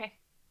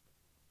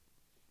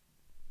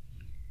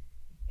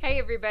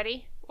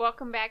everybody.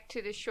 Welcome back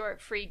to the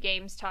Short Free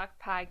Games Talk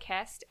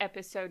podcast,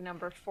 episode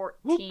number 14.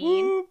 Whoop,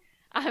 whoop.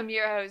 I'm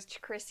your host,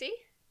 Chrissy.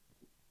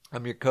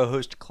 I'm your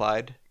co-host,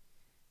 Clyde.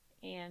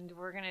 And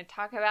we're going to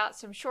talk about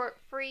some short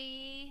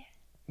free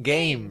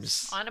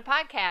Games. on a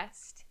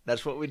podcast.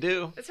 That's what we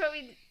do. That's what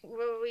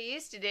we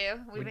used to do.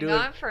 We've We been do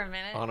gone it for a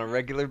minute. On a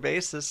regular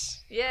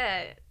basis.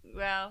 Yeah,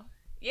 well,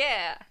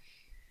 yeah.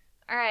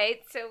 All right,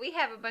 so we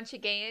have a bunch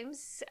of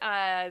games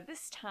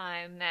this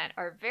time that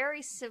are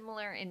very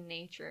similar in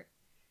nature.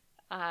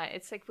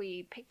 It's like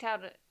we picked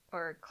out,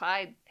 or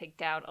Clyde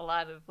picked out a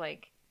lot of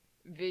like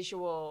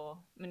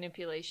visual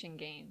manipulation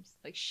games,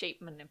 like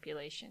shape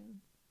manipulation.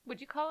 Would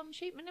you call them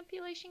shape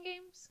manipulation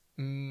games?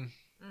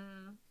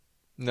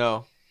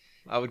 No,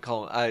 I would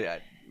call them.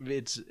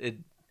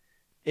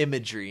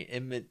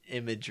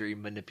 Imagery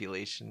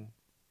manipulation.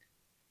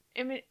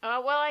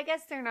 Well, I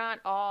guess they're not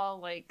all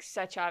like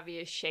such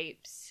obvious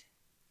shapes.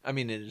 I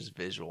mean, it is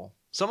visual.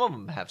 Some of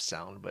them have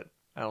sound, but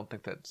I don't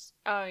think that's.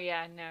 Oh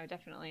yeah, no,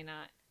 definitely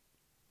not.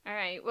 All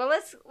right, well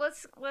let's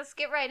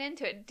get right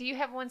into it. Do you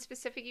have one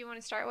specific you want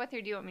to start with,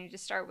 or do you want me to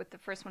just start with the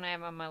first one I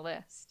have on my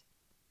list?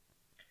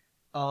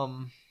 I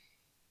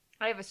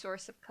have a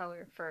source of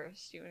color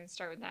first. Do you want to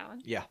start with that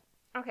one? Yeah.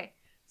 Okay,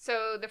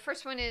 so the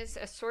first one is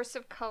A Source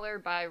of Color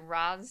by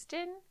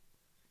Rosden.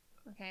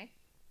 Okay,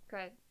 go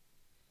ahead.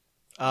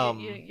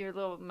 Your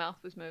little mouth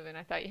was moving.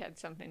 I thought you had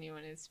something you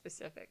wanted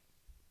specific.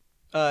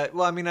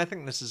 Well, I mean, I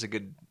think this is a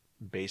good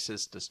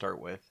basis to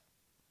start with.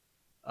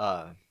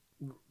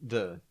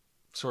 The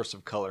source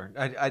of color.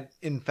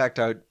 In fact,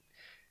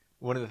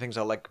 one of the things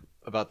I like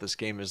about this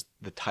game is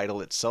the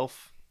title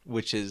itself,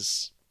 which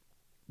is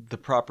the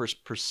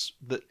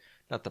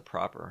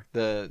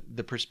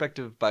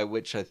perspective by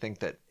which I think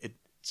that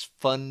it's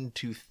fun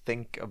to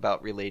think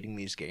about relating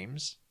these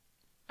games.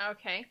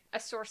 Okay, A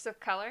Source of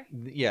Color.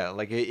 Yeah,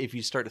 like if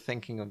you start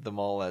thinking of them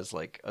all as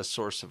like a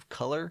source of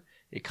color,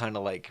 it kind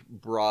of like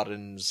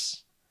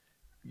broadens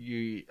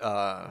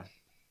your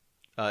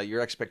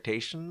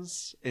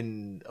expectations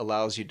and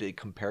allows you to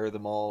compare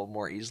them all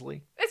more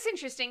easily. That's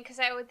interesting because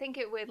I would think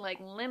it would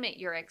like limit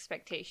your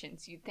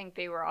expectations. You'd think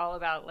they were all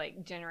about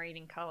like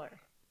generating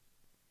color.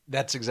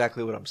 That's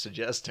exactly what I'm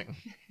suggesting.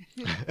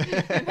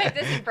 It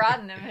doesn't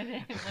broaden them and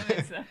it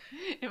limits them,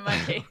 in my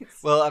case.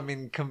 Well, I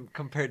mean,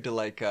 compared to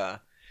like, I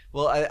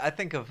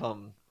think of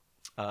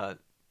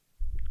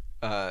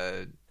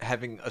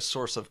having a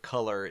source of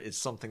color is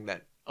something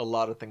that a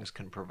lot of things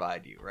can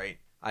provide you, right?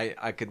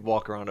 I could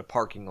walk around a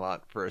parking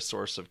lot for a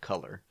source of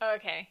color.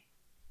 Okay.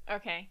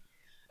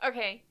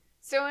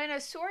 So in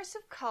A Source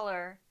of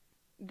Color,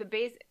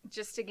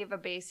 just to give a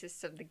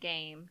basis of the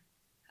game,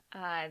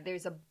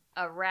 there's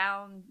a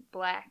round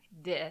black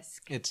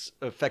disc. It's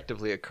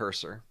effectively a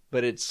cursor,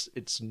 but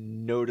it's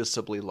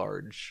noticeably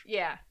large.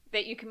 Yeah,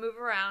 that you can move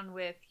around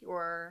with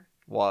your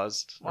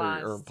WASD.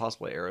 Or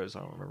possibly arrows, I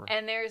don't remember.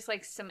 And there's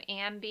like some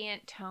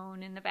ambient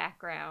tone in the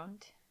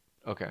background.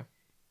 Okay.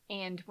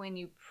 And when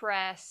you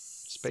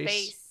press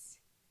space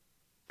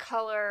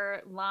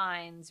color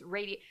lines,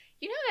 you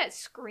know that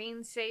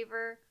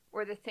screensaver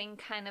where the thing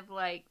kind of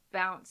like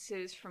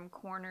bounces from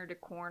corner to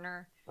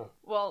corner? Oh.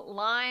 Well,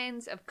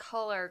 lines of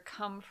color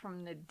come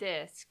from the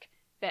disc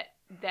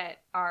that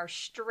are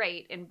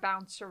straight and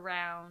bounce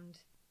around,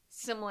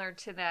 similar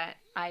to that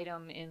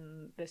item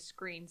in the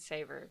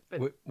screensaver,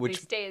 but they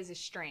stay as a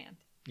strand.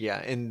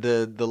 Yeah, and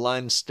the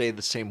lines stay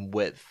the same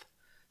width.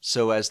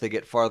 So as they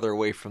get farther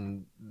away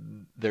from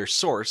their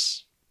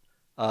source,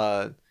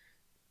 they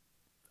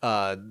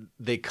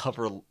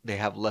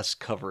have less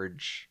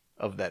coverage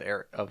of an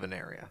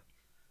area.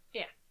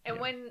 Yeah, and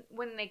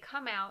when they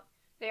come out,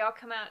 they all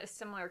come out a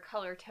similar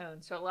color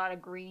tone. So a lot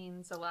of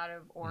greens, a lot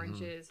of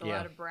oranges, a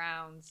lot of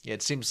browns. Yeah,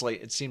 it seems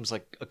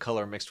like a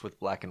color mixed with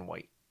black and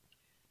white.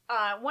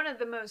 One of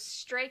the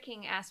most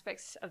striking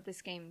aspects of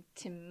this game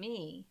to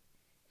me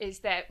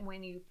is that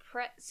when you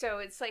so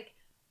it's like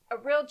a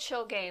real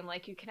chill game,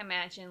 like you can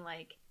imagine,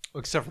 like...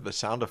 Except for the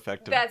sound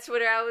effect. That's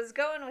what I was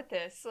going with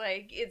this.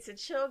 Like, it's a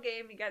chill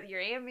game. You got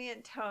your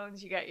ambient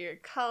tones, you got your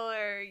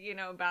color,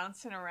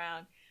 bouncing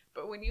around.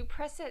 But when you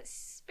press that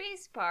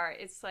space bar,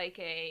 it's like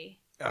a...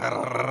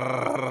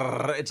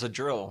 It's a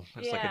drill.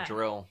 It's like a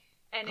drill.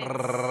 And it's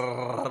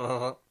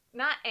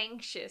not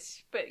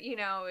anxious, but,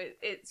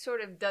 it sort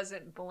of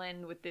doesn't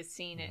blend with this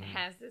scene. It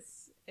has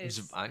this...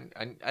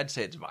 I'd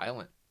say it's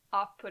violent.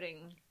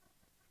 Off-putting...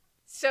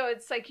 So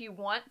it's like you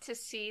want to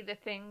see the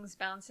things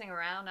bouncing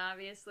around,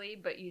 obviously,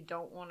 but you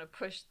don't want to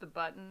push the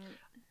button.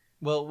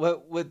 Well,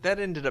 what that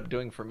ended up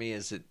doing for me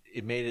is it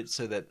made it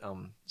so that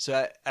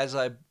as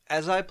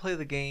I play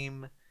the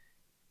game,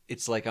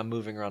 it's like I'm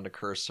moving around a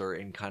cursor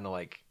and kind of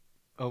like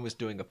almost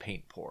doing a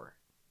paint pour,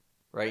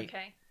 right?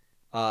 Okay.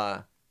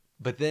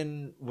 But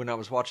then when I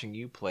was watching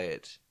you play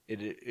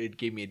it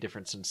gave me a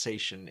different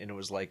sensation, and it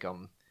was like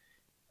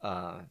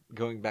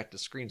going back to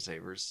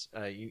screensavers.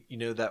 You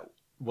know that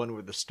one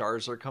where the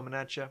stars are coming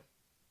at you?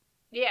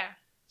 Yeah.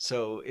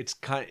 So it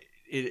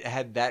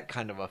had that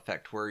kind of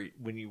effect where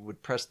when you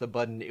would press the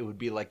button, it would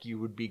be like you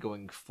would be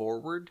going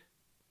forward.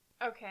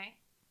 Okay.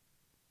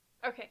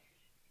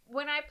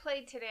 when I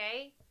played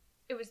today,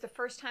 it was the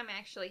first time I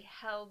actually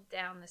held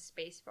down the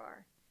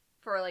spacebar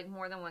for like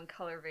more than one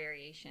color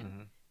variation.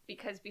 Mm-hmm.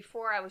 Because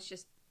before I was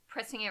just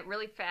pressing it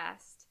really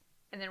fast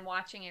and then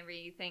watching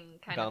everything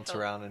kind of bounce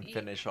around and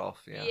finish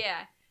off. Yeah. Yeah.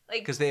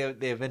 Like, because they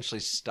eventually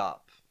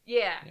stop.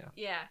 Yeah.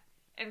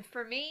 And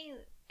for me,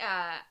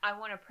 I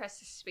want to press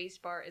the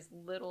spacebar as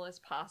little as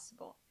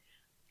possible.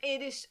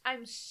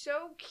 I'm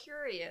so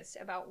curious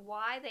about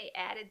why they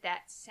added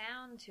that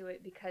sound to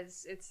it,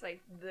 because it's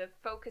like the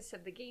focus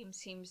of the game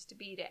seems to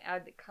be to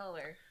add the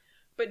color,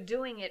 but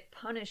doing it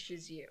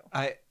punishes you.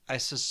 I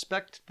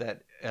suspect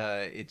that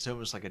it's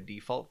almost like a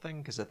default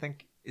thing, because I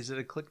think, is it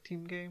a Click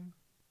Team game?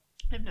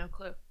 I have no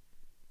clue.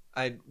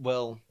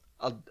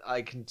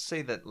 I can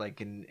say that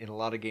like in a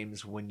lot of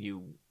games, when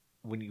you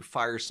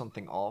fire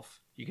something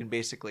off, you can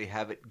basically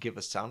have it give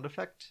a sound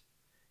effect.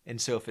 And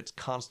so if it's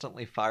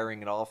constantly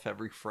firing it off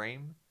every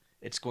frame,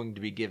 it's going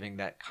to be giving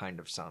that kind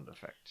of sound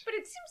effect. But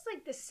it seems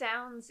like the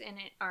sounds in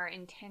it are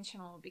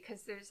intentional,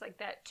 because there's like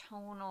that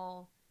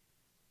tonal,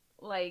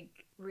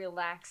 like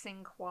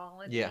relaxing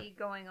quality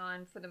going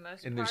on for the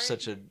most part. And there's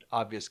such an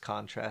obvious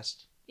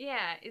contrast.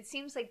 Yeah, it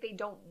seems like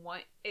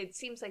it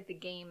seems like the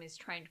game is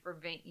trying to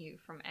prevent you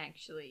from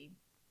actually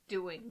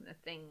doing the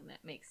thing that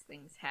makes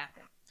things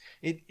happen.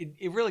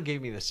 It really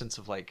gave me the sense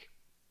of like,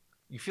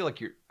 you feel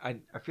like I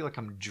feel like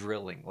I'm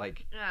drilling,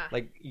 like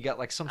you got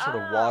like some sort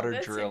of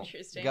water drill.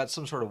 You got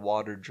some sort of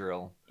water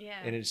drill. Yeah.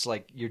 And it's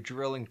like you're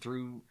drilling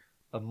through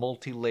a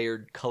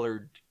multi-layered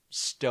colored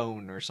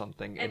stone or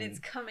something, and it's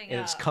coming out. And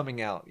it's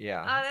coming out,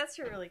 yeah. Oh, that's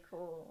a really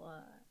cool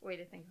way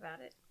to think about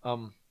it.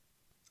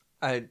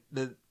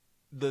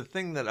 The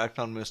thing that I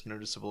found most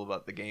noticeable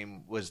about the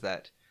game was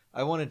that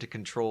I wanted to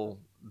control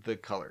the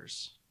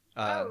colors.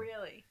 Oh,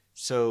 really?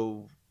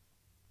 So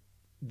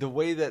the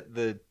way that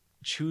the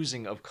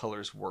choosing of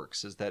colors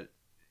works is that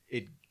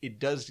it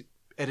does,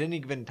 at any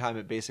given time,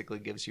 it basically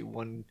gives you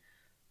one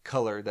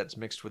color that's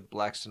mixed with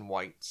blacks and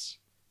whites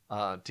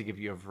to give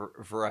you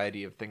a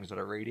variety of things that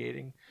are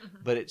radiating. Mm-hmm.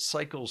 But it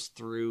cycles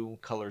through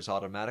colors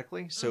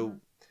automatically. So mm-hmm.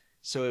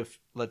 So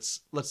if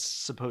let's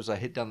suppose I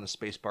hit down the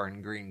spacebar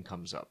and green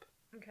comes up.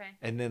 Okay.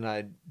 And then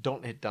I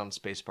don't hit down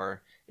spacebar,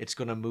 it's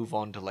going to move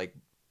on to like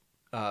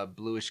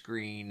bluish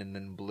green, and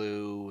then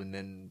blue, and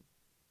then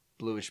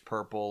bluish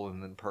purple,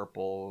 and then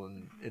purple,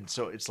 and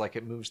so it's like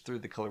it moves through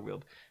the color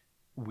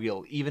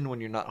wheel even when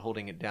you're not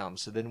holding it down.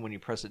 So then when you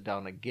press it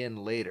down again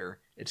later,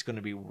 it's going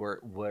to be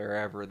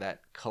wherever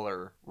that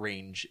color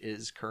range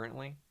is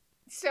currently.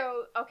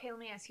 So, okay, let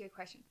me ask you a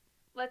question.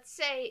 Let's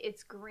say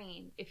it's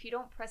green. If you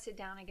don't press it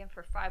down again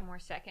for 5 more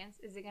seconds,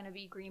 is it going to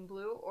be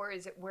green-blue, or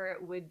is it where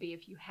it would be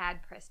if you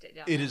had pressed it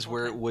down? It is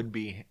where it would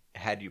be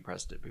had you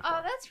pressed it before.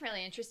 Oh, that's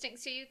really interesting.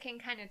 So you can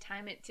kind of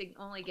time it to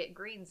only get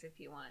greens if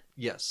you want.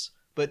 Yes.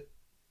 But,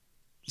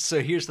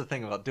 so here's the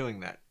thing about doing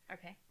that.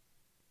 Okay.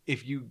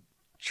 If you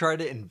try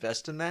to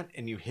invest in that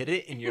and you hit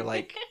it and you're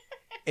like,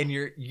 and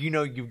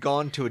you've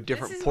gone to a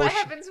different portion. This is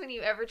what happens when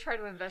you ever try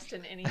to invest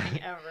in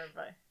anything ever,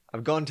 but...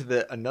 I've gone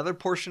to another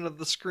portion of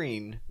the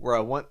screen where I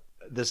want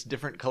this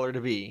different color to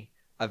be.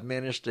 I've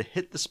managed to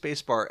hit the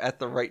spacebar at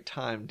the right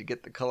time to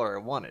get the color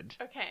I wanted.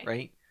 Okay.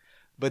 Right?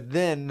 But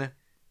then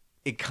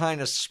it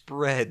kind of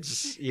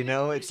spreads,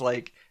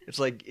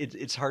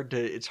 it's hard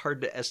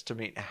to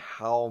estimate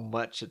how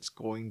much it's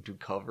going to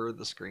cover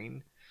the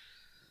screen.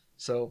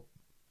 So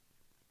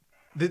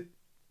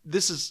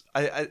this is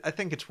I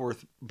think it's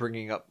worth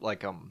bringing up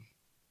like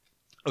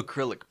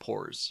acrylic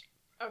pours.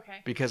 Okay.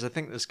 Because I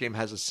think this game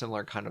has a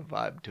similar kind of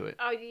vibe to it.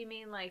 Oh, do you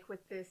mean like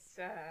with this,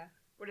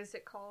 what is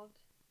it called?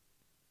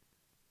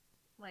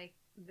 Like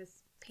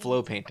this paint?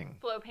 Flow painting.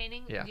 Flow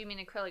painting? Yeah. Do you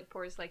mean acrylic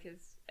pours like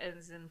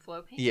as in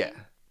flow painting? Yeah.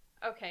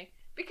 Okay.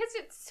 Because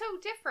it's so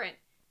different.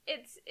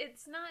 It's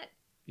not...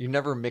 You're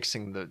never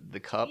mixing the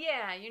cup.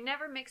 Yeah, you're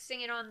never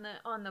mixing it on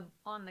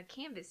the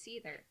canvas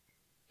either.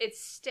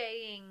 It's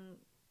staying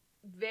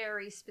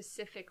very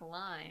specific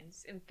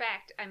lines. In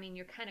fact, I mean,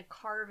 you're kind of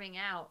carving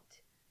out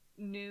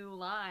new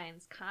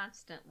lines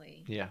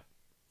constantly. Yeah.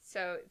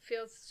 So it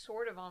feels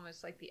sort of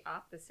almost like the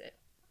opposite.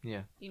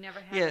 Yeah. You never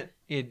have. Yeah,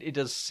 it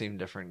does seem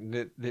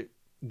different.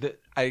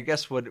 I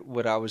guess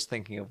what I was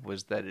thinking of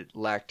was that it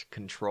lacked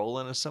control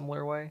in a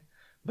similar way,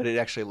 but it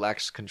actually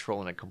lacks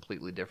control in a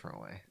completely different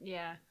way.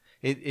 Yeah.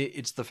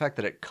 It's the fact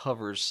that it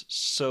covers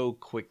so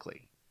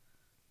quickly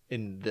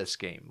in this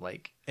game.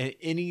 Like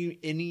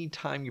any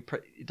time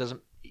it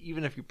doesn't,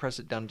 even if you press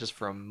it down just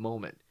for a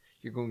moment,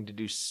 you're going to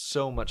do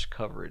so much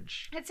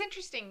coverage. It's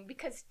interesting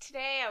because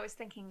today I was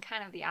thinking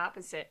kind of the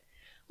opposite.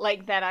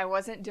 Like that I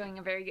wasn't doing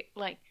a very good,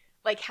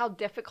 like how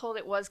difficult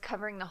it was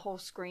covering the whole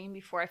screen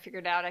before I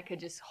figured out I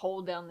could just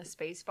hold down the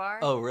space bar.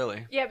 Oh,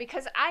 really? Yeah,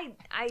 because I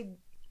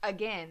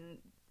again,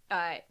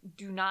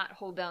 do not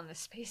hold down the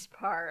space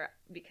bar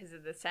because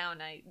of the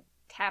sound. I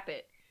tap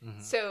it.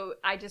 Mm-hmm. So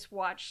I just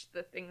watch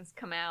the things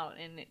come out,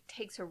 and it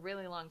takes a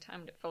really long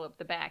time to fill up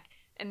the back.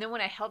 And then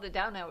when I held it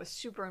down, I was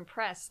super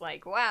impressed.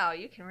 Like, wow,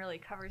 you can really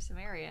cover some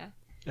area.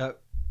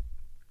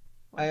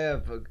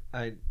 I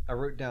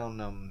wrote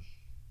down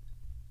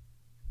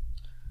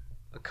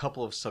a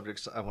couple of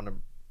subjects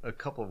a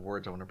couple of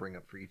words I want to bring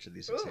up for each of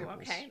these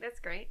examples. Okay, that's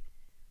great.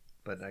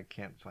 But I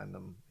can't find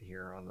them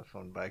here on the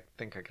phone, but I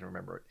think I can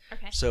remember it.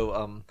 Okay. So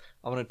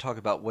I want to talk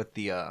about what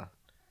the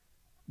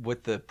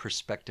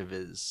perspective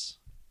is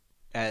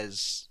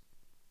as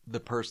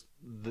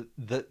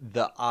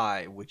the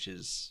eye, which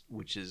is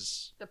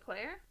the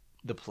player.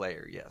 The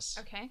player, yes.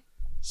 Okay.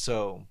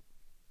 So,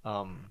 I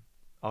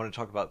want to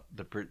talk about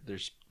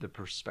the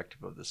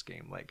perspective of this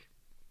game. Like,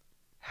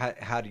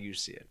 how do you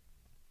see it?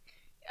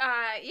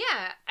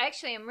 Yeah.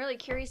 Actually, I'm really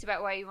curious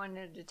about why you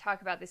wanted to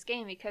talk about this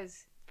game,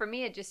 because for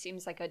me, it just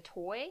seems like a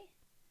toy.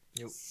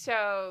 Yep.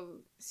 So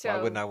why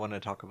wouldn't I want to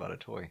talk about a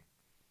toy?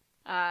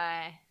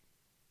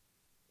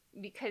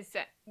 Because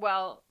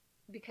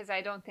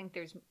I don't think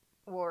there's,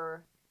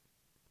 or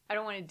I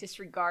don't want to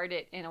disregard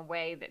it in a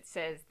way that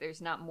says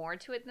there's not more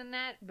to it than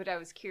that. But I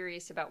was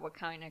curious about what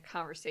kind of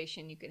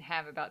conversation you could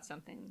have about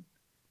something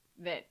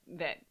that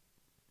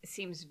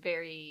seems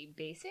very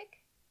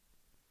basic.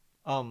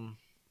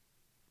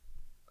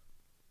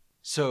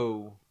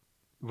 So,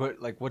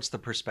 what's the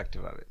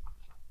perspective of it?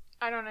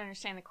 I don't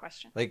understand the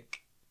question.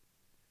 Like,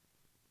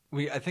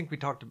 I think we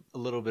talked a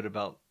little bit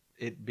about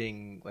it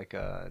being like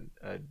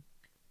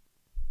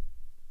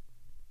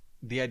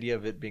the idea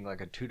of it being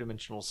like a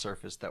two-dimensional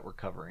surface that we're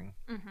covering,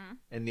 mm-hmm.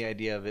 and the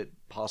idea of it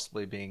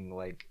possibly being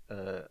like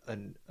a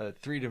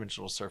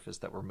three-dimensional surface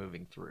that we're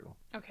moving through.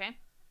 Okay.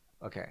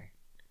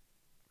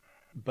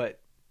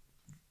 But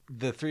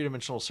the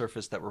three-dimensional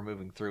surface that we're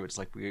moving through, it's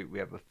like we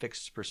have a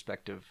fixed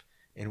perspective,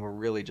 and we're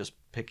really just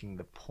picking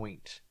the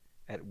point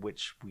at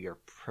which we are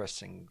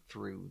pressing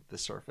through the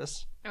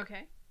surface.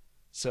 Okay.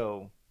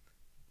 So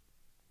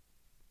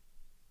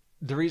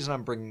the reason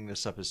I'm bringing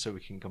this up is so we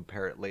can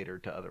compare it later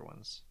to other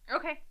ones.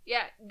 Okay.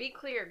 Yeah, be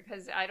clear,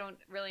 because I don't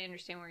really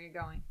understand where you're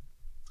going.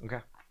 Okay.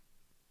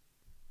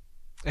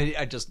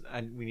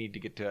 We need to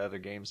get to other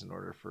games in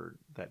order for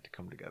that to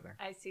come together.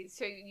 I see.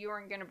 So you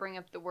weren't going to bring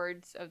up the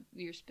words of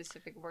your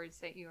specific words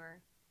that you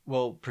were...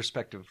 Well,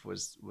 perspective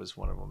was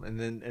one of them. And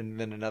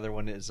then another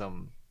one is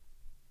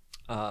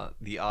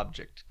the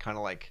object, kind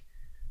of like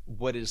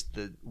what is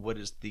the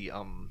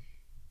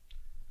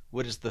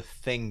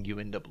thing you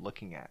end up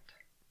looking at.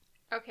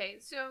 Okay,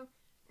 so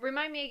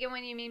remind me again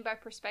what you mean by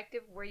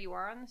perspective, where you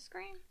are on the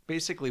screen?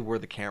 Basically where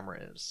the camera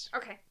is.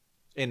 Okay.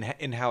 In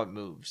how it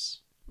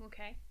moves.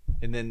 Okay.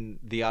 And then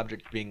the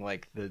object being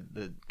like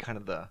the kind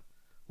of the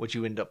what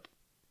you end up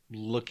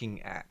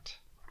looking at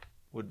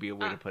would be a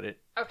way to put it.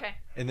 Okay.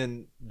 And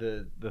then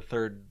the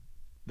third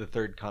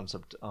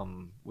concept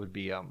would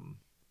be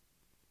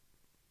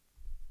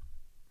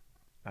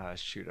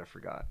shoot, I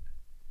forgot.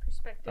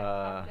 Perspective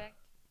object.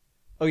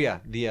 Oh yeah,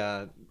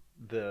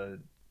 the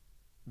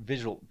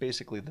visual,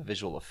 basically the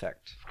visual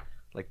effect.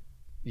 Like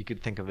you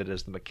could think of it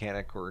as the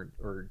mechanic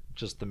or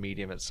just the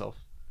medium itself.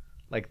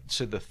 Like,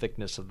 so the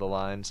thickness of the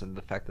lines and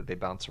the fact that they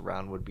bounce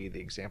around would be the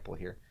example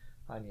here.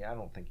 Anya, I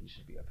don't think you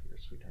should be up here,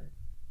 sweetheart.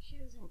 She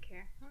doesn't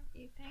care. What do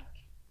you think?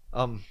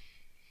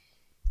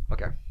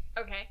 Okay.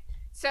 Okay.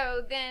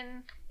 So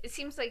then it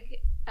seems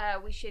like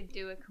we should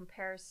do a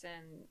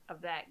comparison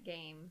of that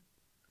game,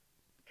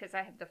 because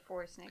I have the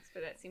Forest next,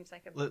 but that seems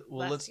like a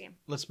game.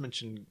 Let's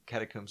mention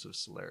Catacombs of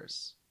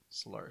Solaris.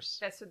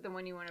 That's the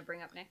one you want to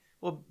bring up next?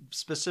 Well,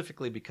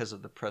 specifically because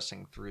of the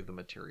pressing through the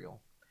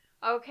material.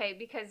 Okay,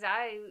 because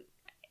Islet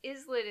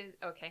is...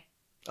 Okay.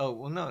 Oh,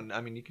 well, no.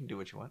 I mean, you can do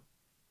what you want.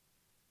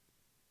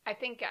 I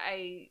think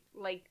I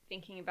like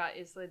thinking about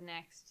Islet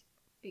next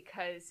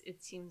because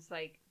it seems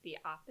like the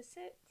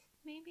opposite,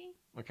 maybe?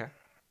 Okay.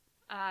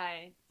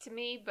 To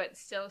me, but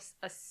still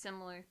a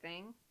similar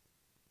thing.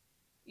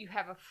 You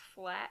have a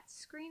flat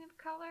screen of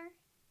color,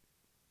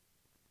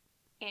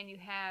 and you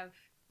have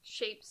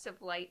shapes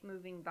of light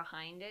moving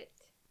behind it,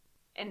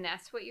 and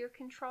that's what you're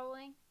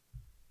controlling,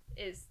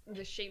 is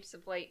the shapes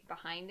of light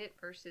behind it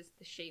versus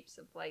the shapes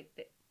of light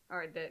that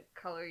are the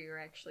color you're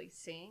actually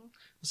seeing.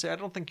 See, I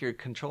don't think you're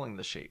controlling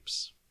the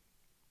shapes.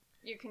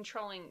 You're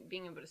controlling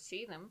being able to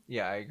see them.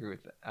 Yeah, I agree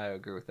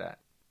with that.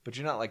 But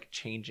you're not like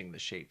changing the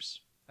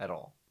shapes at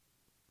all,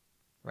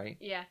 right?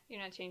 Yeah,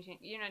 you're not changing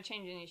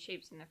any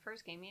shapes in the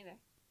first game either.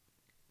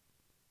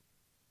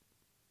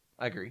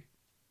 I agree.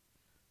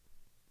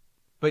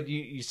 But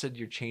you said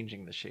you're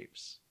changing the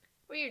shapes.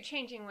 Well, you're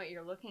changing what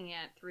you're looking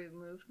at through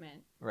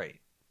movement. Right.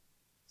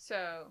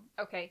 So,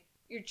 okay,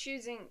 you're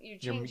changing.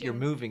 You're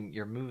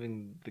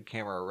moving the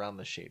camera around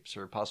the shapes,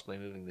 or possibly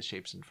moving the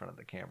shapes in front of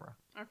the camera.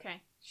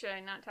 Okay. Should I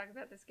not talk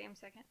about this game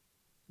second?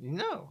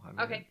 No. I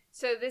mean, okay,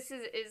 so this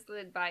is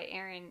Islet by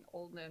Aaron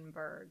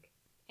Oldenburg,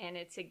 and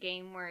it's a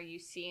game where you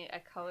see a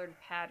colored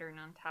pattern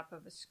on top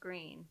of a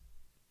screen,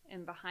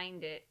 and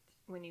behind it,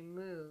 when you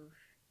move,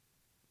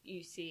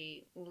 you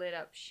see lit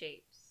up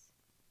shapes.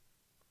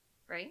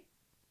 Right?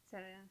 Is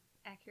that an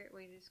accurate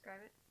way to describe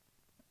it?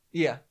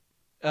 Yeah.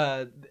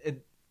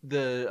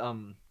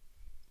 The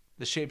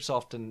shapes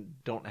often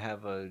don't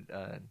have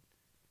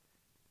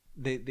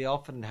they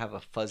often have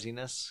a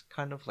fuzziness,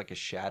 kind of like a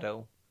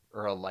shadow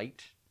or a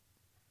light.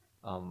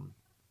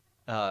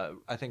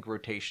 I think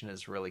rotation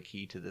is really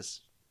key to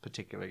this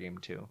particular game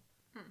too.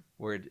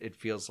 where it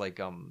feels like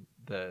I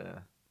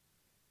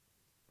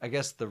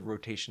guess the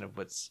rotation of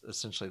what's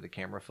essentially the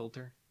camera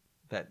filter,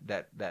 that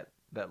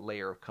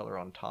layer of color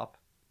on top,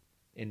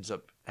 ends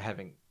up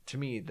having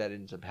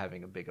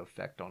a big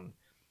effect on.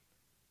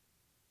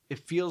 It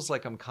feels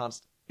like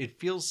it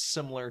feels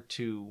similar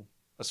to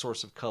a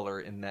source of color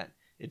in that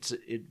it's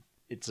a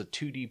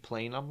 2D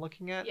plane I'm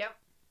looking at. Yep.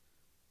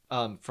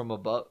 From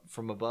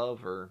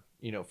above, or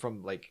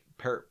from like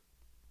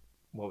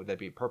what would that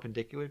be,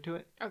 perpendicular to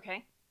it?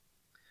 Okay.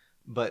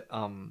 But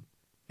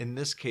in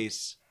this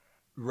case,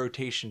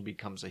 rotation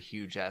becomes a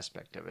huge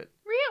aspect of it.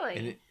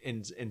 Really?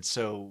 And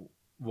so,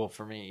 well,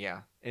 for me,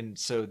 yeah. And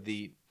so I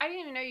didn't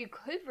even know you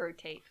could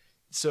rotate.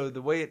 So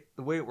the way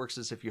it works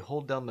is if you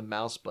hold down the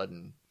mouse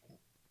button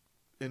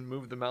and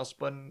move the mouse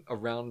button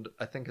around,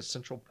 I think, a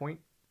central point,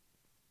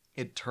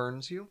 it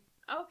turns you.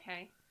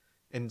 Okay.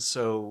 And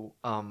so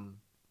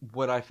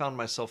what I found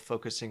myself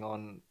focusing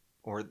on,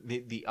 or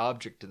the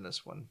object in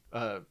this one,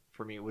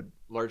 for me, would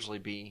largely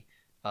be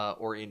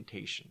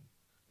orientation.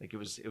 Like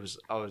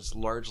I was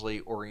largely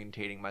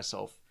orientating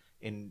myself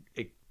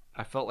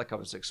I felt like I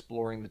was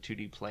exploring the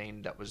 2D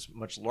plane that was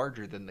much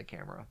larger than the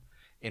camera,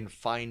 and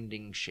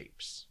finding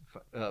shapes,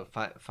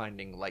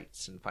 finding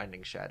lights and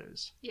finding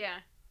shadows. Yeah.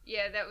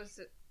 That was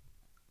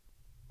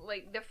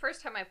like the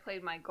first time I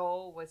played. My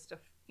goal was to,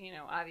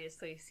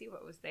 obviously see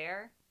what was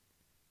there.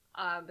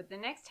 But the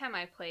next time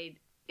I played,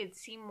 it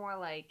seemed more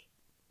like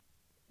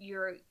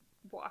you're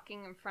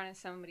walking in front of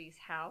somebody's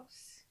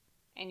house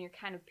and you're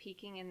kind of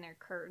peeking in their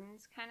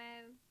curtains, kind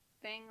of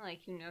thing.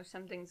 Like,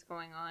 something's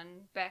going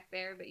on back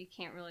there, but you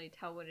can't really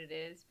tell what it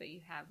is, but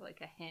you have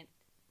like a hint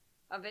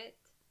of it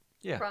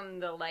from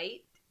the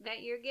light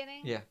that you're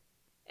getting. Yeah.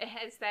 It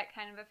has that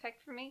kind of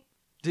effect for me.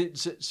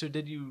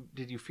 Did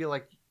you feel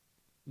like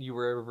you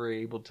were ever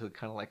able to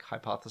kind of like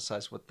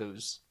hypothesize what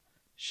those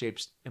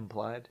shapes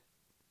implied?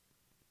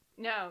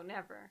 No,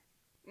 never.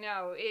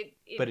 No,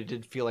 But it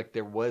did feel like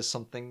there was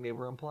something they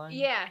were implying?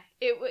 Yeah,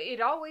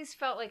 it always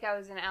felt like I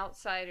was an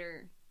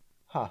outsider.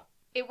 Huh.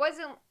 It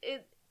wasn't...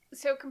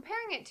 So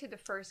comparing it to the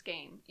first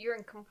game, you're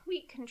in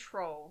complete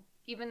control,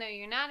 even though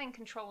you're not in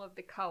control of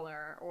the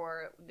color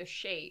or the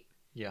shape.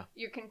 Yeah.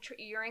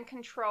 You're in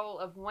control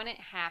of when it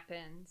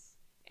happens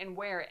and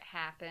where it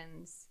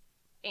happens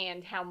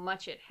and how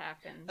much it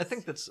happens. I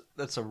think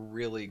that's a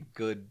really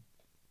good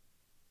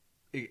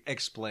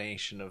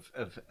explanation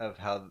of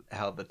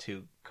how the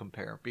two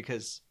compare,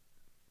 because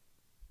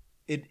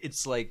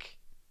it's like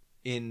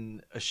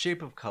in A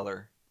Shape of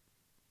Color,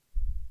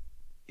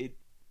 it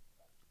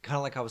kind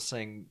of like I was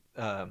saying,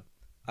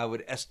 I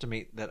would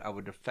estimate that I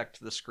would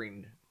affect the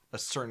screen a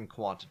certain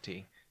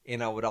quantity,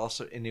 and it would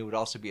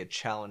also be a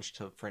challenge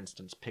to, for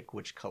instance, pick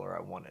which color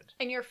I wanted.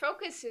 And your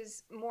focus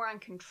is more on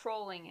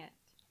controlling it.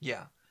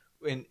 Yeah.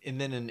 And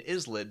then in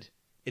Islid,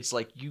 it's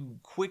like you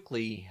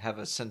quickly have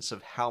a sense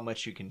of how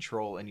much you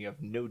control, and you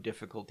have no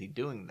difficulty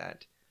doing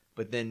that.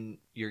 But then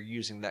you're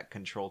using that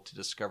control to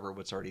discover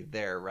what's already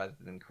there rather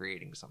than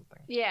creating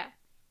something. Yeah.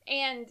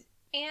 And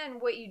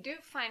what you do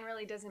find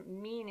really doesn't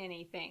mean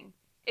anything.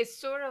 It's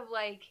sort of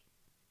like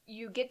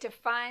you get to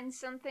find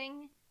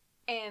something,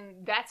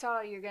 and that's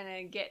all you're going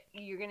to get.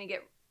 You're going to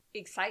get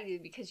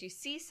excited because you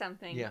see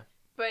something. Yeah.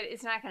 But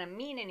it's not going to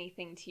mean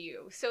anything to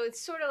you. So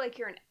it's sort of like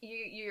you're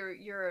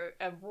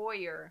a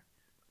voyeur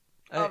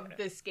of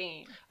this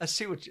game. I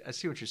see what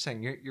you're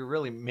saying. You're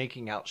really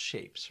making out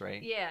shapes,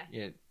 right? Yeah.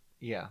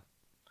 Yeah.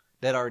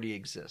 That already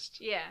exist.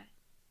 Yeah.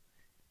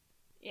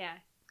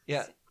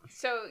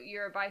 So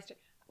you're a bystander.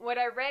 What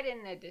I read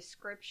in the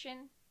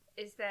description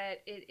is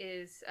that it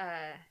is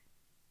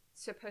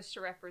supposed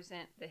to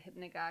represent the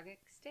hypnagogic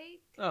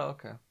state. Oh,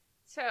 okay.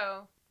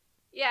 So,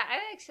 yeah, I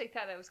actually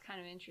thought that was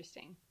kind of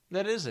interesting.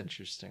 That is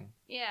interesting.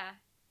 Yeah.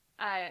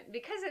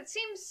 Because it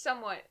seems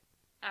somewhat,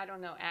 I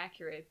don't know,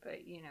 accurate, but,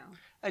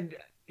 And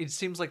it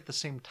seems like the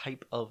same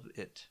type of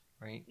it,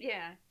 right?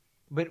 Yeah.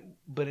 But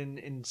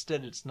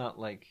instead it's not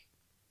like...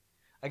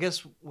 I guess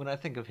when I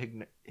think of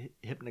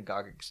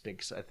hypnagogic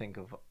states, I think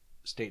of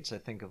stakes.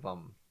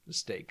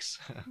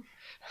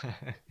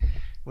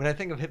 When I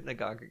think of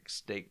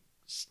hypnagogic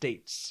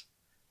states,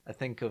 I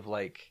think of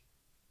like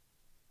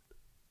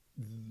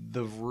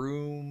the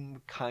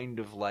room kind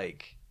of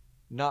like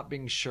not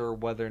being sure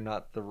whether or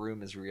not the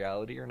room is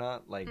reality or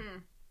not. Like,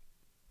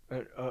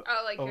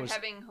 like you're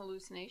having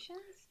hallucinations?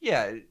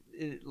 Yeah,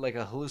 like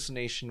a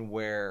hallucination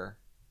where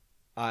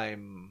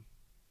I'm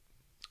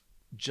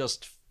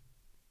just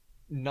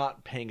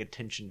not paying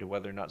attention to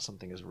whether or not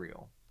something is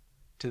real,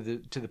 to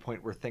the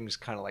point where things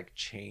kind of like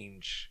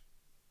change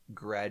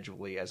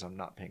gradually as I'm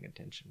not paying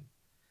attention.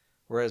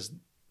 Whereas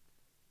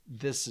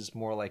this is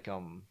more like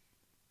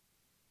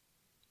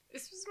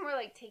this was more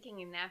like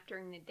taking a nap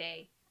during the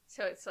day,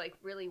 so it's like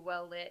really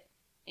well lit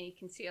and you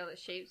can see all the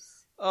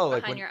shapes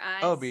behind your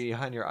eyes. Oh,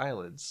 behind your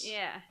eyelids.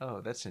 Yeah.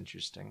 Oh, that's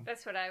interesting.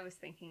 That's what I was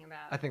thinking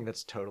about. I think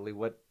that's totally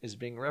what is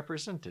being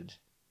represented.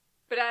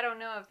 But I don't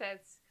know if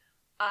that's...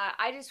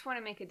 I just want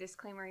to make a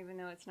disclaimer, even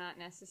though it's not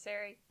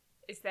necessary.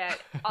 is that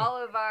all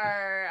of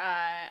our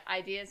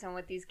ideas on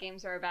what these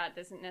games are about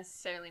doesn't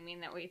necessarily mean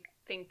that we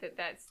think that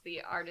that's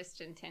the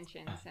artist's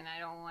intentions, and I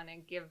don't want to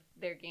give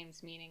their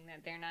games meaning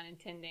that they're not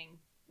intending.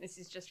 This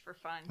is just for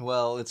fun.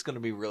 Well, it's going to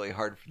be really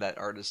hard for that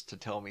artist to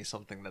tell me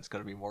something that's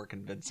going to be more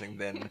convincing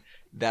than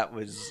that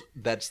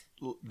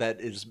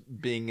is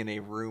being in a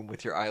room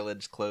with your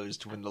eyelids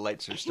closed when the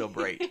lights are still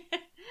bright.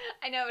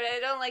 I know, but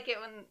I don't like it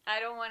when I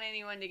don't want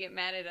anyone to get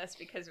mad at us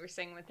because we're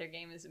saying what their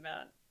game is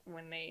about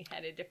when they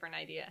had a different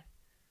idea.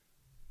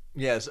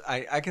 Yes,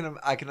 I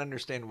can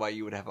understand why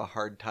you would have a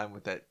hard time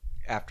with that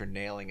after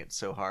nailing it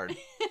so hard.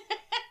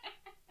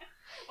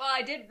 Well,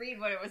 I did read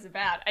what it was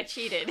about. I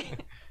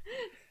cheated.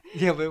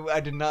 Yeah, but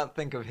I did not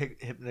think of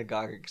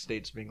hypnagogic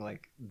states being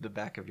like the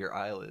back of your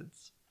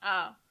eyelids.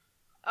 Oh,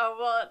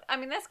 well, I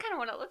mean, that's kind of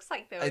what it looks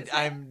like, though.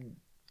 I'm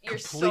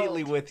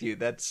completely with you.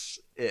 That's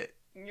it.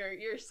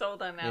 You're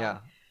sold on that. Yeah.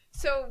 One.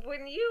 So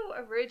when you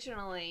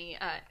originally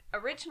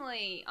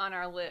on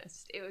our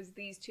list, it was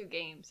these two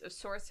games of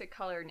Source of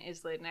Color and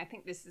Islid, and I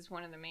think this is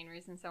one of the main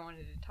reasons I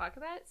wanted to talk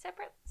about it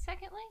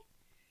secondly,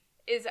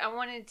 is I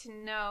wanted to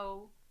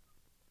know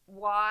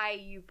why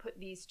you put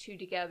these two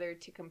together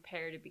to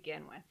compare to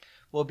begin with.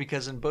 Well,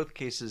 because in both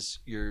cases,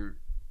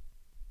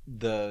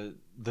 the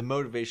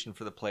motivation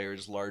for the player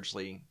is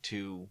largely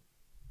to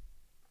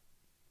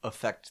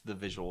affect the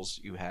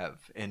visuals you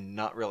have, and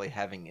not really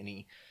having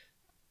any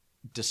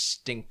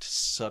distinct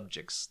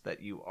subjects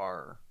that you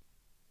are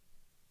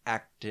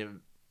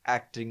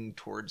acting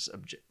towards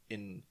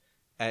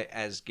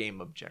as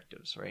game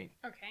objectives, right?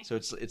 Okay. So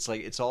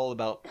it's all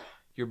about,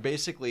 you're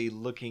basically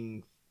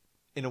looking,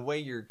 in a way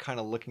you're kind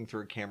of looking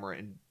through a camera,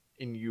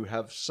 and you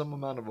have some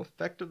amount of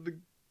effect of the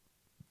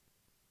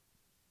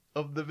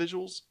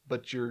visuals,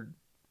 but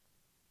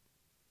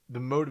the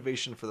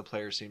motivation for the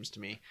player seems to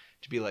me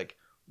to be like,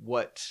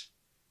 what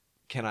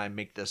can I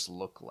make this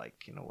look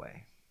like, in a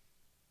way?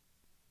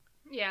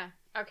 Yeah.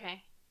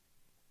 Okay.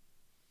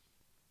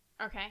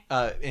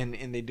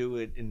 And they do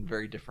it in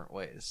very different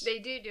ways. They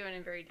do it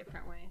in very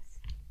different ways.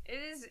 It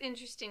is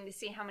interesting to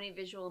see how many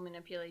visual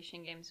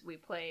manipulation games we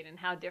played and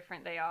how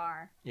different they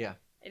are. Yeah.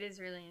 It is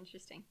really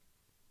interesting.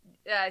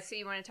 So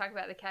you want to talk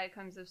about the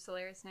Catacombs of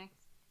Solaris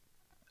next?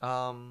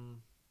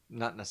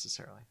 Not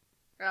necessarily.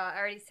 I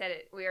already said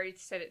it. We already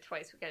said it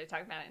twice. We got to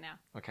talk about it now.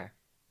 Okay.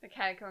 The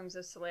Catacombs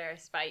of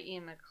Solaris by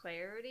Ian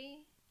McClarty.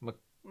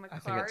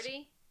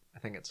 I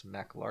think it's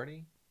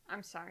McLarty.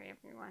 I'm sorry,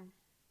 everyone.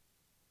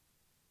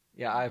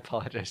 Yeah, I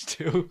apologize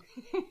too.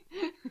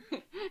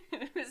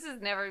 This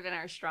has never been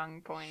our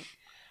strong point.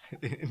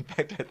 In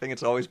fact, I think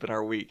it's always been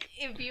our weak.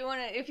 If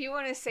you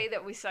wanna say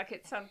that we suck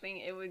at something,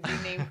 it would be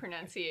name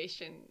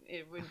pronunciation.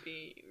 It would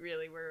be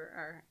really where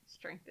our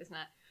strength is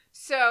not.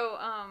 So,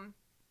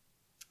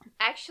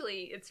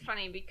 actually, it's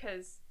funny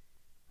because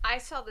I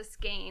saw this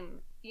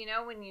game. You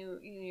know, when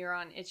you're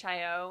on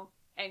itch.io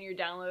and you're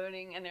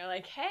downloading, and they're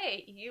like,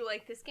 "Hey, you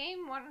like this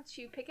game? Why don't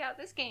you pick out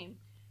this game?"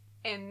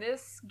 And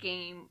this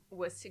game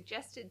was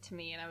suggested to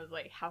me, and I was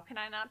like, "How can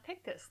I not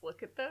pick this?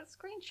 Look at the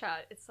screenshot.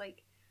 It's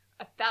like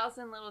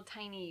 1,000 little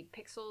tiny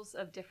pixels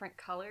of different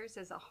colors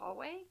as a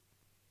hallway."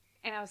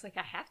 And I was like,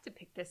 I have to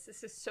pick this.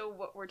 This is so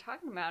what we're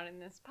talking about in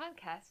this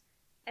podcast.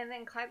 And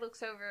then Clyde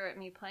looks over at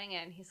me playing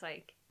it, and he's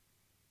like,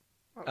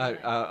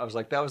 I was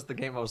like, that was the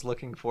game I was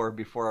looking for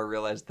before I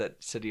realized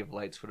that City of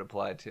Lights would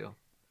apply to.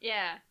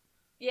 Yeah.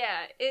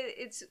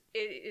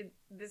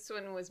 This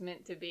one was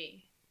meant to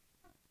be.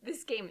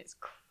 This game is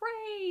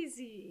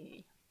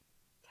crazy.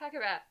 Talk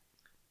about.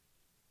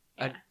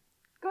 Yeah.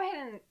 Go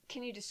ahead and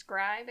can you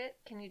describe it?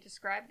 Can you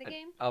describe the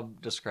game? I'll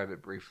describe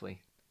it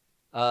briefly.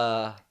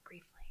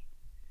 Briefly.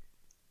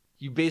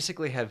 You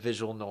basically have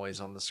visual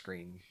noise on the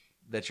screen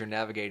that you're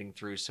navigating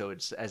through, so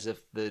it's as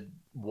if the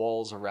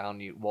walls around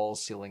you,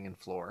 walls, ceiling, and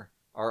floor,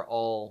 are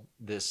all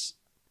this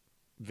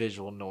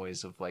visual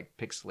noise of like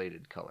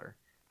pixelated color.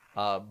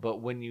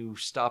 But when you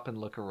stop and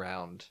look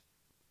around,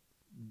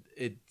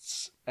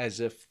 it's as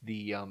if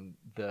the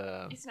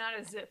It's not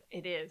as if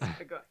it is.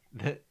 But go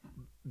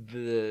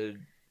the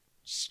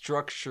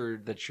structure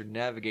that you're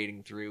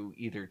navigating through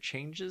either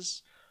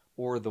changes,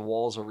 or the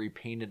walls are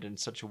repainted in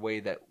such a way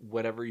that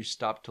whatever you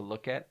stop to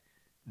look at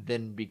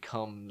then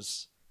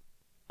becomes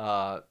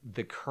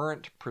the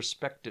current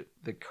perspective,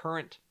 the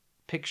current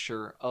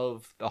picture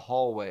of the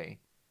hallway,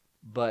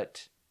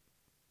 but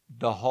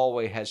the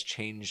hallway has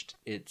changed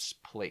its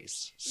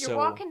place. You're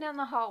walking down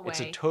the hallway. It's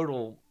a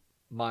total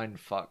mind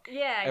fuck.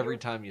 Yeah. Every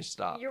time you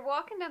stop. You're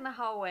walking down the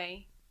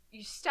hallway,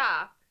 you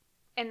stop,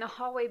 and the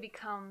hallway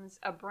becomes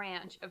a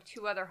branch of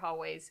two other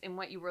hallways, and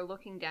what you were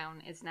looking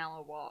down is now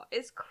a wall.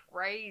 It's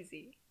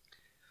crazy.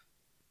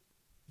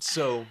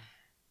 So,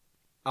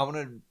 I want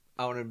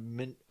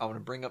to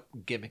bring up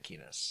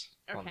gimmickiness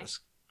on this,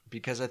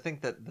 because I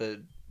think that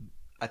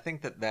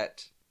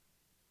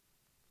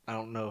I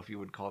don't know if you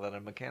would call that a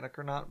mechanic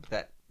or not,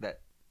 but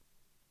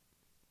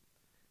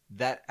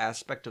that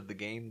aspect of the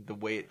game, the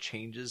way it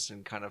changes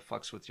and kind of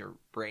fucks with your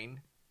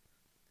brain,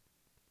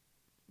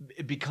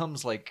 it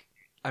becomes like,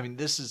 I mean,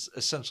 this is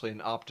essentially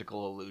an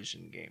optical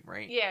illusion game,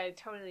 right? Yeah, it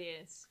totally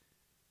is.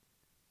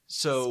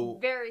 So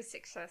very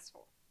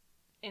successful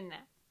in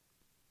that.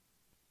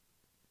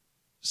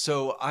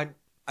 So I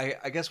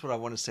guess what I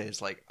want to say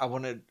is like I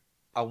want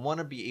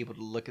to be able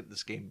to look at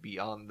this game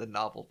beyond the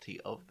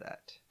novelty of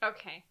that.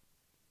 Okay.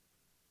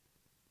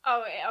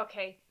 Oh,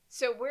 okay.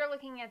 So we're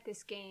looking at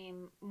this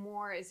game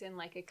more as in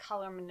like a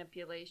color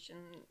manipulation,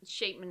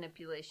 shape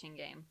manipulation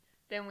game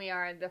than we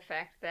are the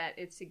fact that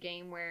it's a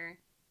game where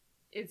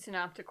it's an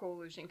optical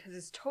illusion, because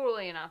it's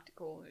totally an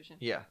optical illusion.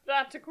 Yeah. The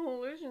optical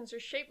illusions are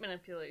shape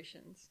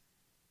manipulations.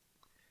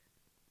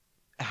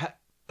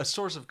 A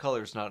source of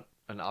color is not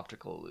an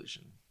optical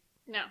illusion.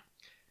 No.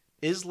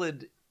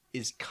 Islid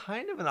is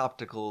kind of an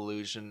optical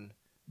illusion,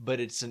 but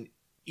it's an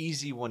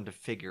easy one to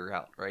figure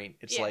out, right?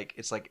 It's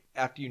like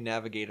after you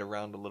navigate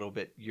around a little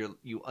bit,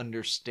 you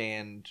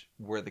understand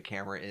where the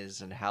camera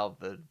is and how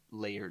the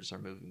layers are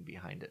moving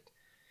behind it.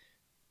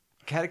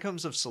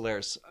 Catacombs of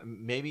Solaris,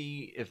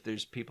 maybe if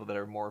there's people that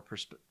are more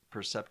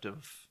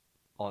perceptive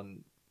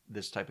on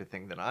this type of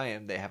thing than I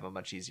am, they have a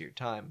much easier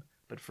time.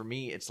 But for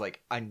me, it's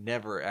like I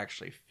never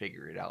actually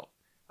figure it out.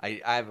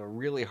 I have a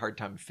really hard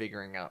time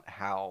figuring out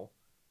how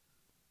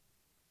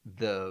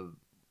the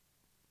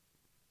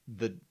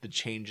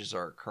changes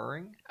are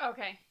occurring.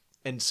 Okay.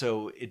 And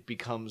so it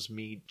becomes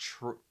me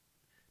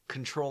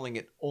controlling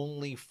it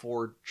only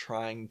for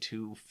trying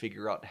to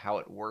figure out how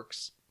it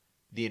works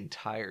the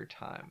entire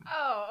time.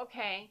 Oh,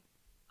 okay.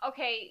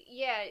 Okay,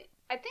 yeah.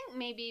 I think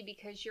maybe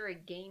because you're a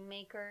game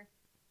maker,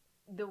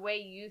 the way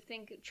you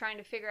think trying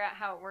to figure out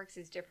how it works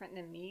is different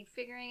than me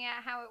figuring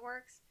out how it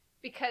works.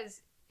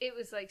 Because it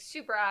was like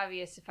super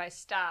obvious if I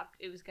stopped,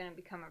 it was going to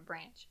become a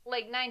branch.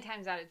 Like 9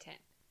 times out of 10.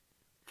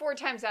 4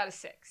 times out of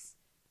 6.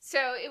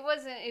 So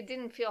it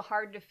didn't feel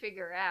hard to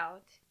figure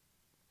out.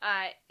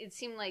 It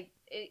seemed like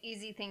an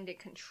easy thing to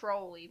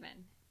control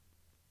even.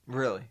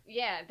 Really?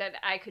 Yeah, that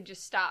I could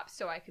just stop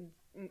so I could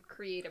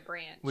create a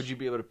branch. Would you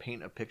be able to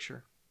paint a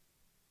picture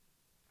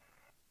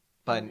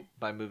by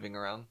moving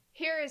around?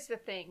 Here is the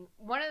thing.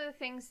 One of the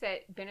things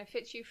that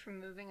benefits you from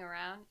moving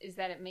around is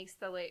that it makes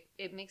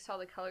all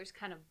the colors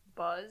kind of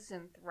buzz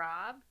and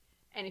throb,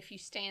 and if you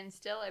stand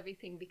still,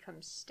 everything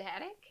becomes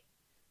static.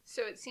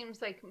 So it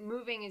seems like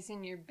moving is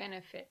in your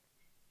benefit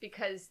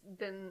because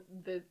then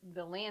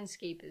the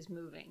landscape is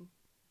moving,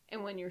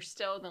 and when you're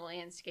still, the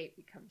landscape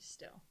becomes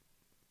still.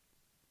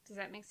 Does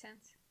that make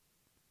sense?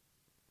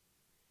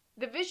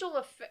 What is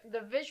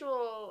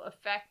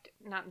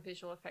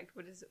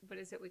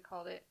it we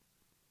called it?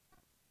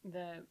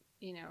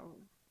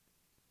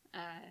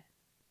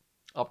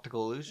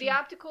 Optical illusion? The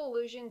optical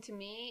illusion to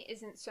me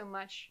isn't so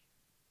much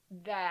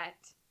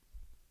that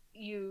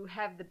you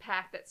have the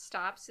path that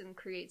stops and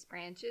creates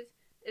branches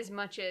as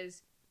much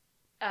as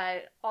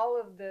all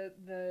of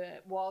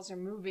the walls are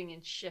moving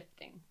and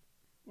shifting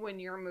when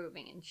you're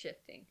moving and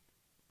shifting.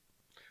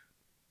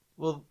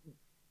 Well,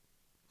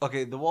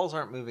 okay, the walls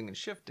aren't moving and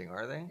shifting,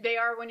 are they? They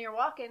are when you're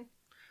walking.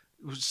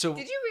 So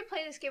did you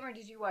replay this game or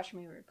did you watch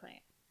me replay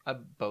it?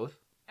 Both.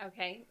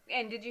 Okay.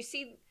 And did you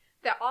see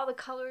that all the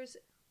colors,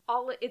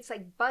 it's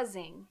like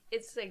buzzing.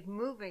 It's like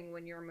moving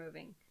when you're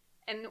moving.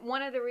 And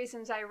one of the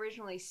reasons I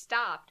originally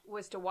stopped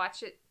was to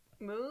watch it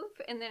move,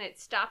 and then it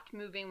stopped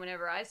moving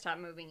whenever I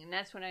stopped moving, and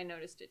that's when I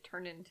noticed it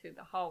turned into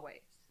the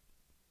hallways.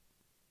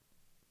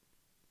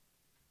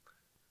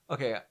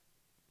 Okay.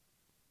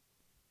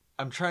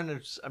 I'm trying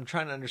to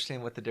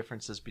understand what the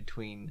difference is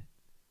between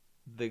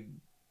the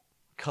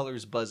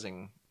colors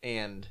buzzing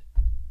and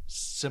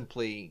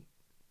simply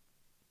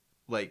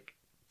like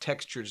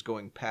textures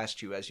going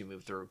past you as you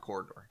move through a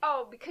corridor.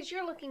 Oh, because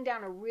you're looking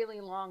down a really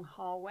long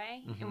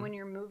hallway, and when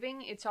you're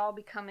moving, it's all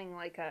becoming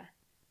like a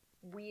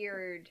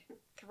weird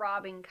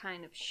throbbing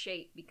kind of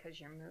shape because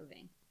you're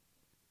moving.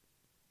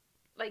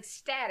 Like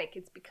static,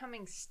 it's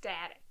becoming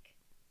static.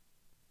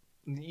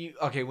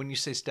 Okay, when you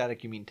say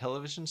static, you mean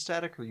television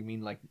static, or you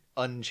mean like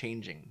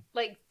unchanging?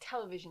 Like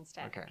television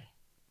static.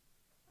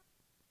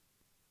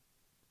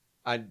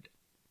 Okay.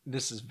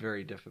 This is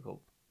very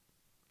difficult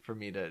for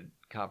me to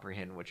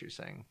comprehend what you're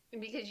saying.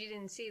 Because you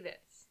didn't see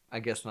this. I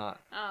guess not.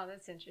 Oh,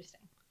 that's interesting.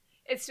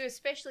 It's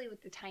especially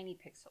with the tiny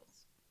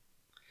pixels.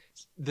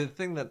 The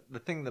thing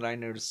that I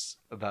notice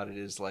about it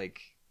is like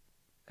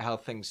how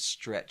things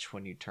stretch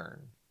when you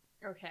turn.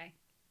 Okay.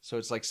 So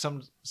it's like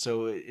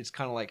it's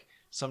kind of like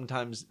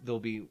sometimes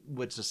there'll be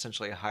what's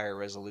essentially a higher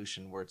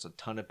resolution where it's a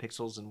ton of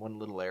pixels in one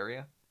little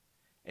area.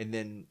 And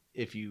then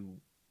if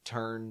you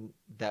turn,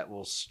 that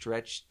will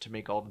stretch to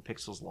make all the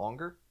pixels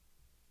longer.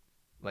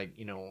 Like,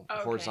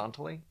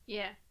 horizontally.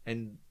 Yeah.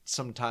 And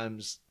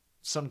sometimes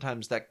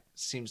that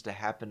seems to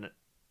happen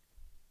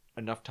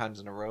enough times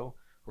in a row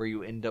where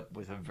you end up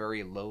with a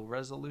very low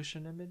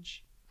resolution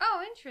image.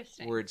 Oh,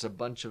 interesting. Where it's a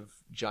bunch of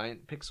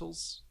giant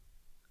pixels.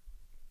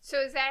 So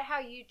is that how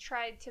you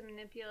tried to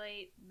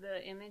manipulate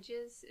the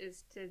images?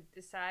 Is to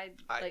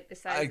decide the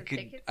size of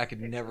tickets? I could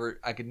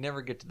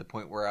never get to the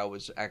point where I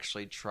was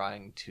actually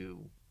trying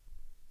to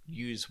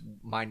use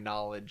my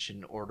knowledge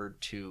in order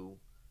to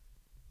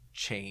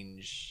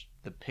change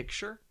the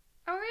picture.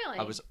 Oh, really?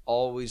 I was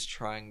always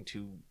trying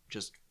to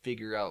just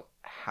figure out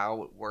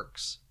how it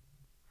works.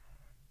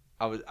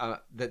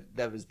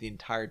 that was the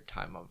entire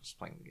time I was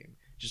playing the game,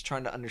 just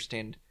trying to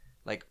understand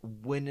like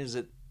when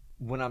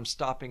I'm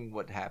stopping,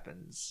 what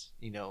happens,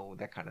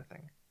 that kind of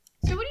thing.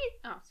 So what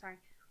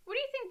do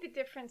you think the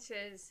difference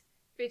is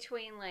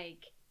between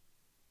like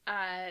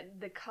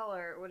the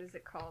color, what is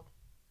it called,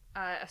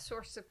 a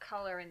source of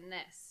color in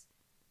this?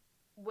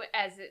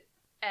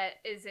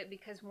 Is it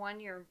because one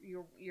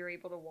you're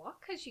able to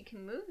walk because you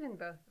can move in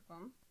both of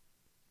them?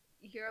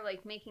 You're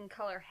like making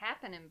color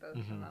happen in both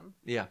of them.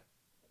 Yeah.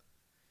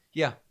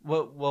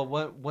 Well,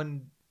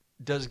 one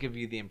does give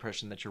you the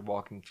impression that you're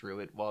walking through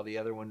it, while the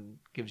other one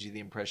gives you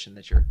the impression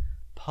that you're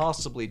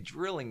possibly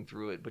drilling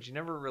through it, but you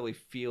never really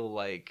feel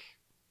like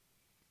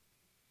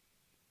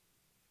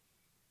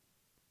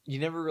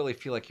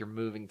you're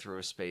moving through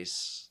a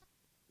space.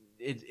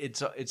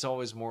 It's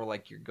always more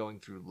like you're going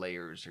through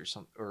layers or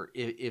something, or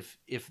if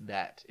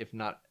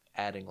not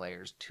adding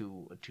layers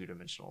to a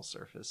two-dimensional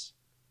surface.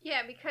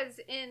 Yeah, because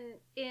in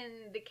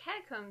the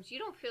catacombs, you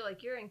don't feel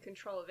like you're in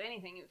control of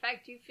anything. In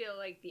fact, you feel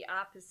like the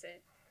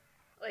opposite.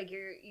 Like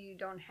you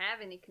don't have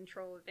any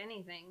control of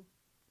anything.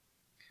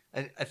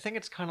 I think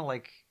it's kind of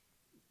like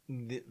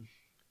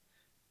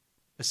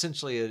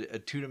essentially a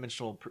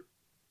two-dimensional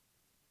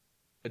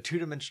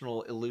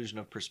illusion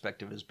of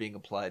perspective is being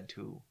applied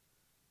to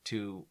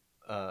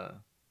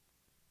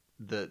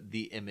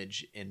the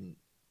image in.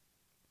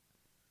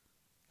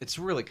 It's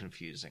really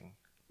confusing.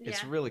 Yeah.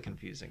 It's really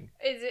confusing.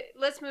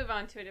 Let's move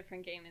on to a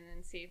different game and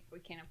then see if we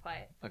can apply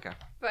it. Okay.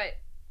 But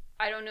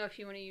I don't know if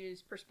you want to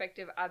use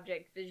perspective,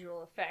 object,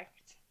 visual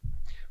effect.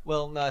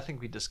 Well, no, I think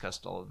we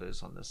discussed all of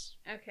those on this.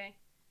 Okay.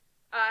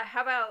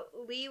 How about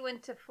Lee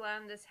went to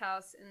Flounda's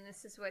house and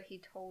this is what he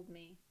told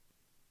me,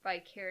 by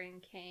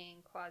Karen K.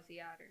 and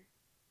Quasi Otter.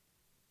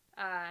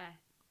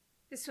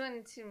 This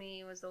one to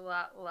me was a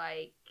lot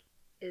like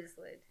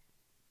Islid.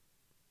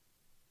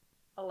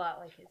 A lot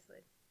like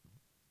Islid.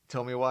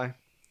 Tell me why.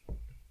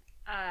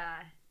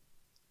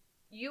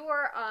 You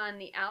are on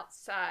the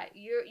outside.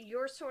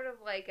 You're sort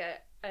of like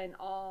an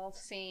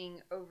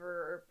all-seeing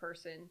over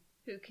person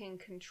who can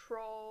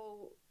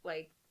control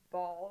like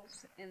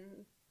balls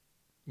and.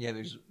 Yeah,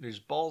 there's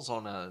balls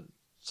on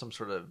some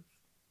sort of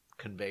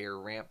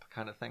conveyor ramp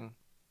kind of thing.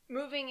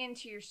 Moving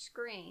into your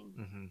screen.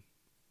 Mm-hmm.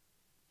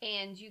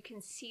 And you can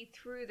see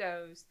through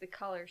those, the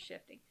color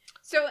shifting.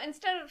 So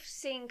instead of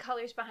seeing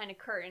colors behind a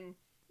curtain,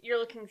 you're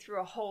looking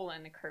through a hole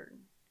in the curtain,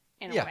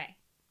 in a way.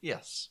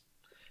 Yes.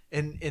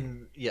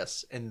 And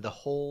yes, and the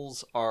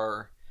holes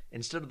are,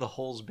 instead of the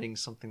holes being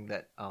something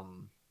that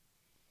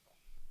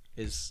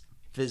is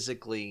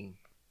physically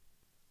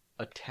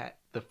attached,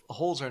 the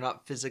holes are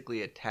not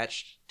physically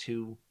attached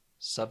to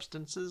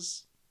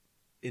substances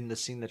in the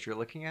scene that you're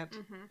looking at.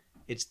 Mm-hmm.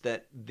 It's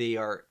that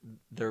they're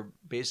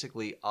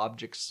basically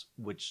objects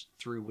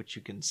through which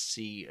you can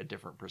see a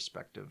different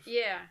perspective.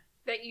 Yeah,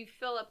 that you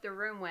fill up the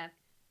room with,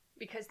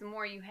 because the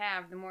more you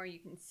have, the more you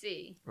can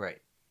see.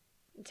 Right.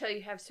 Until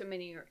you have so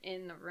many are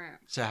in the room.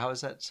 So how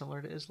is that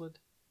similar to Islid?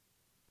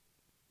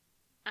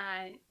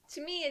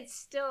 To me, I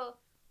still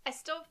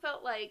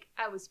felt like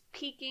I was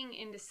peeking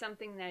into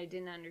something that I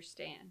didn't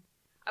understand.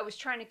 I was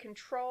trying to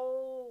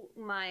control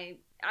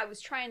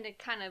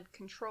kind of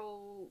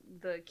control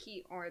the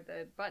key or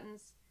the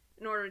buttons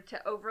in order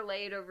to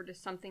overlay it over to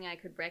something I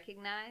could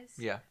recognize.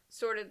 Yeah.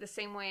 Sort of the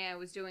same way I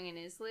was doing in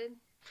Islid.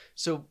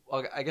 So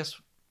I guess,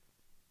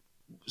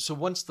 so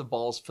once the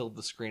balls filled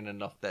the screen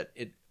enough that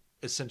it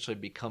essentially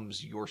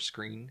becomes your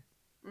screen.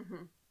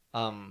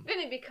 Mm-hmm. Then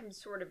it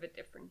becomes sort of a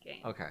different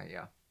game. Okay,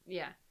 yeah.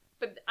 Yeah.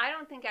 But I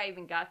don't think I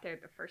even got there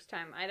the first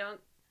time.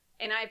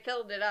 And I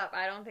filled it up.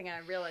 I don't think I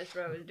realized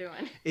what I was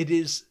doing. It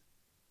is.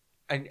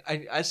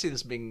 I see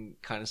this being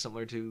kind of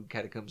similar to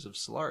Catacombs of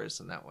Solaris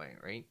in that way,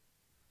 right?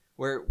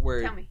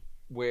 Where Tell me.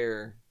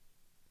 Where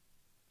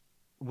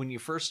when you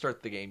first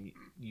start the game,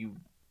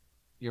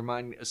 your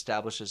mind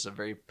establishes a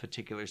very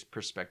particular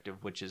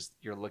perspective, which is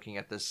you're looking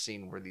at this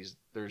scene where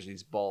there's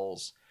these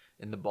balls,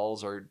 and the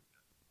balls are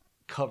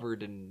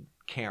covered in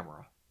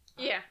camera.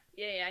 Yeah,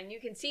 and you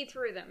can see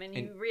through them, and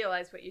you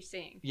realize what you're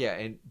seeing.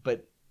 Yeah,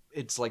 but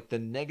it's like the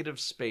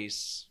negative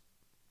space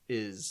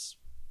is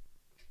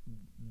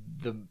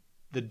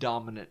the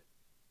dominant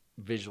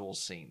visual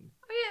scene.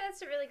 Oh yeah,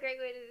 that's a really great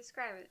way to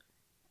describe it.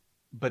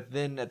 But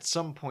then at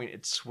some point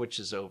it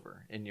switches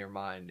over in your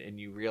mind, and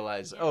you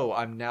realize,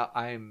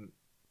 I'm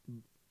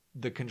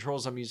the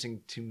controls I'm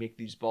using to make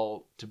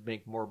to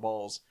make more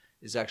balls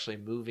is actually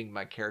moving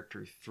my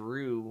character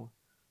through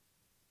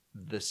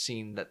the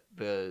scene that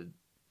the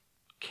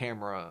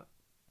camera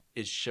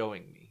is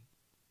showing me.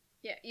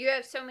 Yeah, you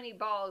have so many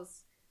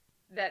balls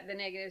that the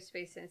negative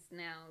space is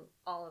now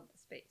all of the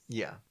space.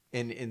 Yeah,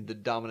 and the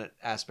dominant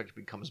aspect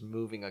becomes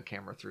moving a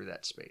camera through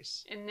that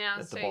space. And now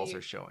that the balls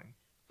are showing.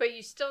 But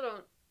you still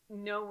don't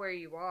know where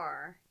you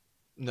are.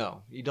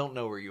 No, you don't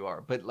know where you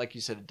are. But like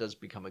you said, it does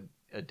become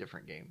a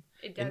different game.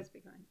 It does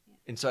become, yeah.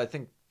 And so I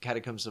think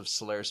Catacombs of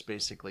Solaris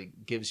basically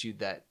gives you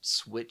that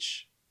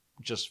switch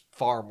just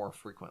far more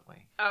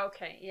frequently.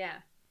 Okay, yeah.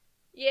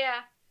 Yeah,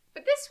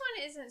 but this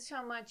one isn't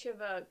so much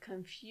of a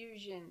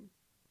confusion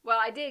Well,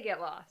 I did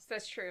get lost.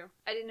 That's true.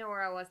 I didn't know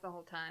where I was the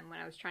whole time when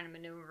I was trying to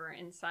maneuver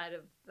inside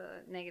of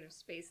the negative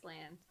space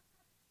land.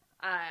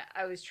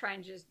 I was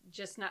trying to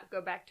just not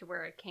go back to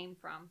where it came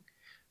from.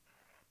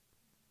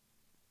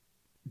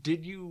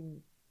 Did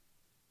you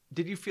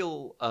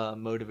feel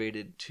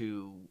motivated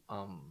to,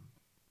 I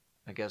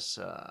guess,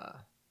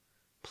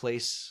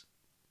 place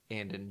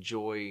and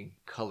enjoy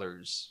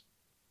colors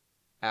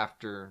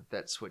after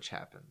that switch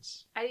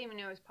happens? I didn't even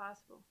know it was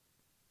possible.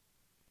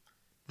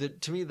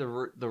 To me, the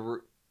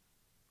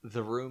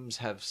rooms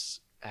have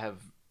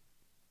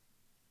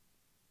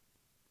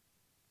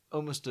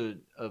almost a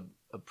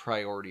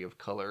priority of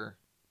color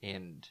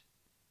and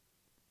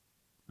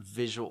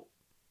visual.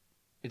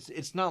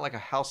 It's not like a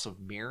house of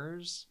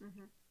mirrors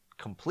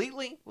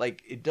completely.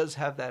 Like, it does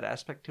have that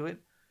aspect to it,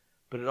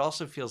 but it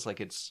also feels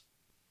like it's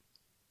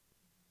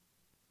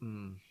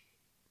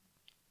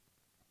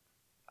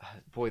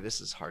boy,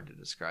 this is hard to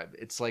describe.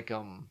 It's like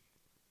it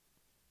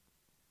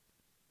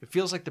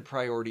feels like the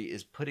priority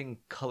is putting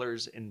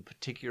colors in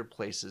particular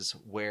places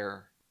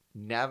where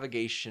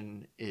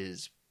navigation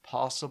is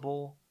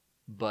possible,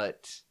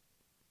 but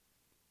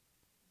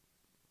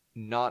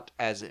not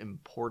as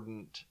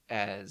important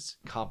as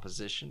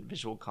composition,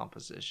 visual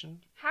composition.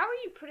 How are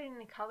you putting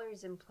the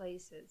colors in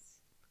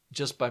places?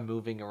 Just by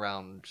moving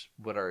around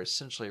what are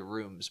essentially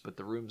rooms, but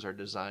the rooms are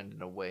designed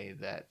in a way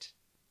that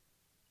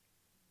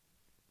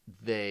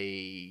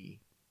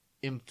they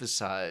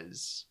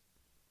emphasize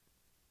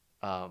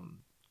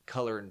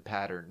color and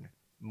pattern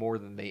more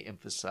than they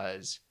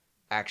emphasize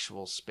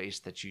actual space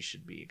that you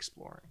should be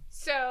exploring.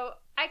 So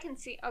I can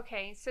see,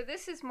 okay, so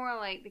this is more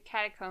like the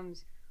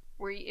catacombs,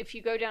 where if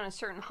you go down a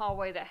certain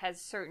hallway that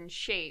has certain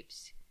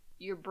shapes,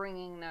 you're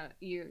bringing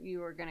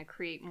you are going to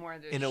create more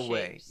of those in a shapes.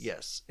 Way,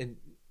 yes, and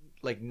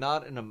like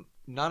not in a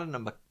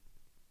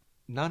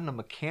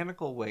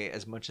mechanical way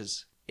as much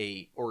as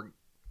a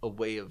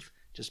way of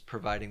just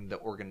providing the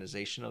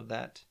organization of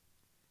that,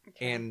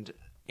 okay.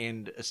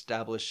 and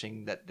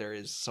establishing that there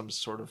is some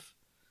sort of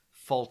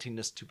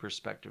faultiness to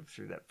perspective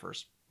through that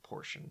first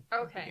portion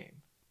of the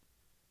game.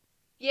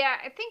 Yeah,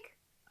 I think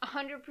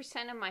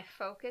 100% of my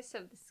focus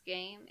of this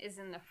game is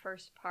in the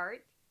first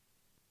part.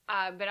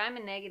 But I'm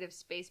a negative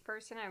space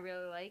person. I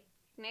really like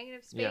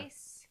negative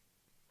space.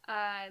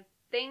 Yeah.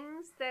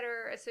 Things that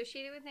are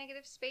associated with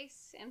negative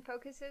space and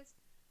focuses.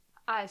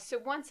 So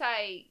once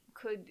I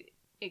could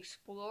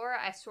explore,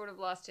 I sort of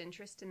lost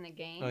interest in the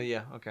game. Oh,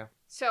 yeah, okay.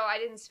 So I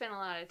didn't spend a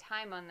lot of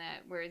time on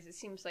that, whereas it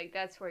seems like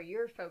that's where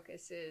your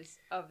focus is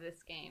of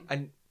this game.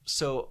 And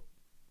so,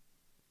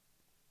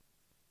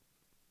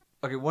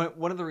 okay,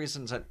 one of the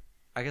reasons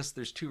I guess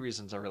there's two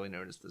reasons I really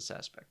noticed this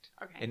aspect.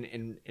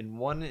 Okay. And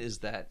one is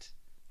that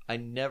I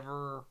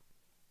never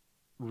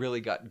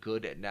really got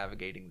good at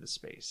navigating the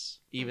space.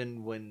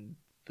 Even when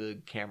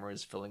the camera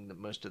is filling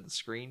most of the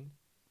screen,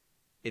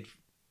 it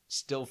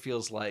still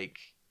feels like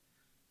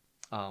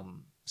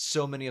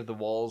so many of the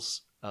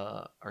walls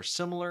are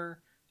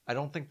similar. I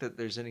don't think that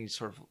there's any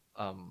sort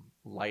of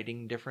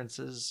lighting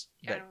differences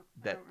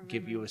that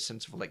give you a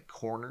sense of like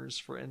corners,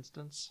 for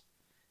instance.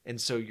 And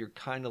so you're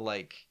kind of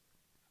like,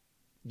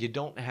 you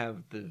don't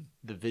have the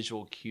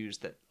visual cues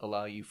that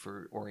allow you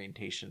for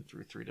orientation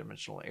through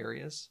three-dimensional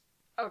areas.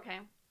 Okay.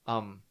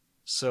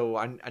 So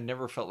I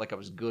never felt like I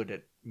was good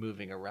at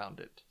moving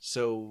around it.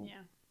 So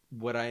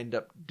what I end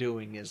up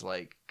doing is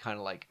like kind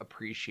of like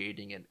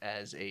appreciating it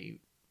as a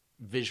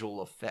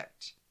visual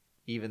effect,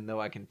 even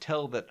though I can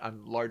tell that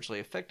I'm largely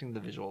affecting the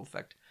visual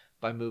effect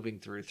by moving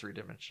through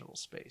three-dimensional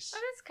space. Oh,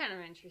 that's kind of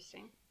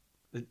interesting.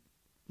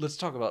 Let's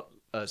talk about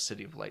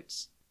City of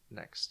Lights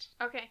next.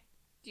 Okay.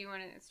 Do you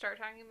want to start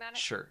talking about it?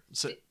 Sure.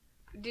 So,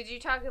 did you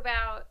talk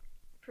about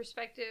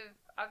perspective,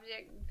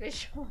 object,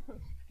 visual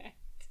effect?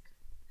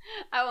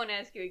 I won't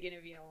ask you again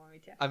if you don't want me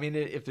to. I mean,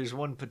 if there's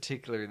one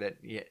particular that,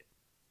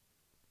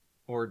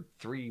 or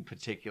three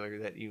particular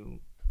that you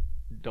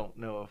don't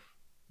know if,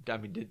 I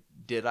mean,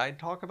 did I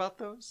talk about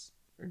those?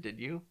 Or did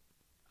you?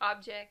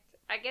 Object.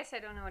 I guess I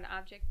don't know what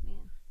object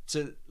means.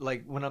 So,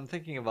 like, when I'm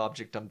thinking of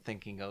object, I'm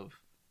thinking of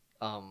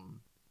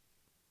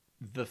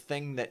the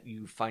thing that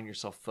you find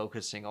yourself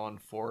focusing on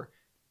for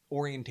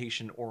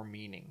orientation or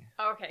meaning.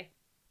 Okay.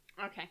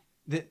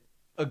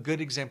 A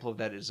good example of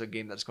that is a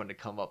game that's going to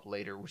come up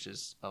later, which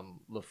is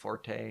Le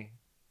Forte.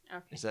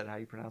 Okay. Is that how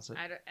you pronounce it?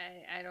 I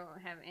don't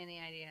have any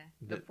idea.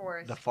 The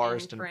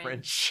forest in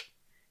French.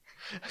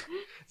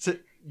 So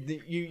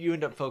you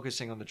end up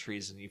focusing on the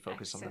trees and you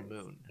focus on the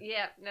moon.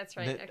 Yeah, that's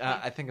right. Okay.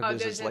 I think of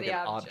those as like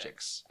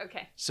objects.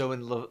 Okay. So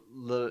in Le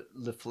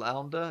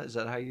Flamme, is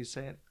that how you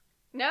say it?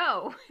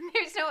 No,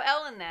 there's no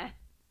L in that.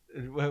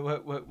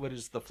 What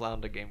is the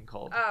Flamme game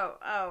called? Oh,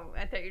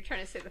 I thought you were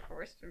trying to say the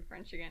forest in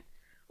French again.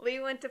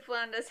 Lee went to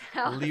Flamme's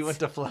house. Lee went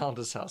to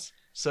Flamme's house.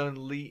 So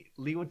in Lee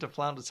went to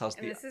Flamme's house.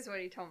 And this is what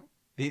he told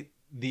me.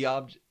 The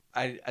object.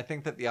 I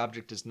think that the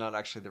object is not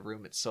actually the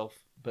room itself,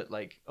 but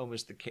like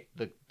almost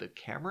the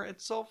camera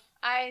itself.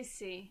 I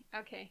see.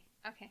 Okay.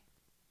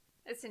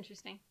 That's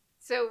interesting.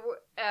 So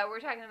we're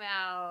talking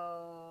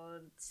about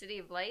City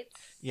of Lights?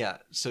 Yeah,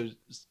 so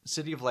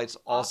City of Lights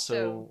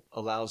also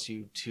allows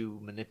you to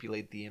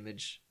manipulate the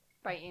image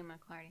by Ian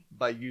McClarty.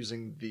 By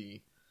using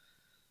the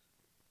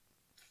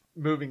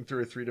moving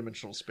through a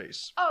three-dimensional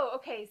space. Oh,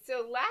 okay.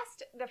 So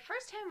the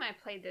first time I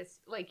played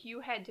this, like,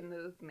 you had to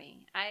move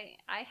me. I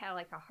had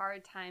like a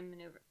hard time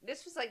maneuver.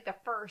 This was like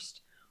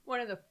one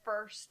of the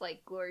first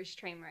like Glorious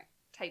Trainwreck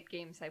type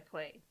games I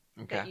played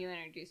that you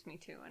introduced me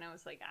to, and I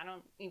was like, I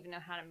don't even know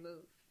how to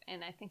move.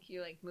 And I think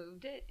you like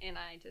moved it, and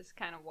I just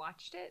kind of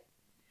watched it.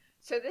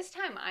 So this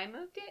time I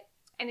moved it,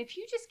 and if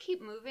you just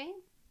keep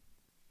moving,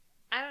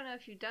 I don't know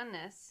if you've done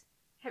this.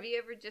 Have you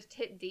ever just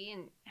hit D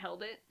and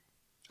held it?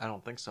 I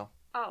don't think so.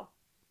 Oh.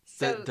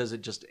 So does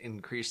it just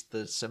increase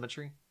the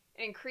symmetry?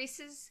 It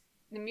increases,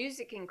 the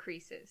music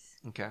increases.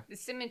 Okay. The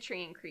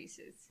symmetry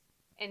increases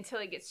until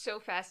it gets so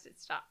fast it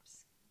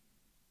stops.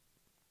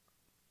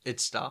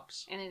 It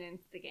stops? And it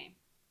ends the game.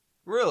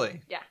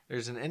 Really? Yeah.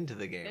 There's an end to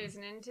the game. There's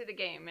an end to the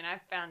game, and I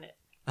found it.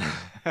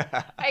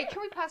 Hey, can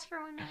we pause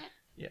for 1 minute?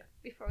 Yeah.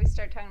 Before we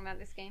start talking about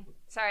this game?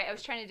 Sorry, I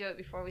was trying to do it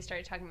before we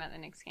started talking about the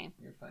next game.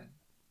 You're fine.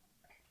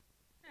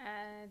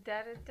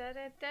 Da da da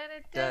da da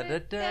da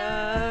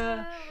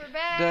da. We're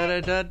back. Da da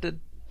da da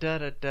da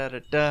da da da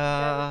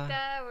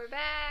da. We're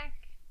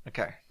back.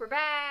 Okay. We're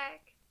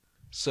back.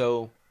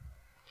 So,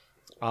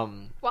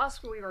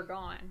 whilst we were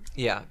gone.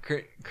 Yeah,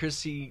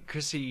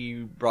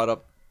 Chrissy brought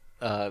up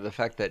the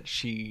fact that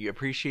she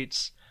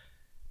appreciates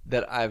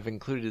that I've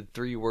included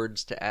 3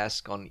 words to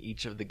ask on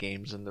each of the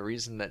games, and the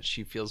reason that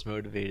she feels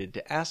motivated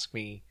to ask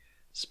me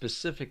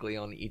specifically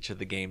on each of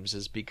the games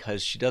is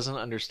because she doesn't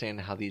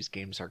understand how these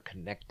games are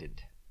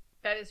connected.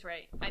 That is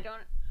right. I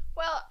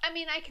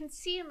can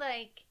see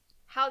like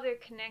how they're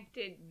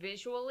connected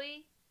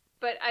visually,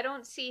 but I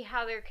don't see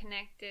how they're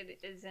connected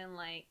as in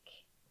like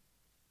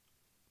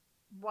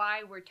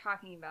why we're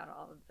talking about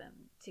all of them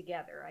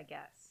together, I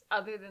guess,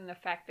 other than the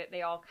fact that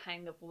they all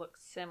kind of look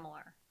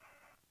similar.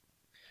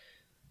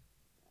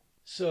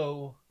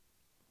 So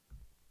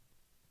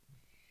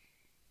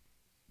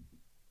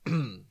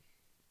the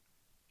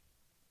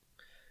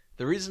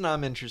reason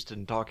I'm interested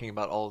in talking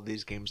about all of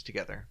these games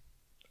together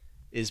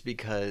is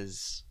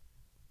because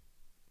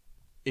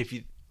if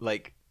you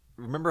like,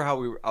 remember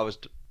how I was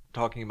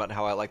talking about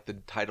how I like the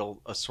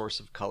title "A Source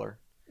of Color"?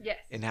 Yes.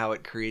 And how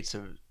it creates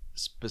a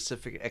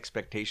specific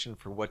expectation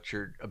for what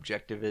your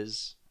objective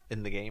is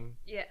in the game?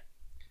 Yeah.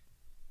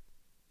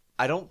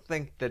 I don't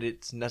think that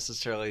it's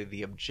necessarily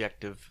the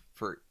objective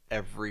for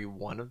every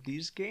one of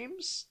these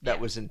games that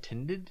was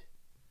intended,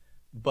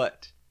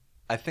 but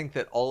I think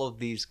that all of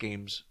these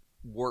games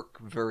work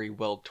very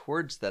well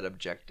towards that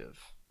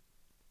objective.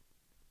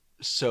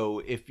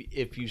 So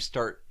if you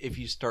start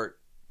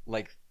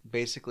like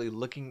basically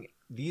looking,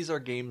 these are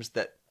games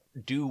that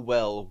do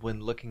well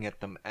when looking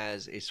at them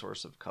as a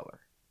source of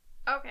color.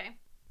 Okay.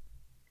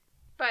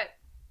 But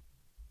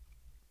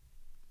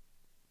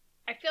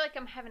I feel like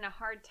I'm having a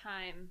hard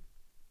time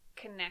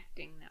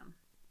connecting them,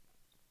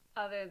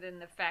 other than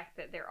the fact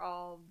that they're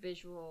all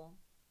visual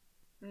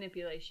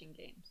manipulation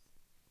games.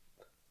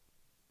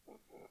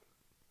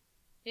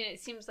 And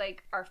it seems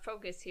like our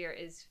focus here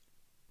is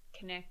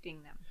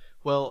connecting them.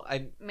 Well,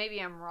 maybe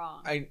I'm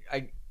wrong. I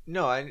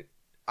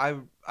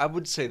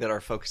would say that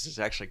our focus is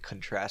actually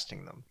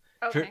contrasting them.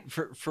 Okay.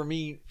 For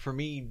me,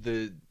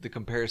 the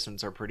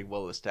comparisons are pretty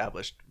well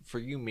established. For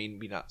you,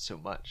 maybe not so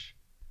much,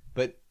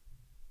 but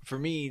for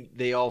me,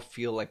 they all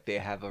feel like they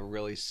have a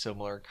really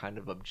similar kind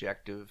of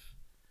objective,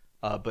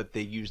 but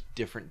they use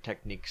different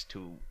techniques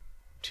to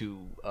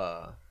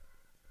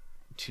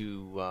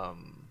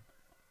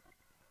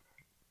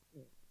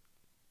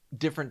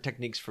different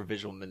techniques for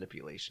visual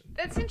manipulation.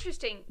 That's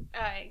interesting,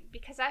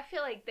 because I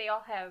feel like they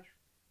all have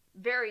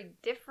very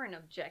different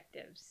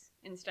objectives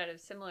instead of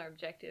similar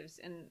objectives,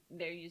 and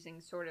they're using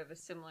sort of a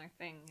similar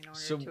thing in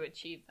order to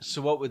achieve them. So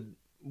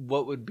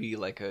what would be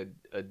like a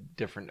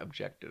different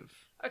objective?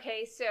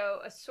 Okay,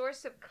 so A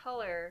Source of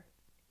Color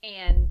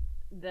and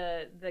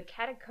the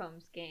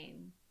Catacombs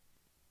game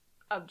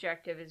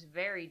objective is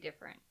very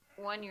different.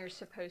 One, you're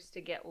supposed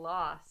to get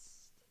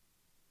lost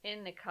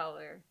in the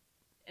color,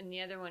 and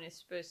the other one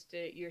is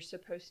you're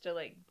supposed to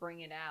like bring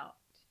it out.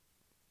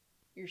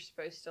 You're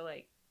supposed to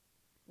like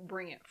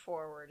bring it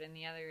forward, and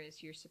the other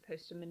is you're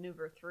supposed to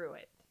maneuver through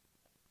it.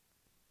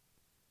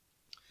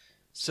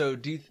 So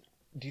do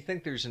you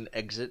think there's an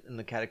exit in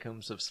the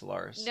Catacombs of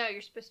Solaris? No,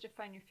 you're supposed to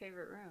find your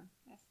favorite room.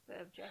 That's the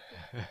objective.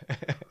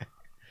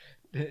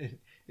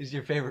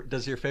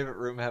 Does your favorite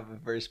room have a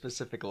very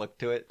specific look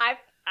to it? I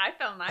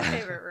found my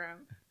favorite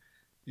room.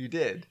 You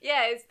did?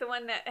 Yeah, it's the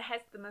one that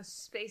has the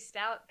most spaced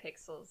out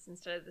pixels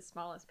instead of the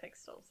smallest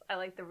pixels. I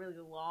like the really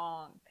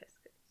long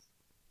pixels.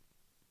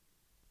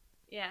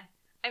 Yeah.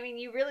 I mean,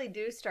 you really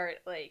do start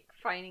like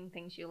finding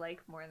things you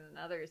like more than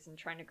others and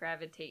trying to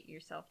gravitate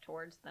yourself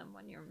towards them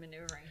when you're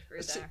maneuvering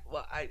through there.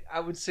 Well, I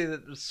would say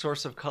that the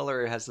Source of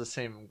Color has the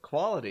same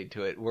quality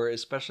to it, where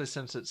especially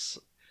since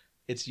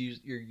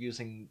you're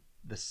using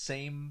the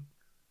same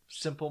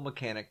simple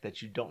mechanic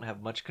that you don't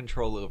have much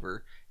control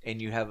over,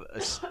 and you have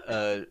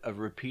a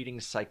repeating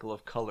cycle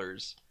of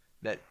colors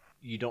that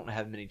you don't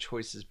have many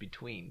choices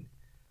between,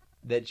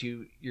 that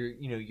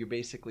you're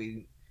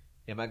basically,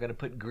 am I going to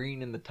put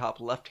green in the top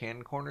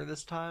left-hand corner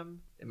this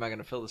time? Am I going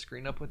to fill the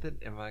screen up with it?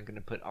 Am I going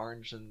to put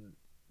orange in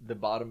the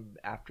bottom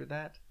after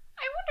that?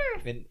 I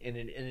wonder if... And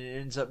it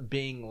ends up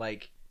being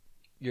like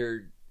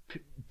you're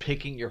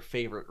picking your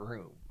favorite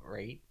room,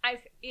 right? I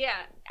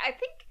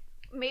think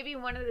maybe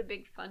one of the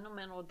big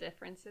fundamental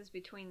differences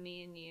between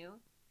me and you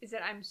is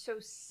that I'm so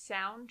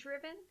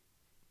sound-driven,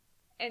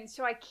 and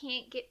so I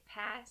can't get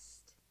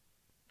past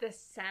the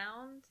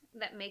sound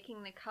that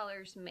making the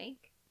colors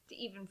make to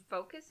even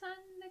focus on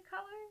the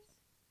colors.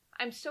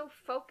 I'm so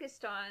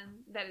focused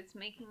on that it's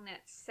making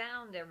that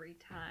sound every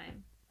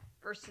time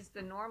versus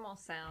the normal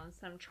sounds,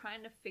 and I'm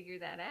trying to figure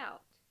that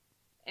out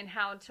and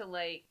how to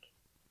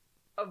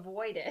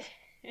avoid it.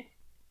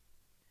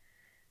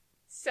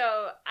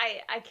 So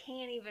I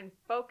can't even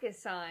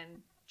focus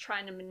on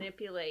trying to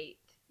manipulate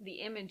the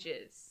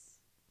images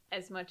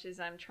as much as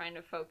I'm trying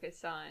to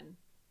focus on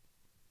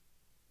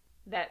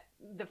that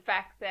the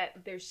fact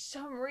that there's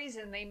some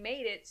reason they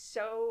made it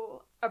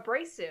so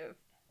abrasive.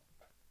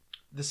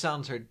 The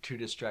sounds are too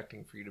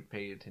distracting for you to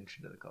pay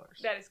attention to the colors.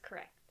 That is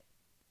correct.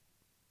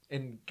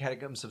 And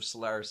Catacombs of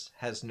Solaris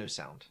has no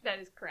sound. That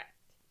is correct.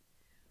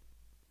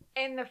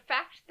 And the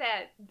fact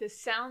that the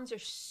sounds are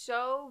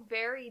so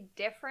very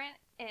different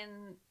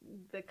in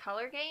the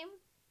color game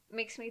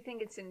makes me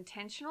think it's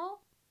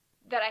intentional.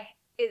 That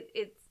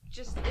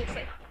it's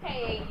like,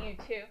 hey, you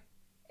two.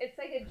 It's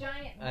like a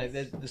giant...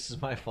 This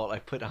is my fault. I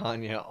put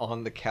Anya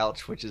on the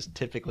couch, which is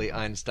typically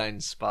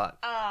Einstein's spot.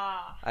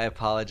 Ah. I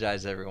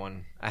apologize,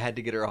 everyone. I had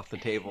to get her off the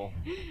table.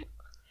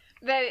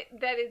 that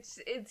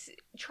it's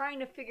trying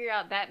to figure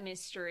out that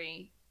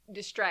mystery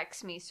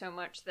distracts me so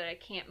much that I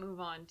can't move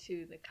on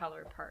to the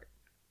color part.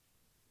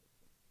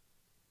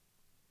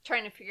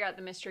 Trying to figure out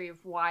the mystery of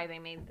why they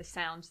made the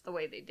sounds the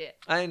way they did.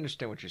 I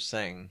understand what you're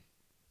saying.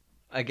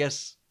 I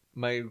guess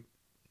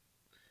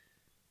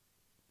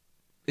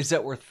is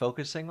that worth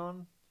focusing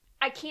on?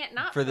 I can't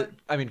not for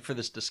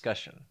this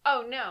discussion.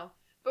 Oh no.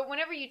 But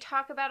whenever you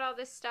talk about all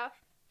this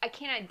stuff, I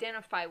can't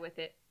identify with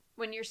it.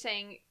 When you're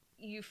saying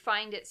you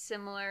find it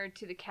similar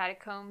to the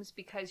Catacombs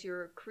because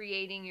you're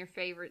creating your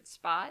favorite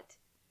spot,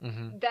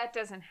 that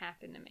doesn't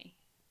happen to me.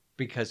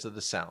 Because of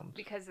the sound.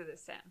 Because of the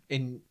sound.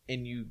 And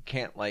you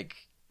can't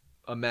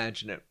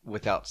imagine it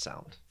without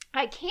sound.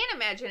 I can't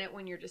imagine it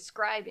when you're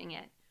describing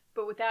it,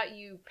 but without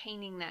you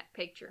painting that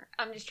picture.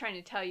 I'm just trying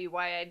to tell you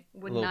why I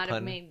would not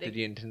have made the... Did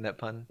you intend that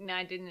pun? No,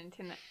 I didn't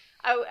intend that.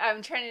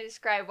 I'm trying to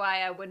describe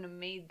why I wouldn't have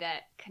made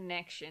that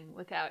connection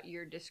without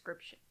your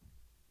description.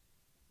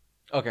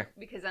 Okay.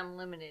 Because I'm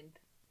limited.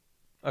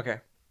 Okay.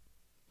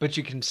 But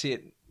you can see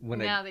it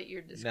that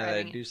you're describing it. Now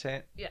that I do say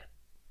it? Yeah.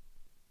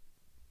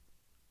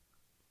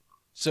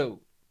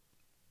 So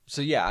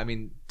yeah, I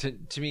mean,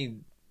 to me,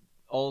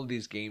 all of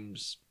these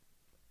games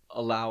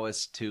allow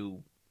us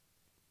to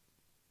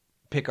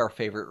pick our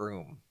favorite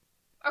room.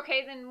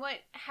 Okay, then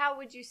how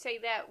would you say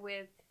that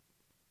with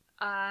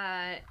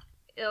Izlid?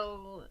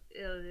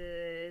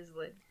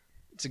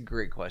 It's a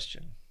great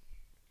question.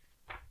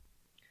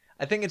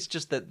 I think it's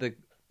just that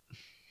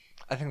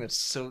I think that's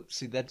so...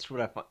 See, that's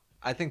what I find...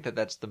 I think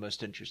that's the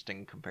most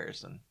interesting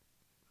comparison.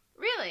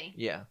 Really?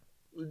 Yeah.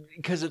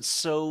 Because it's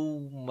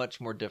so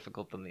much more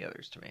difficult than the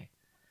others to me.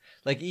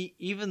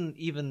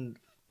 Even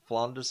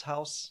Flanda's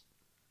house,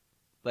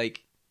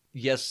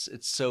 yes,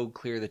 it's so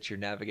clear that you're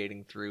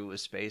navigating through a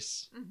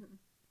space. Mm-hmm.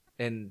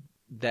 And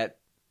that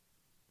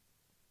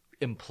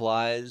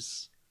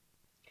implies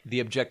the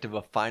objective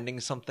of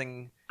finding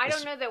something. I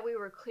don't know that we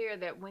were clear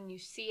that when you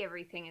see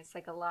everything, it's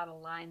like a lot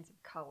of lines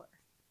of color.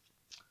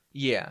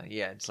 Yeah,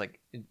 it's like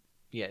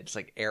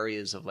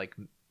areas of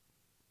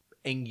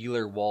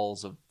angular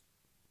walls of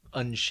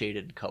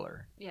unshaded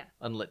color. Yeah.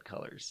 Unlit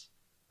colors.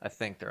 I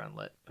think they're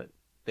unlit, but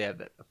they have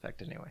that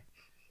effect anyway.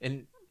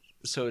 And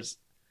so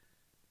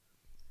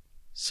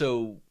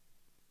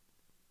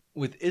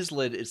with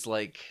Izlid, it's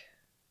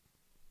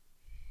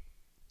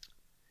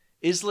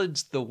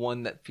Izlid's the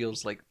one that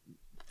feels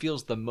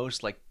the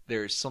most like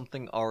there's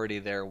something already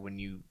there when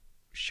you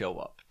show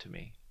up to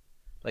me.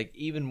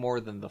 Even more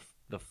than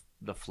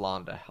the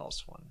Flanda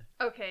house one.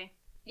 Okay.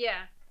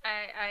 Yeah.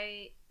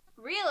 I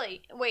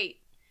really...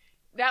 Wait.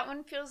 That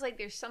one feels like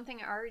there's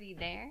something already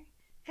there?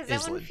 Because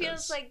that one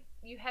feels like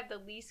you have the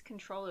least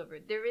control over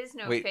it. There is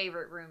no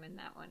favorite room in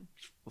that one.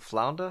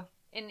 Flanda?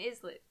 In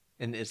Izlid.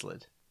 In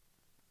Izlid.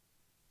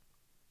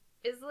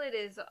 Izlid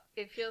is...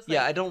 It feels like...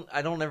 Yeah, I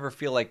don't ever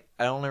feel like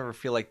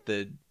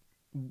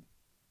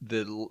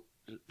the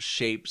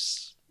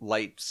shapes,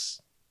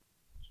 lights,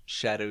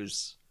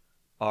 shadows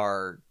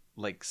are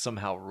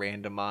somehow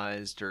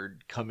randomized or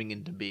coming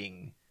into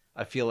being.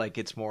 I feel like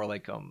it's more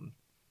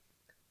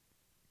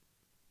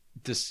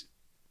this.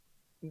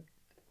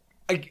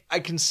 I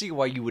can see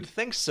why you would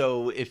think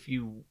so if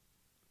you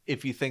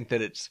think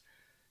that it's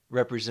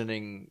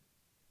representing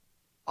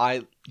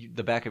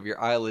the back of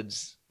your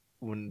eyelids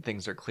when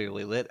things are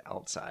clearly lit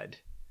outside.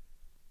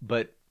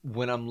 But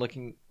when I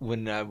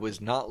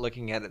was not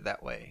looking at it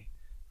that way,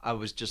 I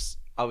was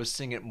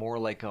seeing it more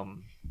like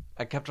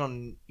I kept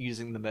on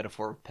using the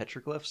metaphor of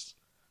petroglyphs,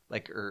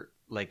 like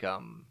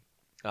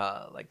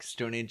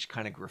Stone Age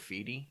kind of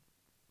graffiti,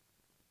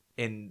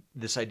 and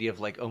this idea of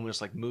like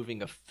almost like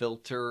moving a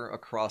filter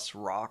across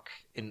rock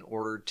in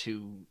order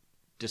to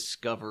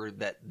discover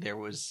that there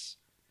was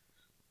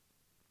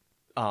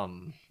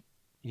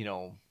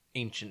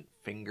ancient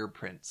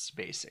fingerprints,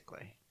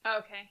 basically.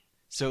 Okay.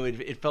 So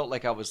it felt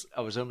like I was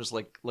almost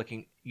like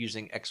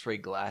using X-ray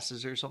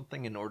glasses or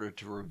something in order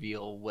to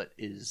reveal what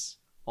is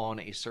on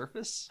a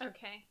surface.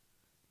 Okay.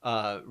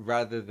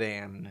 Rather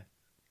than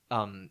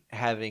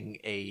having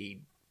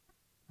a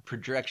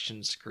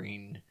projection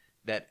screen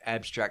that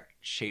abstract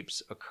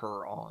shapes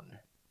occur on.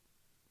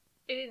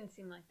 It didn't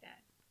seem like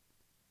that.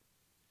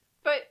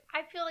 But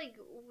I feel like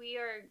we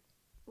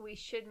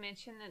should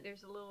mention that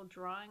there's a little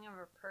drawing of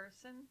a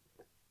person.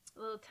 A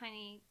little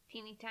teeny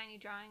tiny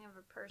drawing of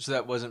a person. So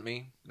that wasn't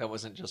me? That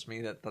wasn't just me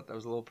that thought that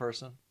was a little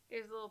person?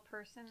 There's a little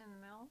person in the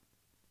middle.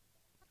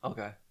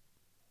 Okay.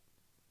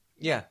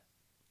 Yeah.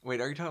 Wait,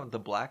 are you talking about the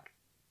black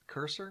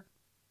cursor?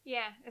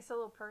 Yeah, it's a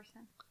little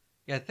person.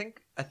 Yeah, I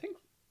think I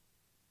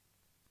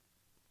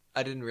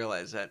didn't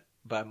realize that,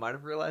 but I might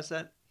have realized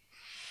that.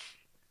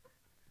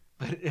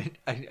 But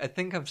I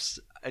think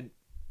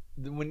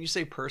when you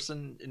say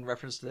person in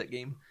reference to that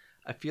game,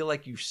 I feel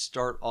like you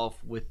start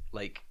off with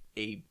like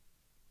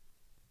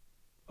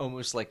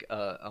almost like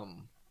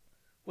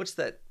what's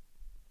that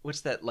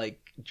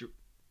like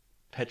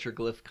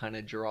petroglyph kind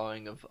of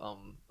drawing of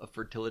a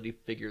fertility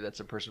figure that's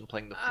a person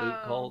playing the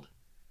flute called?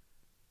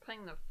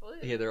 Playing the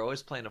flute? Yeah, they're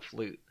always playing a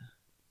flute.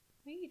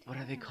 What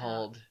are they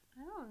called?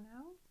 I don't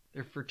know.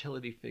 They're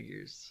fertility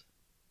figures.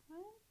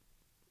 What?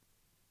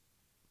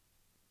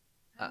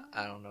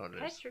 I don't know what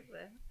it is.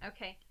 Petroglyph.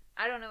 Okay.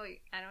 I don't know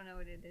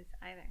what it is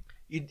either.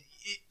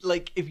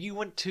 Like if you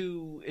went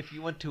to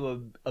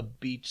a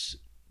beach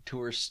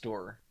tour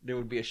store, there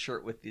would be a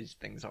shirt with these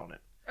things on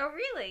it. Oh,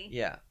 really?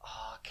 Yeah.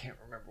 Oh, I can't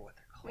remember what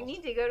they're called. We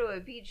need to go to a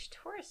beach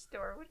tourist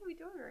store. What are we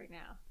doing right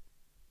now?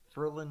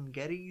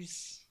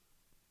 Ferlinghettis?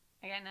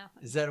 I got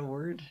nothing. Is that a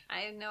word?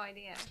 I have no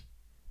idea.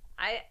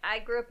 I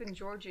grew up in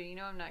Georgia. You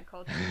know I'm not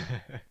cultured.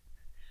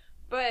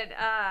 But,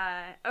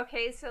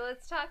 okay, so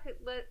let's talk.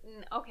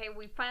 Okay,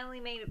 we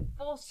finally made it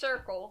full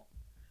circle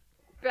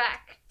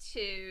back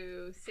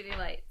to City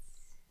Lights.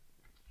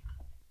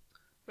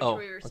 Which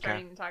we were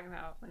starting to talk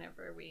about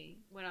whenever we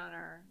went on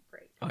our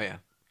break. Oh, yeah.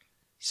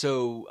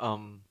 So,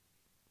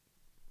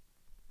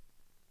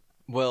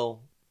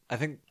 well, I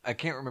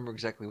can't remember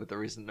exactly what the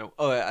reason. No.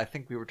 Oh, I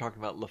think we were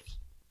talking about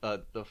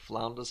the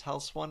Flounder's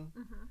House one,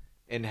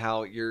 and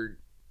how you're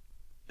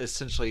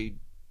essentially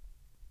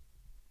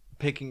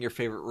picking your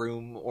favorite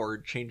room or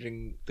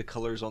changing the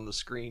colors on the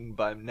screen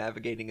by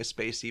navigating a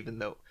space, even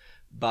though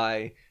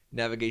by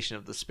navigation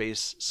of the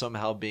space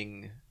somehow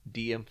being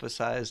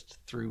de-emphasized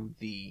through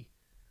the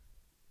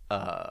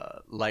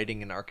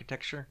lighting and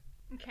architecture.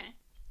 Okay.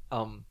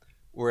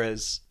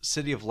 Whereas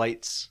City of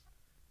Lights,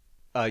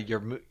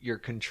 you're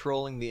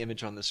controlling the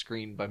image on the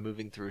screen by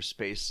moving through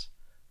space,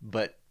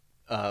 but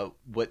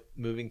what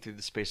moving through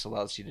the space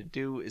allows you to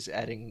do is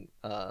adding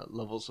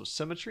levels of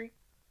symmetry.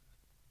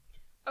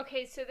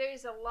 Okay, so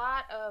there's a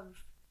lot of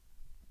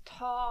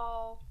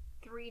tall,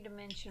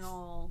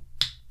 three-dimensional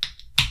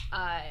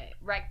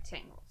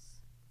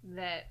rectangles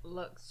that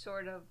look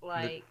sort of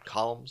like the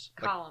columns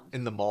like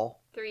in the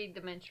mall.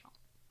 Three-dimensional.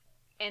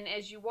 And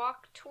as you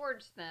walk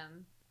towards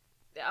them,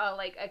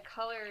 like a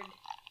colored...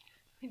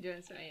 I'm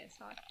doing some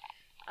ASMR.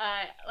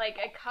 Like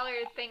a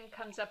colored thing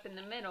comes up in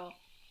the middle,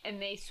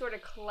 and they sort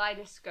of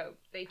kaleidoscope.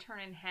 They turn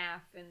in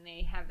half, and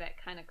they have that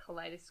kind of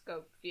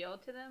kaleidoscope feel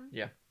to them.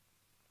 Yeah.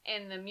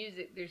 And the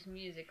music, there's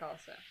music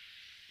also.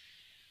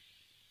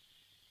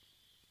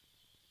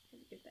 Let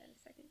me get that in a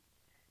second.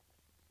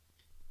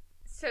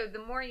 So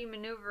the more you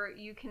maneuver,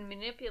 you can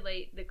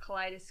manipulate the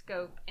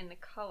kaleidoscope and the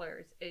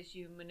colors as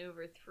you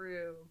maneuver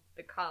through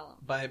the column.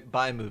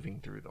 By moving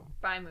through them.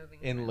 By moving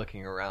and through.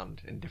 Looking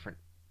around in different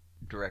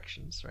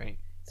directions, right?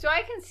 So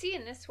I can see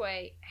in this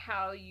way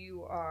how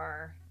you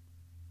are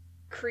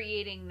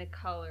creating the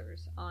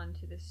colors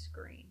onto the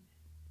screen.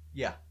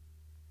 Yeah.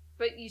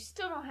 But you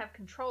still don't have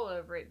control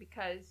over it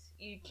because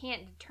you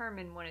can't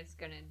determine what it's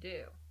going to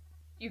do.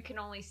 You can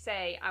only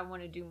say, I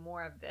want to do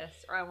more of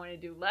this, or I want to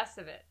do less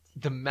of it.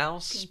 The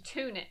mouse... You can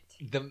tune it.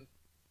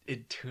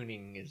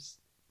 Tuning is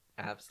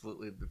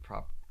absolutely the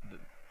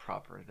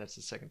proper. That's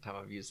the second time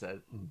I've used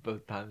that. And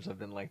both times I've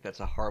been like, that's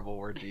a horrible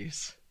word to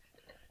use.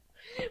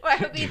 Well, I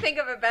hope you think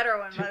of a better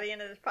one by the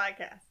end of this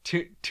podcast.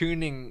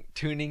 Tuning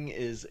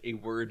is a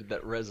word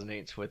that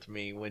resonates with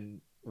me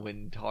when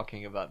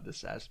talking about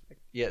this aspect.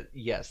 Yeah,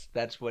 yes,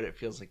 that's what it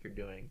feels like you're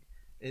doing.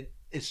 It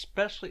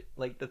especially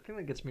like the thing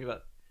that gets me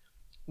about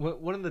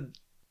one of the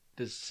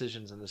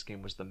decisions in this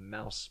game was the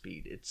mouse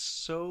speed. It's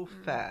so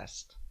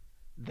fast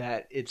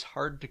that it's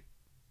hard to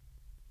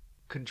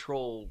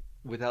control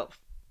without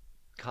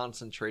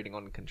concentrating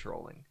on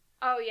controlling.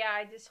 Oh yeah,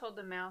 I just hold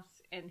the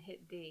mouse and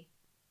hit D.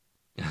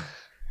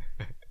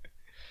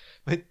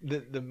 But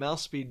the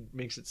mouse speed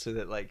makes it so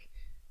that like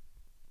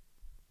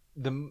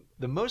the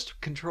most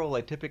control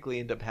I typically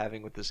end up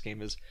having with this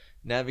game is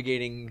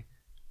navigating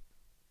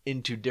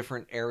into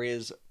different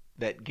areas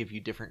that give you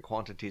different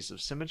quantities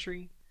of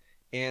symmetry,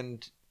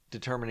 and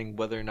determining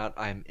whether or not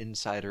I'm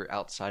inside or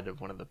outside of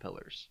one of the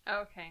pillars.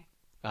 Okay.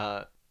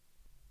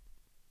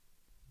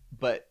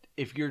 But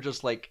if you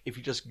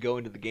just go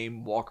into the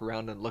game, walk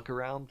around and look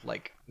around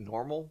like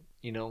normal,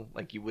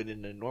 like you would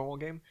in a normal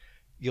game,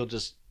 you'll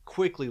just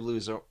quickly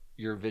lose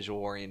your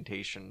visual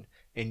orientation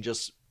and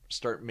just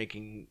start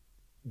making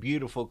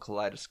beautiful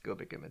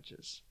kaleidoscopic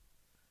images.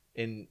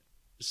 And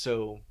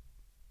so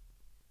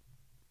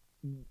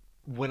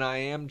when I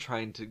am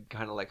trying to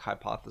kind of like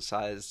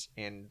hypothesize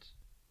and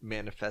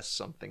manifest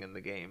something in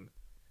the game,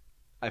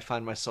 I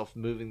find myself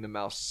moving the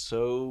mouse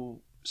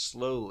so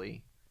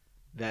slowly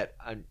that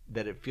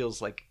it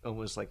feels like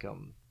almost like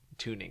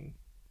tuning.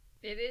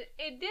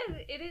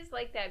 It is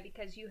like that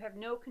because you have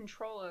no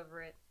control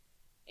over it,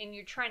 and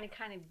you're trying to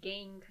kind of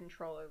gain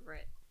control over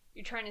it.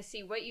 You're trying to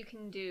see what you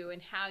can do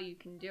and how you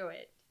can do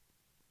it,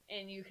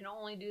 and you can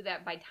only do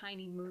that by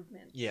tiny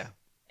movements. Yeah.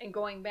 And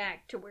going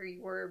back to where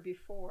you were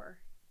before.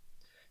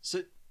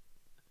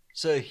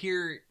 So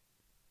here,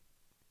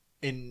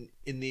 in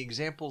the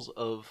examples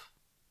of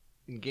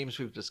in games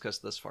we've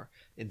discussed thus far,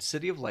 in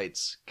City of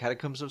Lights,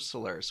 Catacombs of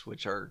Solaris,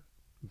 which are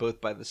both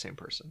by the same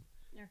person,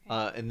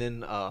 okay. And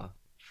then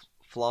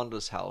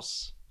Flaunda's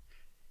House,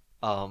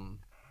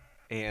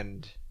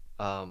 and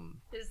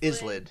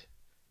Islid,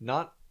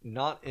 not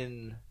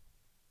in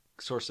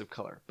Source of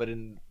Color, but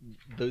in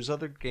those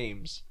other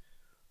games,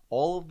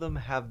 all of them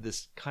have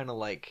this kind of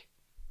like,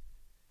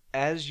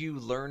 as you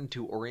learn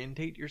to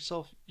orientate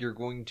yourself, you're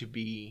going to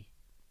be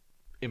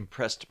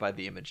impressed by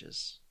the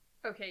images.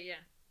 Okay, yeah.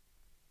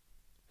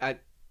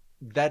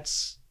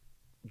 That's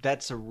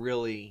a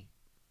really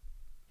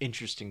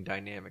interesting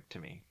dynamic to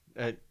me.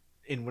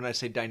 And when I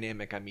say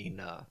dynamic, I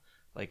mean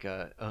like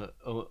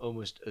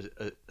almost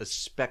a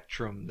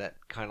spectrum that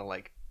kind of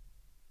like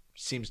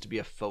seems to be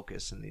a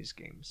focus in these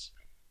games.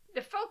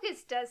 The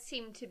focus does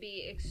seem to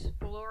be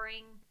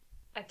exploring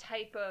a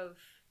type of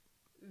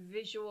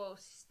visual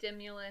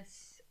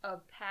stimulus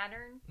of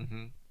pattern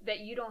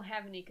that you don't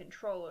have any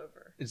control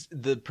over.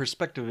 The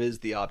perspective is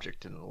the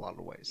object in a lot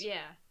of ways.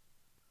 Yeah.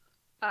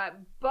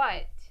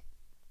 But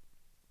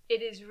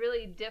it is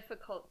really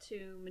difficult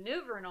to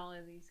maneuver in all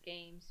of these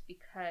games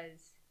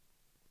because,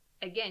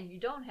 again, you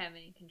don't have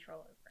any control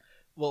over it.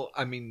 Well,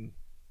 I mean,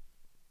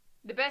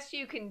 the best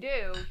you can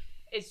do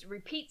is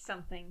repeat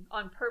something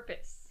on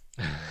purpose.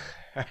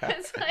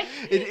 It's like...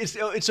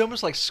 it's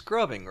almost like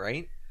scrubbing,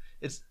 right?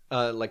 It's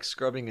like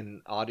scrubbing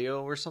in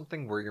audio or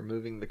something, where you're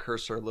moving the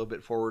cursor a little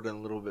bit forward and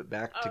a little bit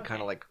back to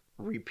kind of like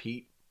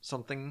repeat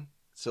something.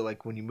 So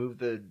like when you move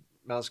the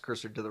mouse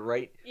cursor to the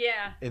right,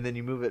 yeah, and then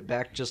you move it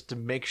back just to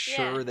make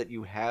sure that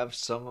you have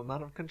some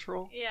amount of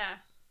control. Yeah.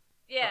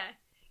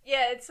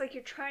 It's like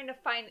you're trying to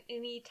find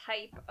any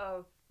type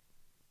of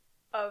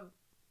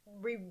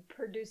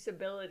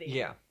reproducibility.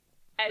 Yeah,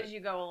 as you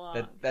go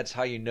along. That's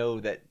how you know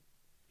that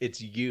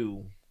it's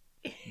you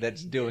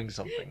that's doing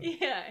something.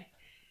 Yeah.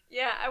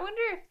 I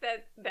wonder if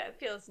that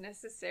feels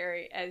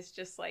necessary as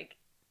just like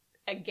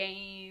a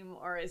game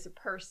or as a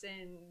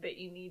person that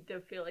you need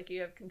to feel like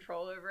you have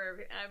control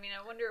over. I mean,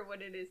 I wonder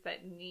what it is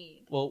that you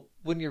need. Well,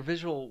 when your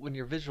visual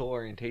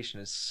orientation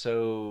is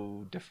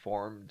so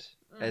deformed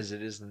as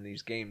it is in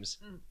these games,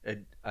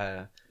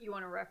 you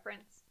want a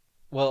reference?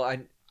 Well,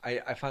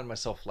 I find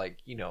myself like,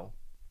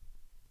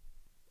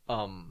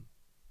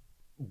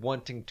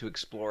 wanting to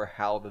explore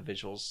how the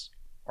visuals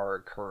are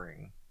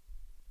occurring,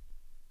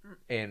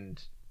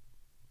 and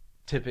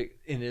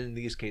in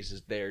these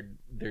cases they're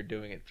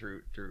doing it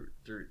through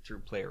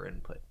player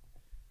input.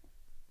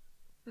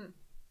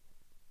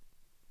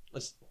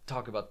 Let's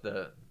talk about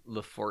the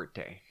Le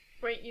Forte.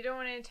 Wait, you don't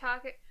want to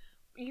talk it?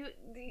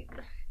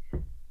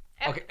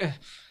 Okay.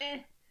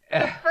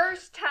 The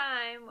first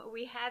time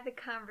we had the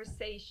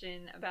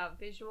conversation about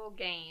visual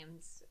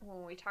games,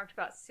 when we talked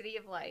about City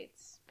of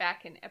Lights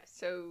back in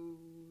episode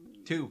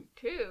 2,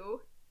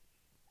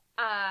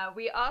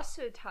 we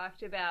also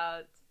talked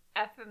about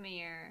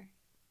Ephemer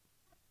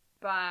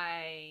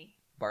by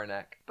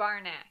Barnack.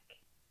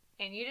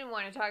 And you didn't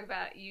want to talk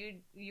about,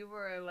 you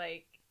were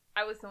like,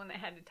 I was the one that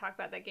had to talk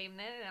about that game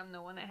then, and I'm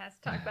the one that has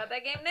to talk about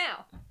that game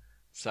now.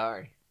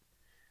 Sorry.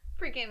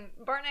 Freaking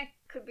Barnack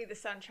could be the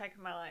soundtrack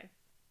of my life.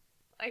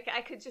 Like,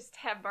 I could just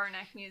have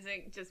Barnack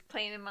music just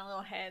playing in my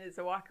little head as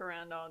I walk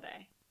around all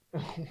day.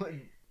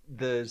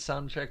 The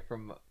soundtrack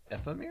from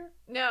Ephemer?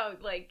 No,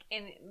 like,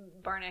 in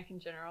Barnack in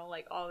general,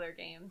 like, all their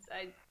games.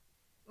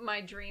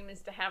 My dream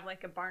is to have,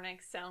 like, a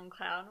Barnack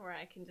SoundCloud where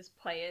I can just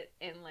play it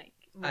and, like,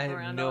 move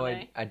around all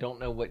day. I don't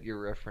know what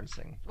you're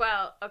referencing.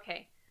 Well,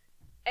 okay.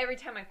 Every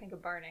time I think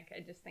of Barnack, I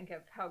just think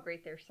of how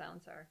great their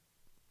sounds are.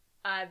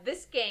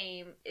 This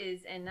game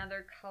is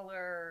another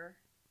color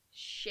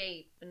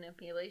shape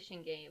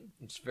manipulation game.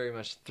 It's very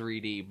much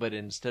 3D, but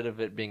instead of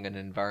it being an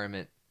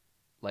environment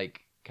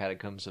like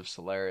Catacombs of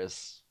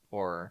Solaris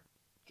or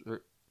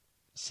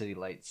City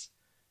Lights,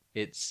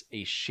 It's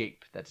a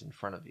shape that's in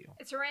front of you.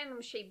 It's a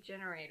random shape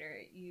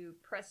generator. You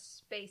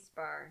press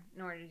spacebar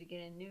in order to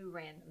get a new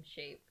random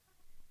shape.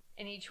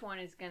 And each one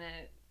is going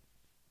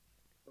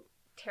to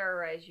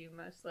terrorize you,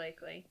 most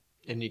likely.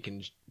 And you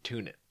can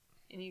tune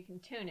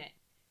it.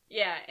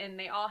 Yeah, and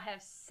they all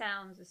have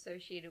sounds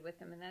associated with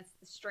them. And that's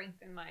the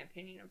strength, in my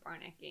opinion, of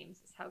Barnack games,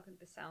 is how good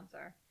the sounds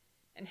are.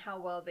 And how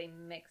well they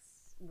mix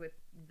with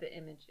the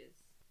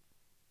images.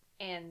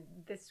 And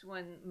this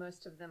one,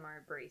 most of them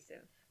are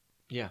abrasive.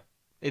 Yeah.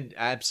 It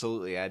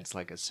absolutely adds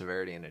like a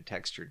severity and a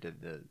texture to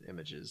the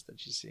images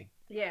that you see.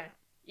 Yeah.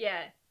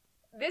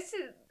 This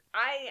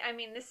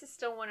is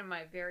still one of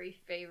my very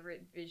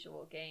favorite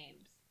visual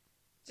games.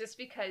 Just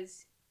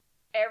because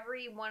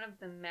every one of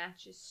them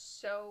matches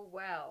so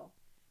well.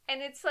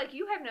 And it's like,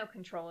 you have no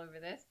control over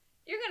this.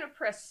 You're going to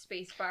press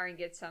spacebar and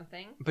get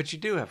something. But you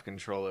do have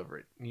control over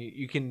it.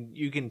 You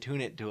can tune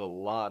it to a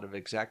lot of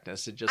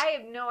exactness. I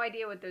have no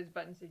idea what those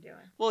buttons are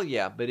doing. Well,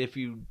 yeah, but if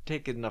you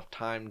take enough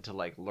time to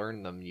like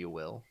learn them, you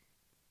will.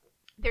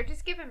 They're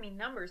just giving me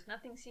numbers.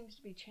 Nothing seems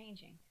to be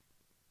changing.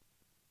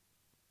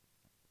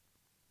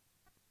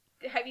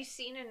 Have you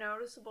seen a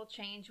noticeable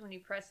change when you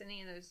press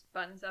any of those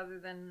buttons other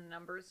than the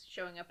numbers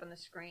showing up on the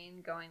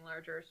screen, going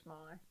larger or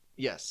smaller?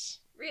 Yes.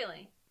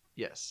 Really?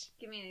 Yes.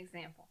 Give me an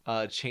example.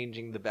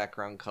 Changing the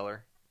background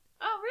color.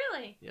 Oh,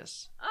 really?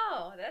 Yes.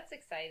 Oh, that's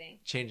exciting.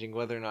 Changing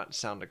whether or not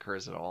sound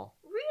occurs at all.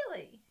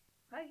 Really?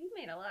 Wow, you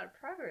made a lot of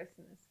progress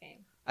in this game.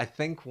 I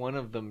think one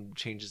of them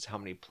changes how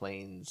many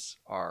planes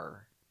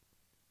are...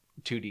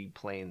 2D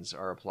planes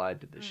are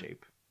applied to the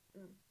shape.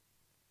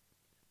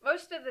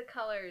 Most of the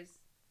colors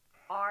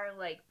are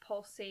like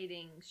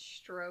pulsating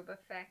strobe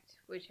effect,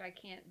 which I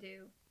can't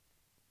do.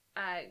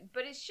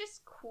 But it's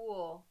just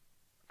cool,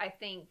 I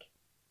think,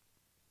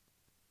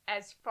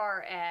 as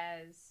far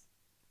as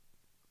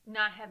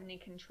not having any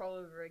control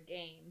over a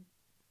game,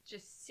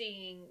 just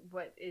seeing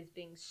what is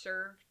being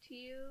served to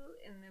you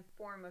in the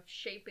form of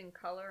shape and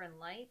color and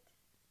light.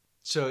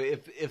 So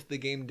if the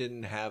game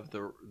didn't have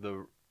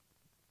the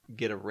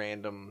get a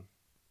random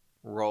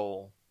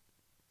roll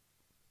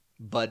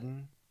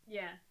button,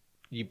 yeah,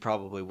 you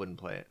probably wouldn't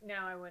play it. No,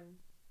 I wouldn't.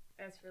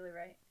 That's really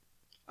right.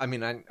 I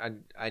mean,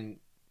 I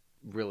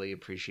really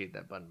appreciate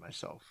that button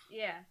myself.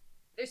 Yeah,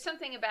 there's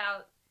something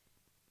about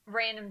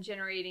random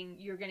generating.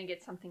 You're gonna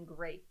get something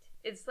great.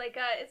 It's like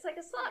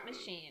a slot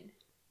machine.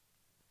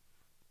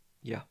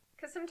 Yeah.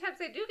 Because sometimes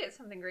I do get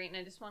something great, and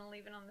I just want to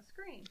leave it on the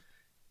screen.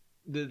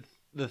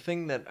 The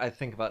thing that I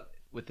think about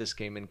with this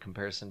game in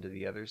comparison to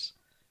the others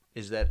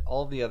is that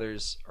all the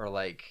others are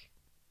like,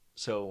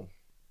 so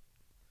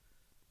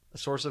a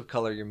source of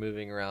color, you're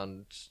moving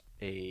around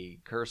a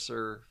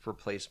cursor for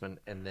placement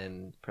and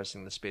then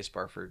pressing the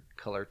spacebar for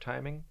color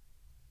timing.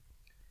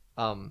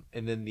 And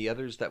then the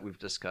others that we've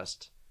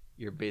discussed,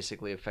 you're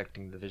basically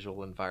affecting the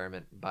visual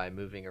environment by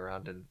moving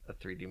around in a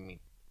 3D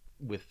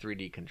with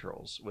 3D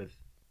controls, with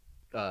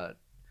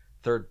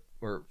third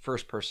or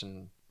first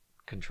person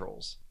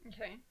controls.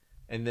 Okay.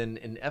 And then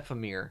in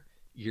Ephemer,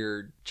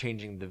 you're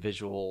changing the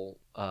visual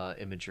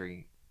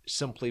imagery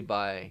simply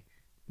by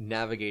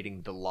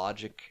navigating the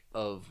logic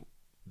of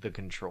the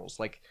controls.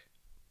 Like,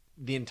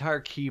 the entire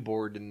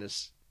keyboard in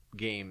this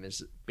game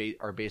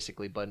are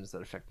basically buttons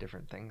that affect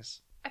different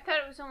things. I thought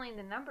it was only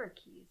the number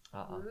keys.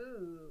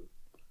 Ooh.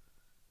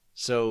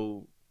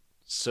 So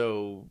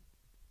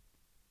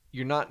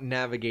you're not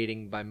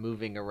navigating by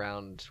moving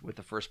around with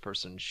a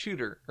first-person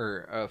shooter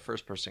or a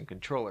first-person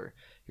controller.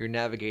 You're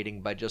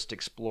navigating by just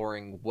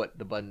exploring what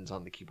the buttons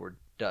on the keyboard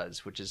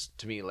does, which is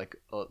to me like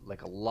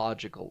a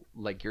logical,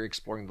 like you're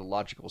exploring the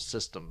logical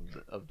system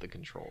of the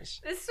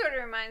controls. This sort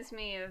of reminds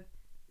me of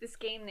this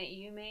game that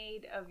you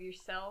made of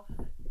yourself,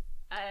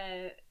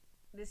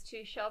 this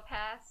Two Shall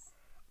Pass,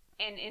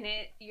 and in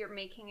it you're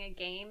making a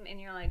game and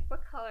you're like,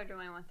 what color do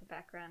I want the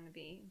background to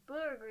be? Blue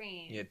or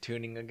green? Yeah,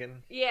 tuning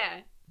again.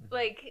 Yeah.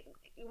 Like,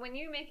 when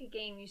you make a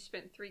game, you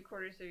spend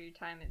 3/4 of your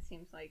time, it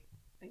seems like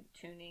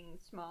tuning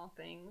small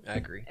things. I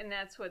agree. And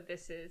that's what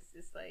this is.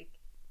 It's like,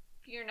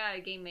 if you're not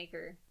a game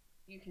maker,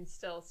 you can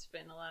still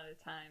spend a lot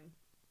of time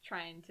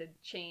trying to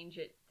change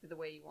it to the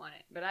way you want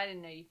it. But I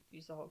didn't know you could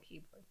use the whole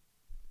keyboard.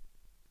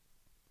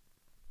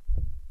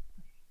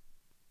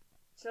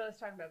 So let's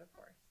talk about the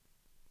forest.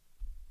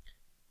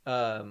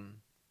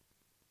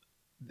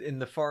 In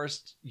the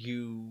forest,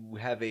 you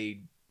have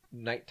a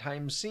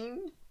nighttime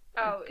scene.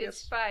 Oh,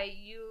 it's by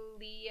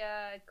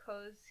Yulia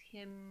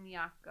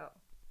Kozhimyako.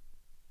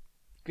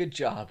 Good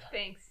job.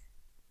 Thanks.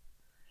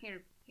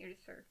 Here to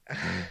serve.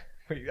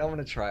 Wait, I want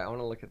to try. I want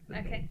to look at the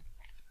name.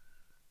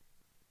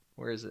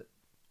 Where is it?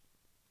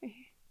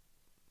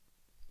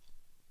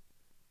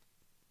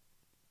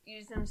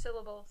 Use them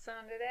syllables.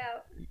 Sound it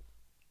out.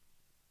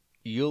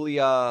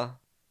 Yulia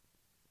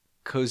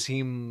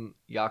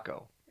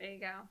Kozhimyako. There you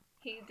go.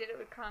 He did it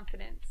with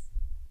confidence.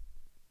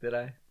 Did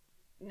I?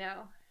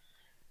 No.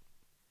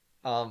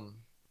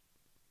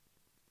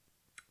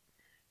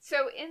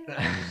 So in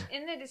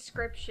the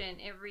description,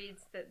 it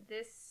reads that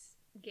this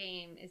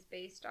game is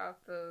based off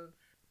of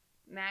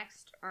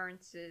Max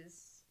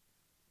Ernst's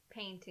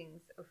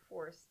paintings of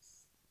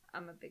forests.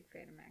 I'm a big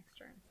fan of Max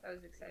Ernst. I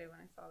was excited when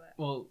I saw that.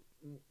 Well,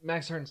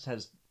 Max Ernst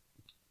has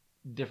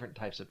different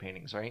types of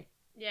paintings, right?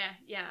 Yeah.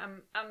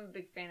 I'm a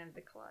big fan of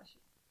the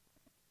collages.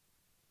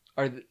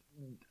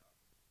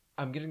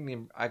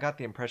 I got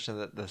the impression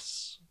that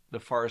the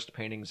forest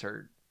paintings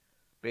are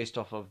based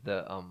off of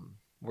the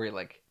where he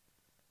like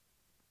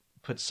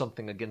puts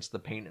something against the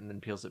paint and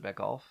then peels it back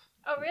off.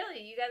 Oh,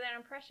 really? You got that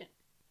impression?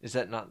 Is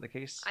that not the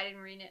case? I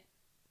didn't read it.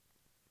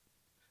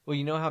 Well,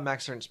 you know how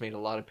Max Ernst made a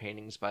lot of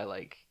paintings by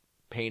like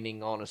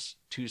painting on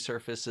two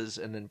surfaces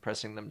and then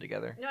pressing them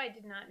together? No, I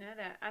did not know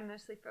that. I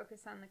mostly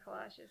focus on the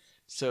collages.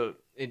 So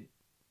it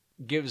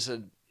gives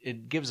a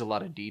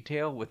lot of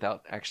detail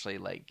without actually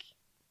like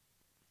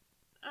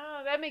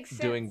that makes sense.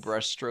 Doing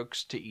brush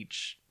strokes to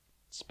each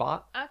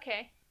spot.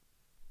 Okay.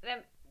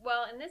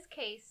 Well, in this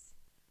case,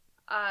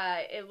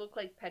 it looked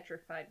like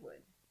petrified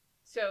wood.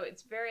 So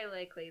it's very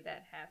likely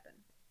that happened.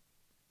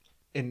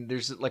 And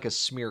there's like a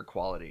smear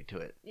quality to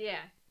it. Yeah,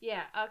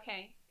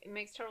 okay. It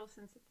makes total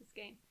sense with this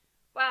game.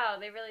 Wow,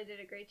 they really did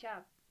a great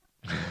job.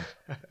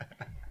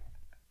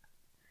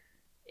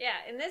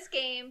 Yeah, in this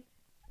game,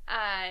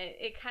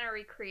 it kind of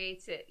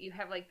recreates it. You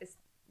have like this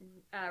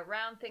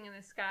round thing in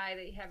the sky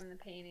that you have in the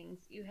paintings.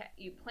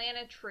 You plant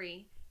a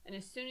tree, and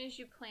as soon as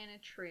you plant a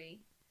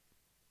tree,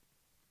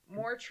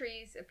 more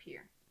trees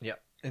appear.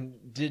 Yep.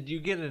 And did you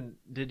get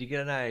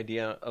an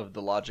idea of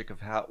the logic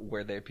of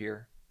where they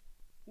appear?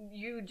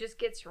 You just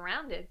get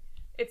surrounded.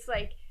 It's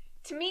like,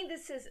 to me,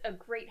 this is a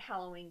great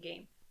Halloween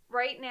game.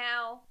 Right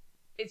now,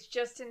 it's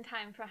just in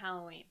time for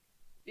Halloween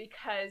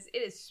because it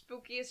is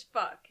spooky as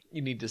fuck.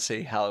 You need to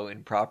say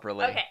Halloween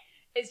properly. Okay.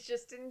 It's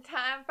just in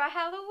time for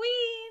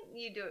Halloween.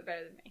 You do it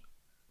better than me.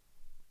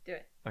 Do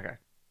it. Okay.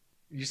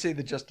 You say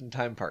the just in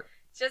time part.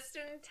 Just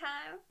in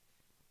time.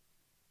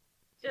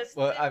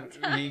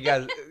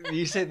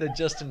 You say the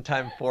just in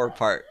time for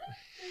part.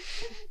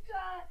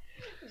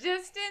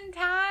 Just in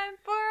time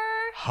for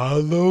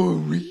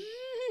Halloween.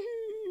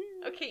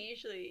 Okay,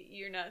 usually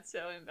you're not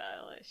so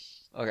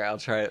embellished. Okay, I'll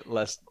try it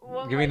less.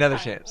 Give me another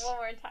chance. One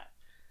more time.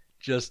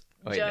 Just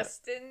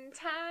in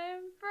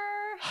time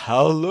for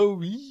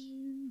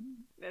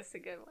Halloween. That's a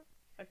good one.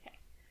 Okay.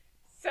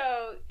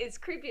 So it's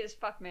creepy as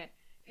fuck, man.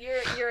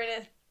 You're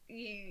in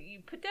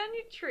you put down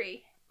your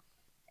tree,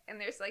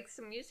 and there's like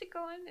some music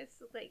going.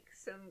 It's like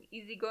some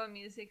easygoing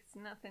music. It's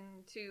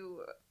nothing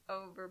too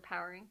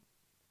overpowering.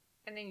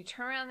 And then you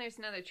turn around, there's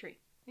another tree.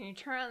 And you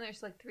turn around,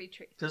 there's like 3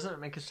 trees. Doesn't it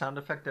make a sound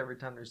effect every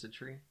time there's a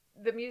tree?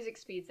 The music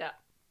speeds up.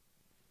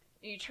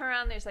 And you turn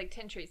around, there's like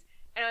 10 trees.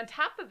 And on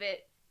top of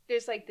it,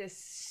 there's like this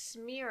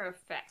smear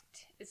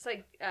effect. It's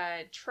like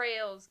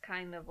trails,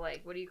 kind of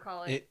like, what do you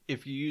call it?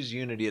 If you use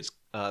Unity, it's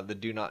the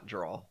do not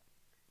draw.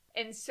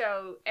 And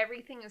so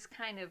everything is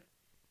kind of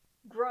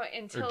growing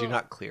until... Or do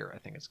not clear, I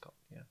think it's called.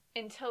 Yeah.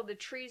 Until the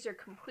trees are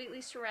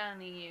completely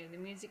surrounding you. The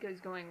music is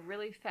going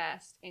really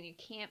fast, and you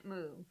can't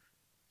move.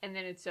 And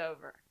then it's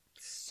over.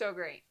 So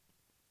great.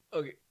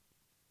 Okay.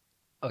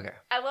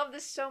 I love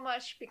this so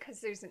much because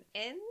there's an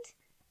end,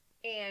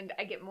 and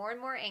I get more and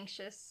more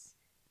anxious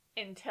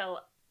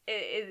until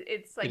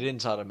it's like... It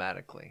ends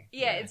automatically.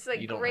 Yeah, it's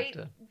like great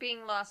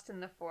being lost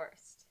in the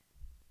forest.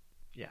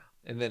 Yeah,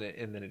 and then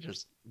it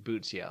just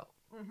boots you out.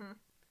 Mm-hmm.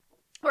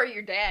 Or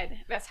you're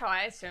dead. That's how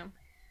I assume.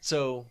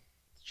 So...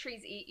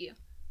 Trees eat you.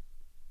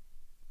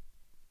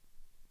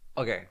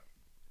 Okay.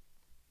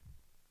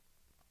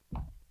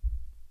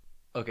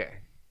 Mm-hmm.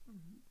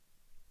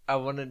 I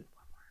want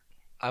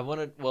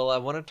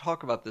to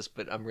talk about this,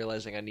 but I'm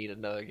realizing I need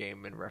another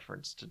game in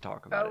reference to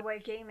talk about it. Oh,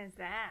 what game is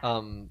that?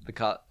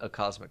 A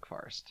Cosmic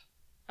Forest.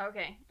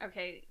 Okay.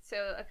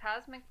 So A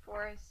Cosmic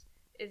Forest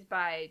is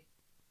by...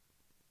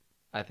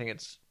 I think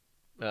it's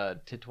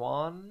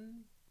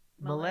Titouan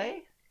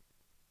Malay?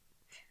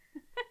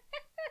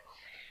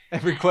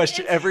 Every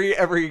question,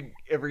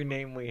 every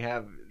name we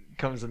have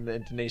comes in the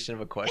intonation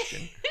of a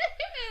question.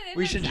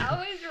 We should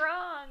always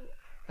wrong.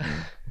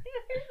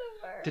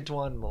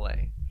 Titouan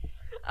Malay.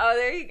 Oh,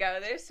 there you go.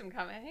 There's some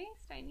comment. Hey,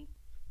 Steiny,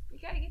 you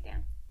gotta get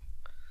down.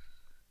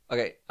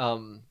 Okay.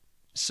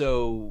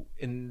 So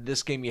in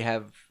this game, you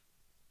have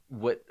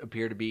what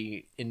appear to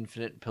be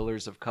infinite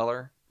pillars of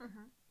color.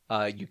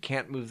 Mm-hmm. You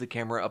can't move the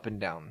camera up and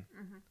down.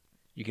 Mm-hmm.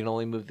 You can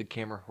only move the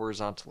camera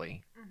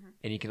horizontally, mm-hmm.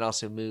 and you can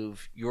also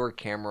move your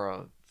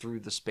camera through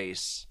the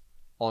space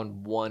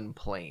on one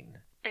plane.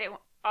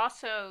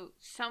 Also,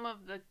 some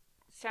of the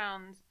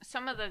sounds,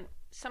 some of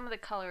the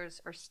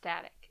colors are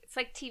static. It's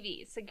like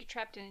TV. It's like you're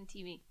trapped in a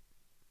TV.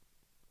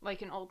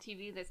 Like an old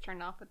TV that's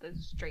turned off with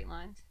those straight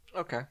lines.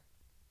 Okay.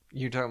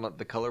 You're talking about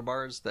the color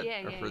bars that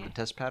are for the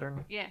test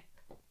pattern? Yeah.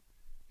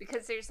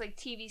 Because there's like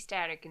TV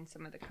static in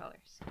some of the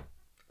colors.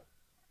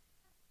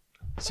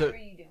 So, what are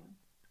you doing?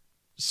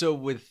 So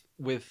with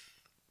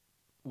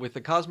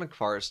the Cosmic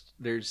Forest,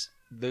 there's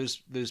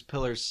those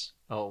pillars.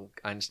 Oh,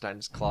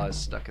 Einstein's claw is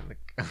stuck in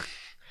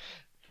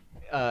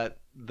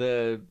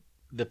the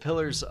the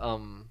pillars.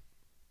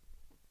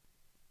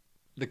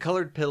 The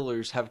colored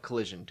pillars have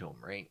collision to them,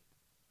 right?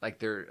 Like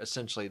they're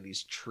essentially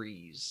these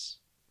trees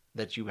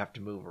that you have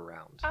to move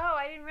around. Oh,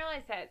 I didn't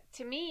realize that.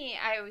 To me,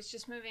 I was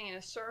just moving in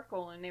a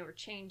circle, and they were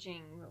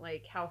changing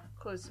like how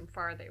close and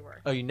far they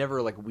were. Oh, you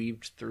never like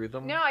weaved through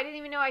them? No, I didn't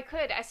even know I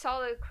could. I saw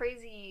the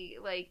crazy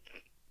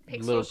like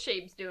pixel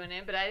shapes doing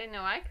it, but I didn't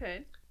know I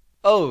could.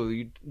 Oh,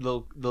 you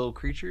little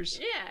creatures?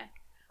 Yeah,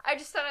 I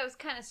just thought I was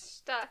kind of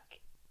stuck.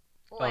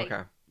 Like,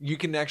 okay, you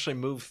can actually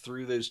move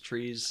through those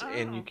trees,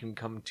 and you can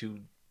come to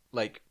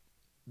like.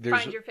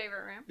 Find your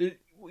favorite room.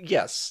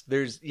 Yes,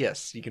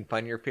 you can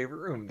find your favorite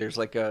room. There's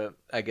like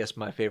I guess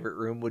my favorite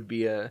room would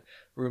be a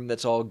room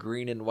that's all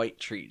green and white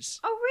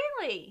trees. Oh,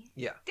 really?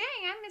 Yeah. Dang,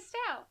 I missed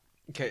out.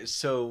 Okay,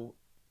 so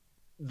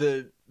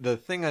the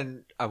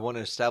thing I want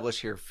to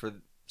establish here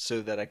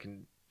so that I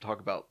can talk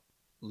about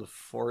Le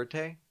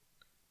Forêt.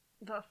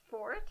 The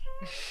Forêt?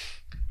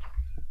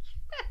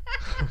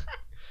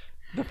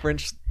 The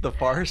French, the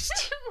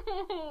forest.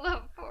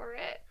 Le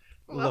Forêt.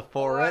 Le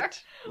Forêt.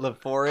 Le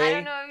Forêt. I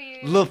don't know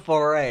if you. Le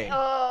Forêt.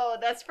 Oh,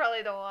 that's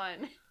probably the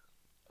one.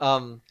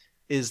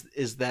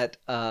 Is that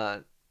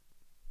the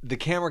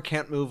camera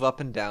can't move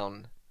up and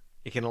down.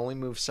 It can only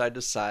move side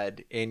to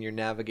side, and you're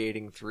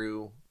navigating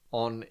through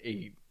on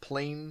a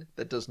plane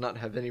that does not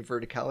have any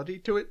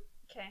verticality to it.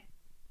 Okay.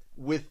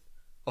 With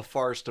a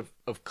forest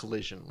of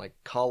collision, like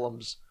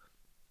columns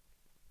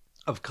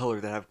of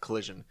color that have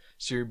collision.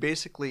 So you're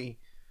basically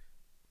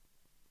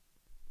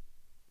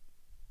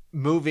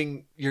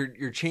moving,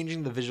 you're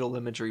changing the visual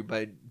imagery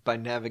by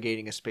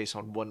navigating a space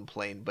on one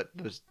plane, but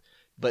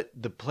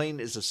the plane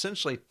is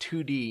essentially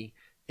 2D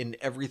in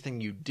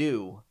everything you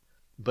do,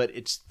 but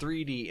it's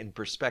 3D in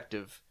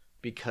perspective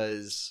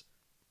because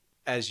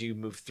as you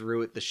move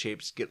through it, the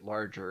shapes get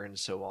larger and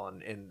so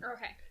on.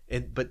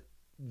 But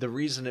the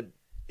reason it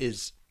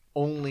is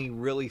only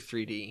really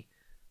 3D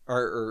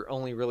or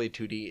only really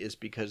 2D is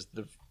because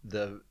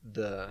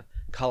the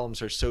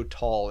columns are so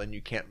tall and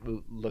you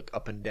can't look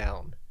up and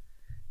down.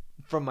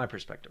 From my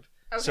perspective.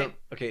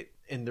 Okay.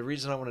 And the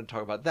reason I want to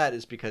talk about that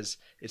is because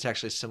it's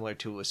actually similar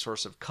to a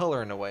source of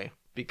color in a way,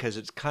 because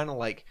it's kind of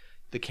like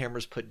the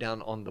camera's put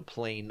down on the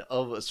plane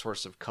of a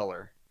source of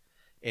color,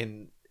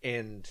 and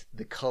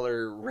the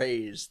color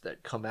rays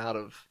that come out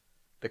of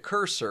the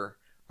cursor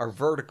are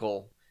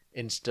vertical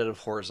instead of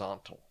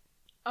horizontal.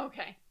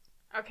 Okay.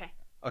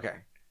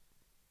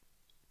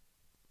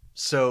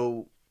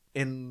 So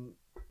in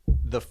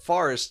the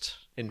forest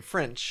in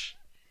French,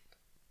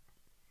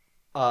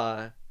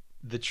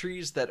 the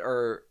trees that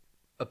are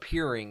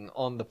appearing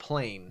on the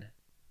plane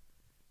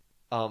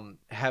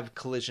have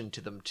collision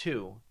to them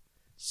too.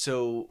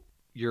 So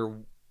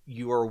you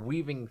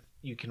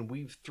can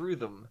weave through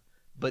them,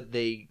 but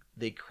they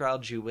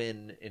crowd you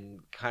in and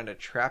kind of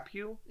trap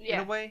you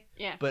in a way.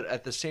 Yeah. But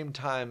at the same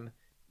time,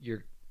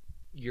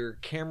 your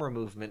camera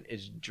movement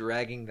is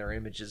dragging their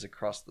images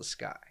across the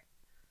sky.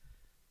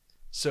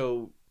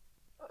 So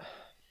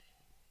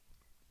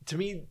to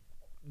me,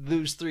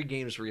 those three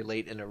games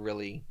relate in a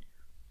really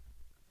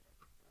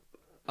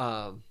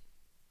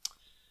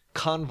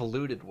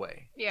convoluted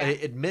way. Yeah.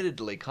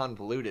 Admittedly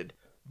convoluted,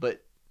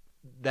 but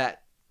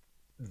that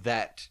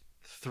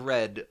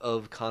thread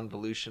of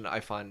convolution I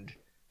find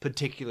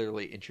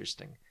particularly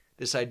interesting.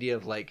 This idea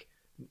of like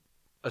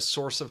a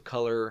source of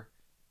color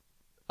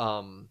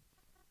being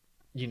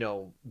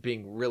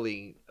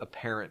really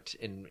apparent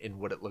in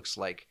what it looks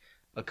like.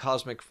 A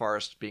cosmic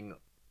forest being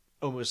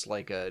almost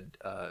like a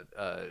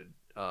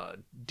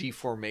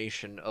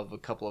deformation of a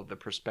couple of the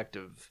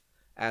perspective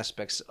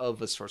aspects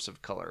of a source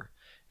of color,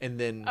 and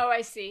then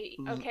I see.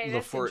 Okay,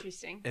 that's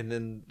interesting. And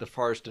then the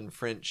forest in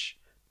French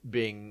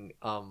being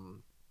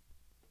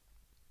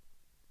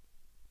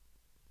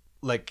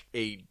like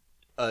a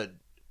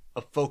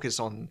focus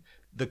on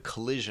the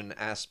collision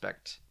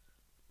aspect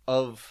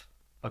of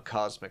a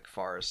cosmic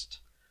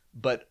forest,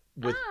 but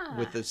with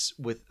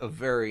a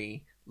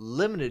very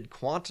limited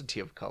quantity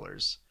of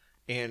colors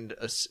and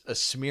a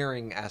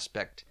smearing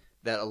aspect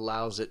that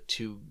allows it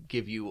to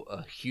give you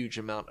a huge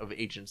amount of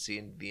agency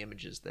in the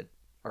images that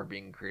are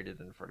being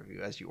created in front of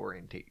you as you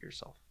orientate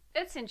yourself.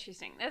 That's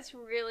interesting. That's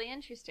really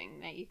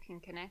interesting that you can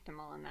connect them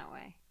all in that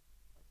way.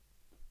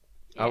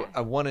 Yeah.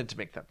 I wanted to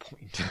make that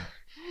point.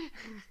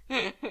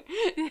 This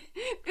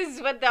is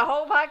what the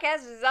whole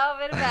podcast has all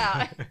been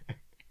about.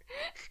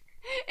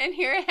 And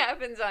here it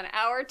happens on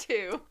hour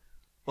 2.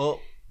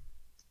 Well,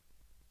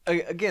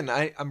 again,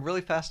 I'm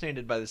really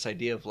fascinated by this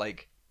idea of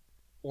like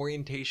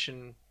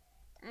orientation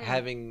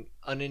having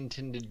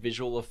unintended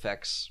visual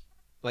effects,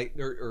 like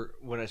or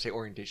when I say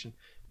orientation,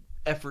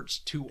 efforts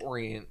to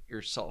orient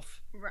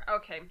yourself.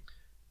 Okay.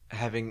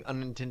 Having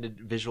unintended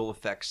visual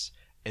effects,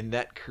 and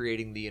that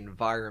creating the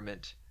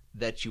environment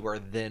that you are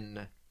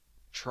then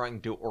trying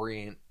to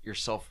orient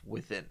yourself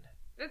within.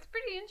 That's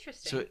pretty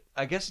interesting. So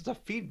I guess it's a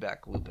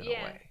feedback loop in a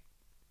way.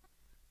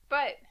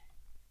 But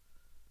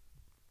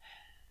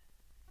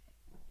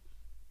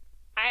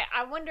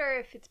I wonder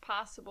if it's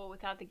possible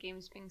without the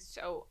games being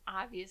so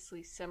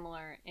obviously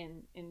similar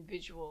in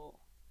visualness.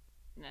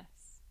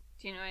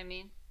 Do you know what I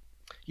mean?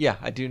 Yeah,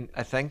 I do.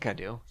 I think I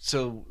do.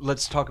 So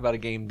let's talk about a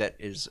game that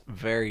is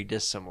very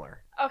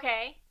dissimilar.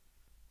 Okay.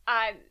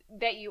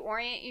 That you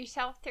orient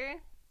yourself through?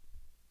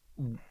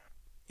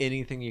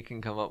 Anything you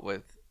can come up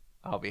with,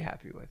 I'll be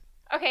happy with.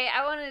 Okay,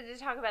 I wanted to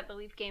talk about the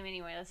Leaf game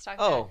anyway. Let's talk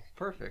about it. Oh,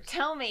 perfect.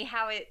 Tell me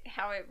how it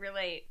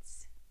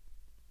relates.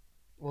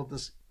 Well,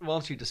 why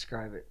don't you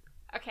describe it?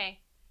 Okay.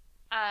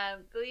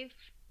 The Leaf,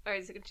 or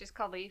is it just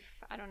called Leaf?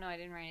 I don't know. I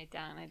didn't write it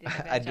down.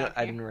 I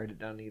didn't write it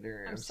down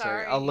either. I'm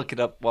sorry. I'll look it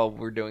up while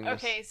we're doing this.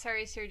 Okay,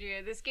 sorry,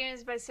 Sergio. This game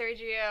is by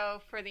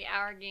Sergio for the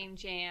Our Game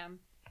Jam.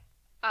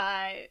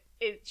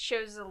 It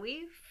shows a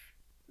leaf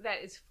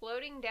that is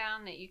floating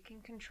down that you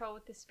can control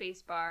with the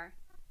space bar.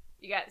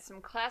 You got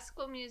some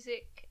classical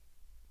music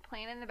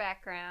playing in the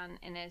background,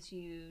 and as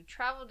you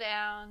travel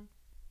down,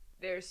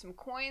 there's some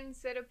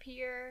coins that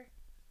appear.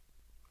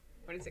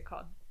 What is it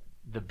called?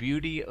 The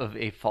Beauty of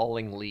a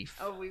Falling Leaf.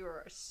 Oh, we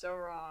were so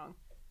wrong.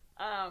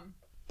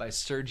 By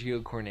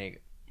Sergio Cornega.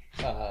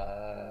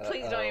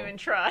 Please don't even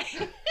try.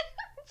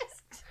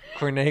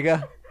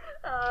 Cornega?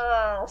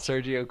 Oh.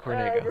 Sergio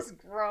Cornega. Just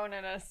groan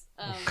at us.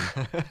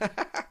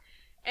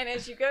 And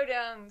as you go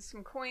down,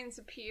 some coins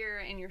appear,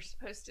 and you're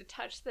supposed to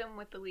touch them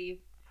with the leaf.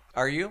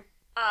 Are you?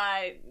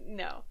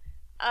 No.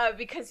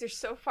 Because they're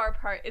so far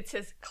apart, it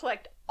says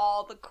collect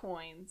all the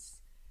coins.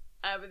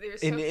 But they're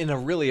in a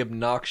really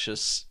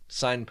obnoxious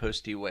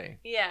signposty way.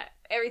 Yeah,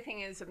 everything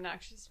is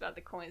obnoxious about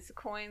the coins.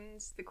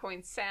 The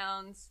coin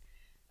sounds.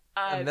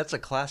 And that's a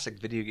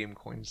classic video game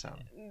coin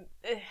sound.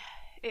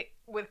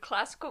 With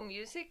classical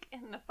music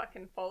and the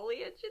fucking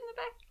foliage in the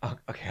back. Oh,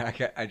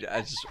 okay,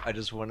 I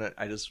just want to.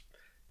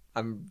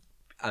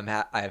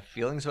 I have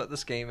feelings about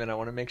this game, and I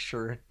want to make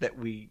sure that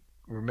we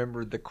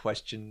remember the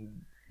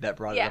question that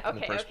brought it up in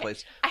the first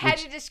place. I had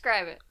to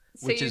describe it,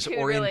 so which is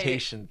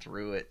orientation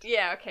through it.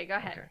 Yeah. Okay. Go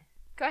ahead. Okay.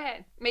 Go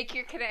ahead. Make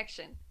your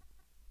connection.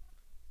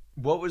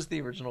 What was the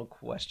original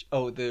question?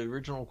 Oh, the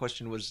original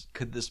question was: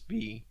 could this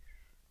be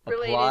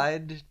related,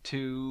 applied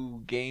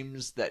to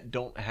games that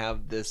don't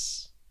have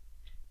this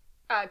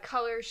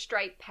color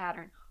stripe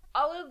pattern?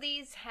 All of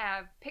these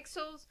have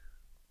pixels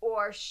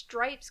or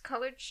stripes,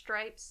 colored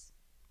stripes,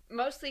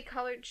 mostly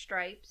colored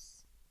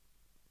stripes.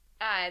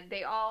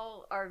 They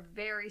all are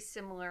very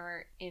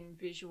similar in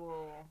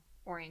visual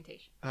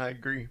orientation. I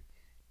agree.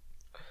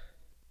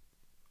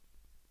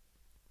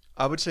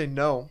 I would say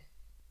no.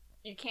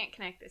 You can't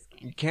connect this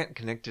game. You can't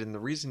connect it, and the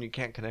reason you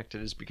can't connect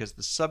it is because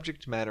the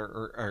subject matter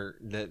or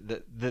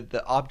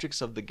the objects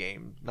of the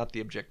game, not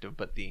the objective,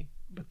 but the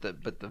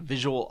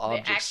visual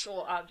objects, the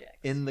actual objects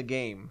in the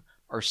game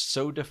are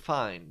so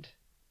defined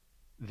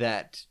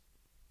that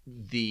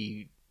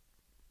the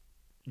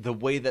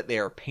way that they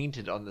are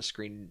painted on the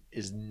screen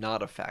is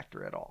not a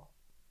factor at all,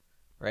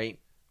 right?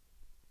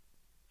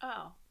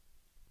 Oh,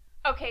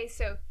 okay.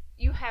 So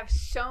you have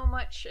so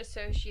much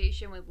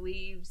association with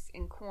leaves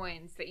and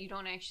coins that you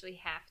don't actually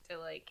have to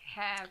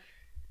have.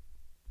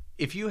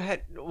 If you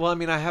had, well, I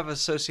mean, I have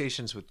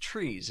associations with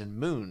trees and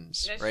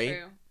moons, That's right?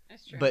 True.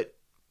 That's true. But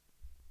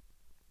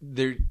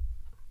there's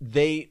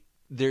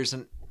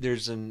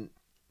an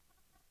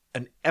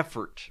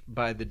effort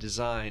by the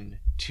design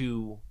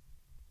to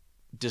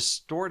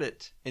distort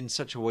it in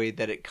such a way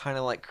that it kind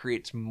of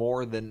creates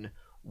more than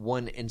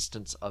one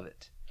instance of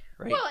it.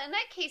 Right. Well, in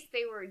that case,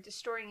 they were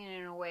distorting it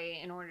in a way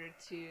in order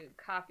to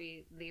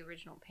copy the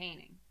original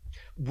painting.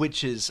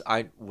 Which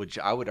I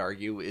would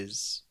argue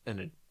is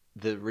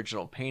the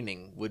original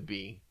painting would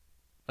be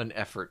an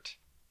effort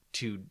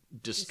to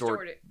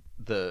distort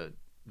the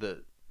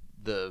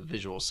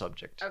visual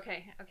subject.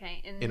 Okay.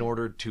 In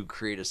order to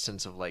create a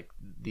sense of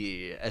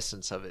the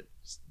essence of it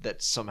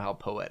that's somehow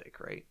poetic,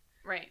 right?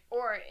 Right.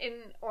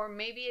 Or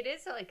maybe it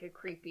is a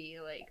creepy,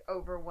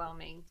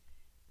 overwhelming.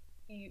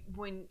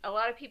 When a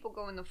lot of people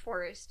go in the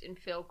forest and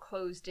feel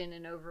closed in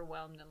and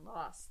overwhelmed and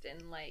lost,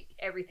 and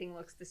everything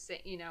looks the same,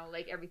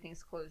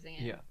 everything's closing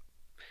in. Yeah.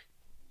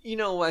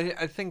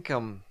 I think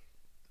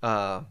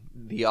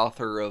the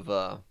author of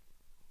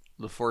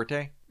Le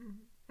Forte.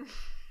 Mm-hmm.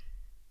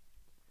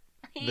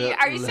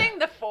 Are you saying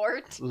the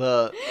fort? It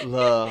sounds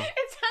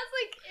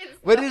like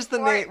it's. What is the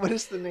name? What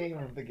is the name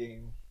of the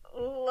game?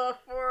 Le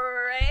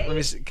Forêt. Let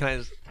me see.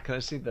 Can I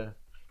see the?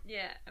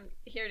 Yeah,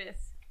 here it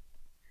is.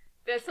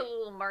 That's a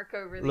little mark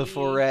over the Le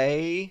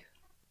Forêt.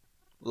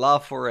 La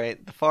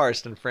Forêt, the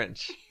forest in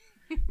French.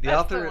 The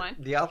author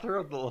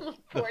of the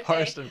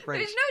forest in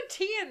French. There's no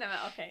T in the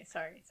mouth. Okay,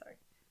 sorry.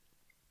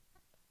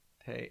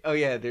 Hey, oh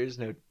yeah, there's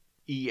no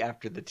E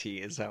after the T.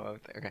 Is how I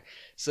would think. Okay,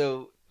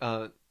 so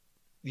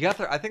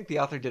I think the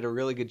author did a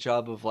really good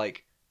job of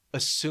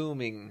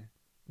assuming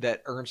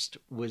that Ernst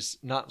was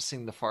not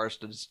seeing the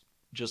forest as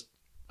just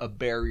a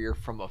barrier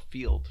from a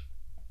field.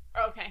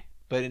 Okay.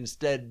 But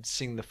instead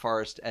seeing the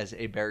forest as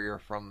a barrier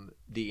from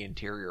the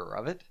interior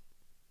of it.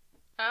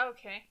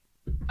 Okay.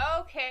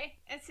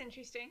 That's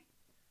interesting.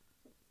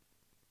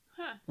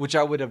 Huh. Which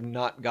I would have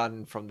not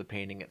gotten from the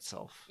painting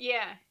itself.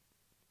 Yeah.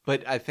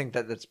 But I think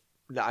that's.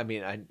 I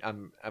mean,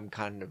 I'm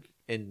kind of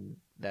in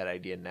that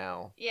idea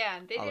now. Yeah,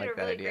 they did a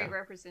really great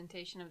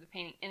representation of the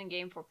painting in a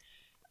game form.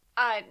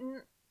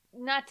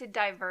 Not to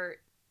divert,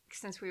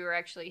 since we were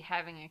actually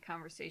having a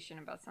conversation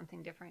about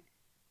something different,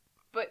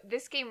 but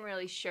this game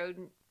really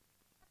showed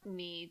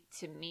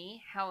to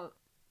me how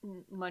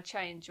much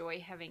I enjoy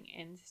having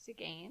ends to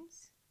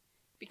games.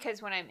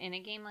 Because when I'm in a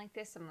game like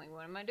this, I'm like,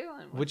 what am I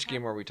doing? Which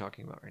game are we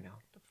talking about right now?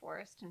 The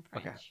Forest in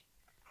French.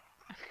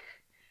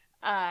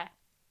 Okay.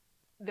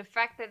 The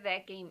fact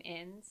that game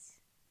ends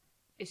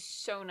is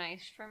so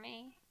nice for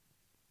me.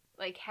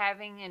 Like,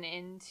 having an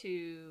end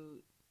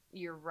to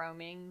your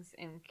roamings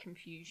and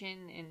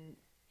confusion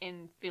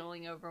and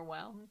feeling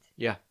overwhelmed.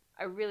 Yeah.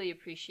 I really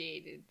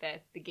appreciated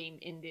that the game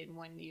ended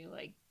when you,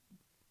 like,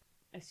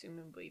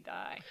 assumably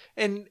die.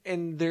 And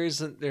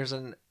there's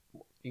an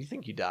you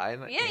think you die in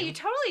that game? You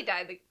totally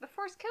die. The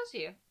Force kills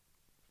you.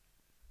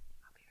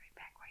 I'll be right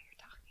back while you're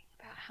talking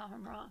about how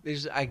I'm wrong.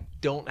 I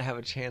don't have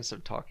a chance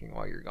of talking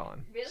while you're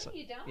gone. Really? So,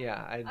 you don't?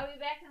 Yeah. I'll be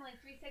back in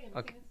like 3 seconds.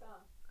 Okay. Sing a song.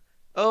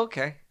 Oh,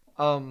 okay.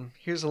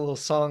 Here's a little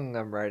song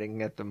I'm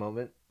writing at the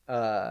moment.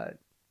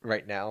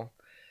 Right now.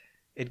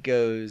 It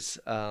goes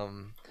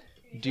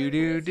do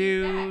do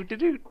do do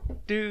do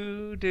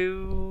do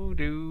do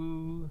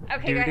do.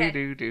 Okay, go ahead.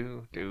 Do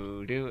do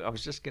do do. I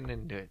was just getting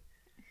into it.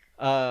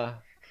 I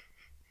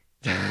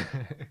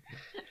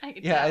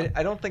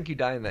don't think you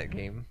die in that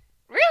game.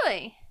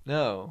 Really?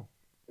 No.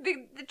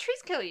 The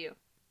trees kill you.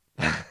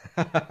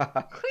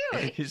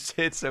 Clearly. You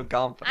say it so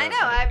confidently. I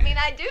know. I mean,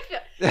 I do feel...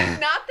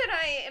 Not that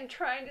I am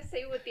trying to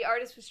say what the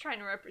artist was trying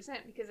to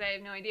represent, because I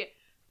have no idea.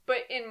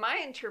 But in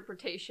my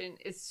interpretation,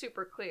 it's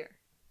super clear.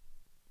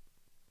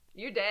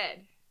 You're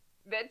dead.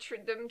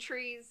 Them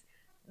trees,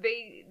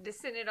 they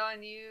descended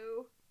on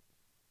you,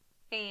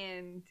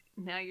 and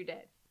now you're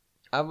dead.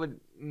 I would...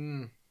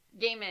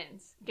 Game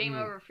ends. Game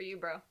over for you,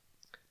 bro.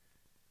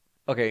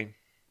 Okay.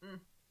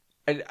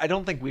 I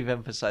don't think we've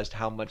emphasized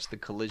how much the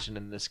collision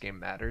in this game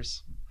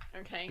matters.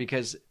 Okay.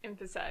 Because...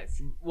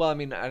 Emphasize. Well, I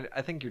mean,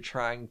 I think you're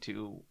trying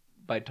to,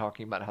 by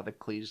talking about how the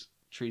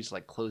trees,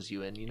 like, close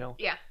you in, you know?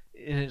 Yeah.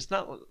 And it's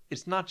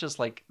not just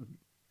like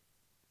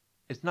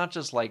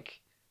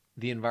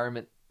the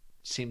environment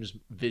seems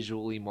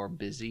visually more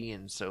busy,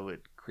 and so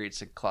it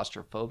creates a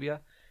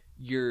claustrophobia.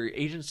 Your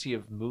agency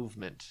of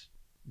movement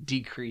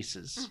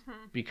decreases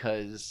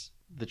because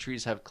the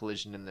trees have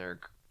collision and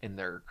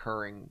they're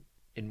occurring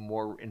in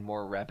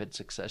more rapid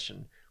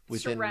succession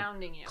within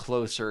surrounding you,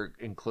 closer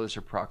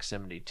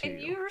proximity to you.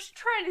 And you're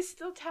trying to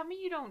still tell me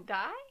you don't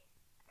die?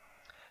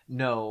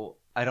 No,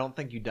 I don't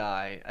think you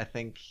die. I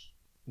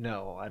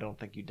don't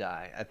think you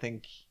die. I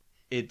think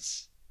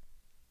it's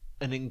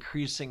an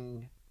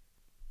increasing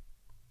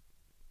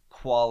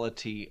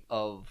quality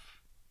of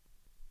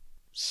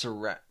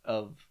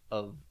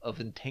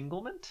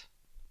entanglement,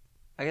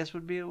 I guess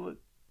would be a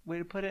way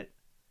to put it.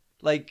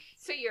 Like,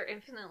 so you're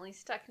infinitely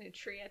stuck in a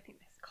tree. I think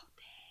that's called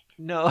dead.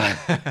 No.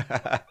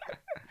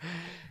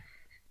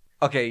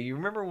 Okay, you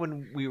remember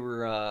when we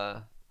were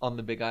on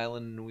the Big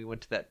Island and we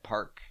went to that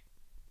park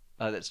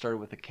that started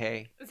with a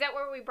K? Is that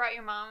where we brought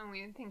your mom and we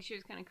didn't think she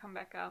was going to come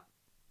back up?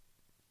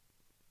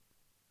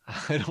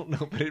 I don't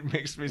know, but it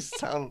makes me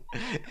sound...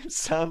 It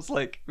sounds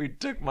like we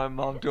took my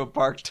mom to a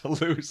park to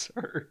lose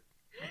her.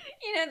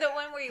 You know, the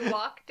one where you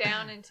walk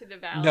down into the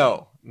valley?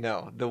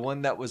 No. The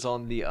one that was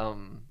on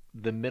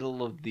the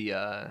middle of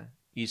the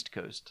East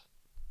Coast.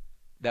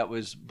 That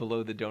was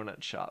below the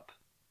donut shop.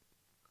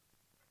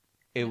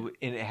 And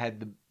it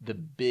had the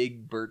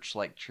big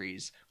birch-like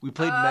trees. We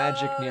played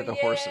Magic near the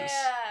horses.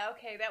 Yeah,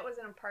 okay. That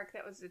wasn't a park.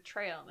 That was a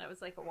trail. That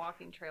was like a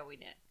walking trail we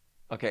did.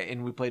 Okay,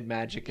 and we played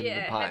Magic in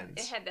the pines.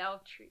 It had the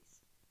elk trees.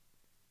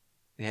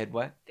 It had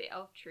what? The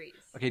elk trees.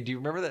 Okay, do you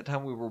remember that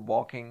time we were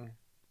walking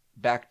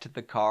back to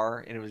the car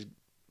and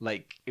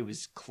it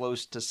was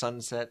close to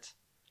sunset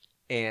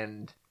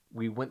and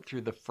we went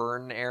through the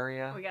fern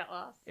area? We got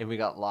lost. And we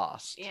got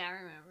lost. Yeah, I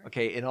remember.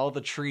 Okay, and all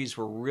the trees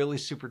were really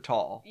super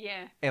tall.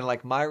 Yeah. And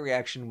like my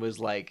reaction was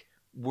like,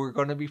 we're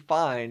going to be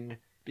fine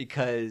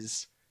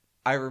because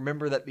I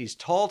remember that these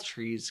tall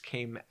trees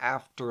came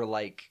after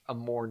like a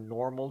more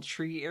normal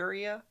tree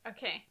area.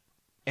 Okay.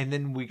 And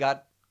then we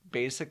got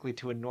basically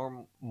to a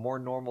more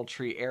normal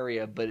tree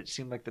area, but it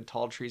seemed like the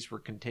tall trees were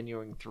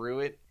continuing through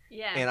it.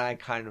 Yeah. And I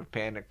kind of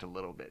panicked a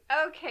little bit.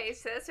 Okay,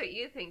 so that's what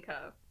you think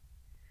of.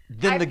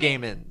 Then the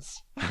game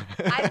ends.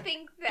 I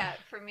think that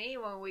for me,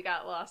 when we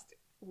got lost,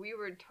 we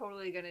were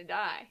totally going to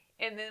die.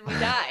 And then we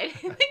died.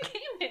 And the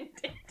game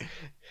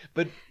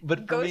ended.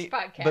 But Ghost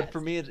podcast. But for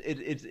me,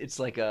 it's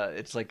like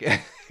a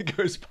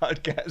Ghost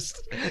podcast.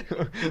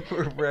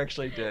 we're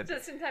actually dead.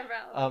 Just in time for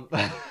Alan.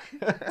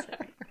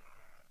 Sorry.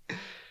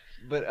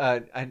 But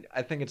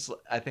I think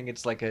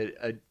it's like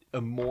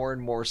a more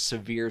and more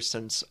severe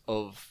sense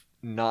of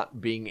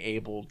not being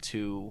able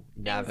to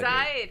navigate.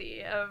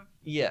 Anxiety of...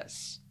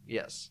 Yes,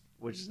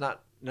 which is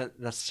not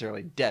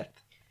necessarily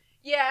death.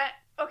 Yeah.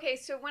 Okay.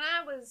 So when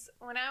I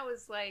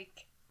was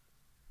like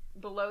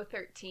below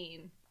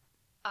 13,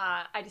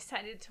 I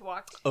decided to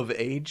walk. Of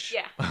age?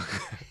 Yeah.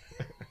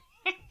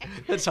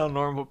 That's how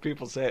normal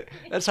people say it.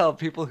 That's how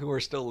people who are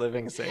still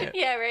living say it.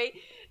 Yeah. Right.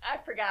 I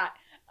forgot.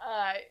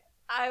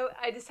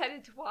 I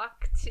decided to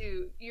walk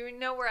to, you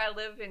know where I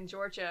live in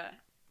Georgia,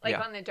 like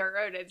on the dirt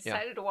road. I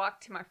decided to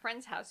walk to my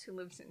friend's house who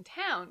lives in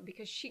town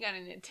because she got a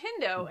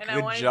Nintendo and I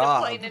wanted to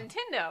play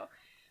Nintendo.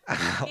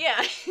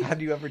 Yeah.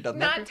 Had you ever done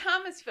that? Not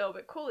Thomasville,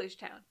 but Coolidge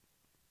Town.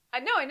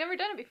 No, I'd never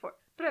done it before.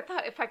 But I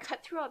thought if I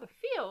cut through all the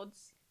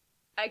fields,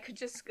 I could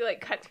just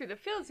like cut through the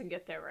fields and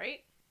get there, right?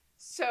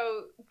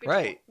 So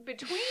between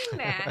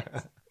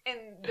that and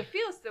the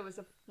fields, there was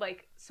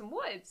some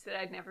woods that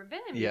I'd never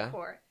been in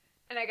before.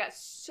 And I got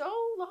so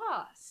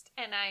lost,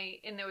 and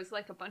there was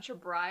like a bunch of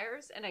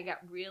briars, and I got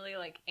really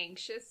like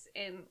anxious,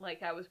 and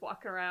like I was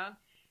walking around,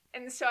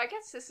 and so I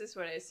guess this is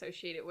what I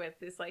associate it with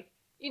is like,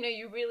 you know,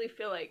 you really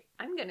feel like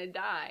I'm gonna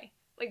die,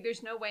 like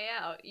there's no way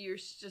out. You're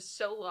just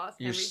so lost.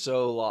 You're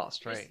so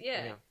lost, right?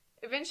 Yeah.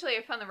 Eventually,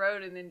 I found the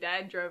road, and then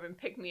Dad drove and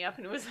picked me up,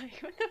 and it was like,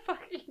 what the fuck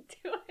are you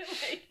doing?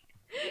 Like,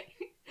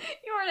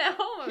 you weren't at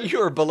home. You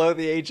were below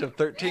the age of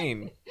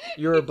 13.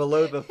 You were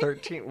below the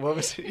 13. What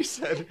was it you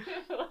said?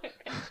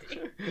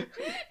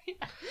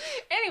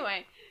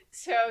 Anyway,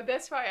 so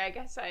that's why I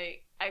guess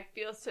I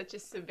feel such a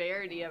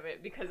severity of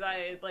it, because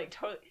I like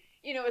totally,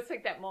 you know, it's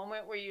like that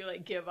moment where you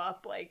like give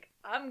up, like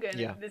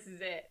this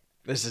is it.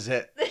 This is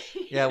it.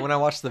 Yeah, when I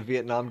watched the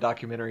Vietnam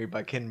documentary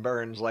by Ken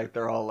Burns, like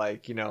they're all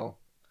like, you know,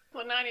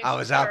 well, not even I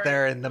was out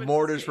there and the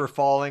mortars were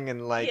falling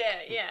and like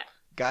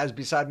guys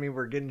beside me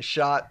were getting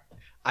shot.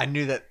 I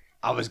knew that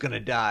I was gonna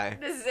die.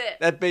 This is it.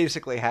 That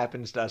basically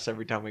happens to us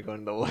every time we go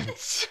into the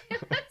woods.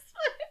 That's what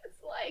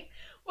it's like.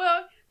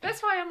 Well,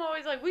 that's why I'm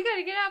always like, we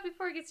gotta get out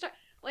before it gets dark.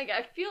 Like,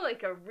 I feel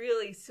like a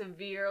really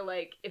severe,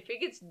 like, if it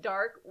gets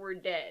dark, we're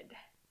dead.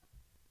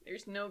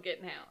 There's no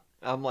getting out.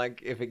 I'm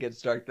like, if it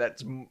gets dark,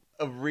 that's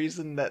a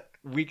reason that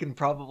we can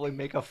probably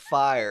make a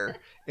fire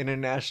in a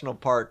national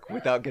park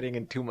without getting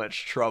in too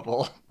much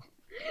trouble.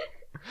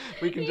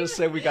 We can just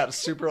say we got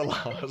super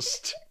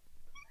lost.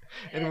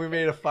 And we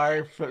made a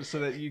fire so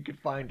that you could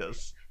find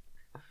us.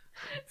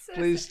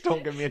 Please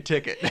don't give me a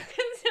ticket.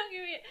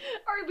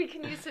 Or we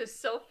can use those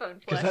cell phone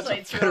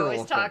flashlights you're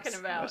always talking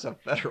about. That's a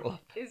federal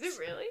offense. Is it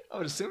really? I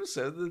would assume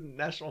so. The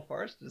National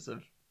Forest is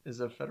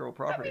a federal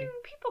property. I mean,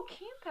 people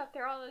camp out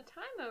there all the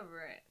time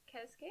over at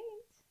Cascades.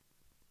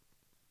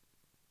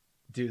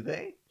 Do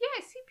they? Yeah,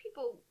 I see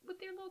people with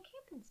their little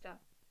camping stuff.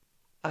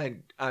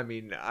 I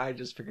mean, I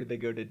just figured they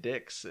go to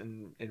Dick's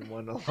and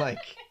want to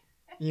like,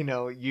 you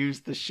know, use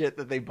the shit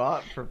that they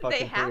bought for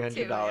fucking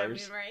 $300. I mean,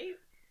 right?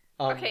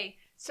 Okay,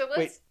 so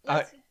let's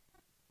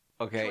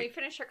okay. Can we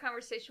finish our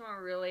conversation when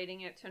we're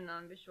relating it to a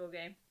non-visual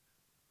game?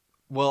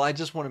 Well, I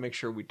just want to make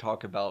sure we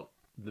talk about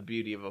the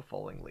beauty of a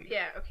falling leaf.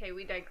 Yeah, okay,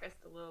 we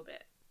digressed a little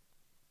bit.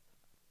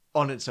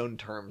 On its own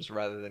terms,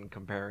 rather than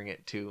comparing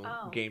it to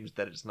games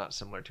that it's not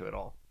similar to at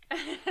all.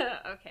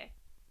 Okay.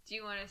 Do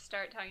you want to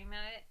start talking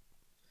about it?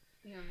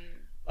 You want me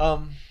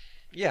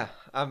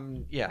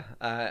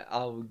to...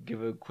 I'll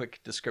give a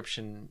quick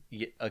description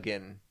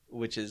again,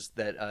 which is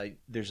that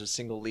there's a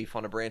single leaf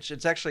on a branch.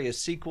 It's actually a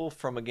sequel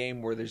from a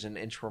game where there's an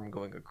inchworm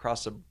going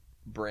across a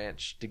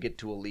branch to get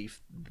to a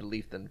leaf. The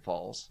leaf then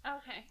falls.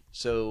 Okay.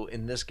 So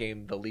in this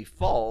game, the leaf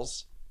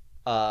falls,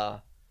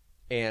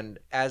 and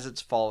as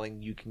it's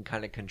falling, you can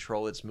kind of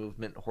control its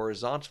movement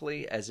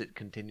horizontally as it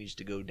continues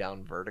to go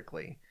down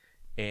vertically.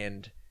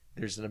 And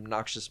there's an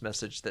obnoxious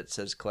message that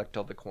says collect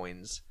all the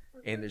coins.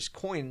 And there's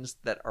coins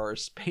that are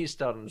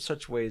spaced out in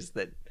such ways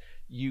that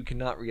you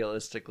cannot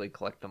realistically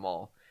collect them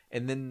all.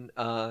 And then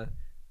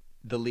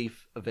the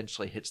leaf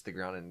eventually hits the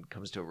ground and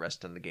comes to a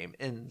rest and the game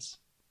ends.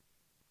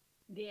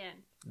 The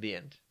end. The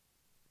end.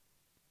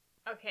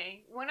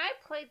 Okay. When I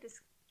played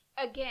this,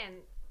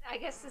 again, I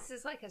guess this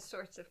is like a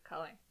source of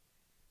color.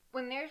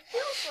 When there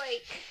feels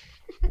like...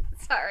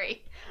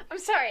 I'm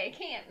sorry, I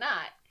can't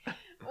not.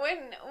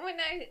 When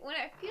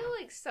I feel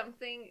like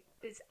something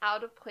is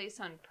out of place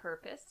on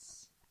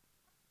purpose,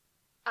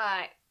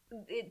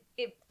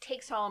 it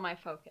takes all of my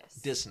focus.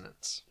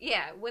 Dissonance.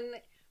 Yeah, when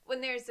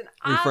there's an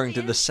referring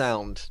to the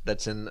sound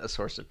that's in a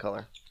source of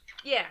color.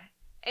 Yeah,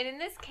 and in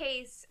this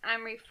case,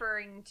 I'm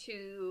referring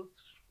to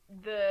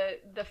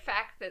the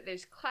fact that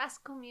there's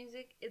classical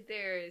music,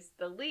 there's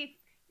the leaf,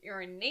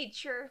 you're in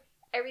nature,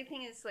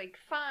 everything is like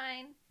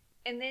fine.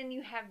 And then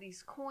you have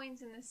these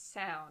coins and this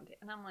sound.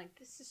 And I'm like,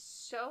 this is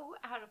so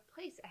out of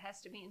place. It has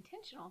to be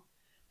intentional.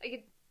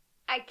 Like,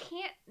 I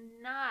can't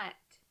not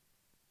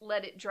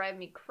let it drive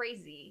me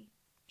crazy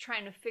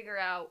trying to figure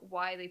out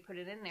why they put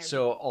it in there.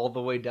 So all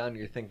the way down,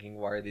 you're thinking,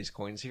 why are these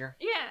coins here?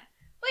 Yeah.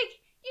 Like,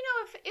 you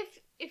know,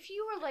 if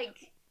you were,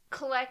 like,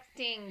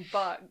 collecting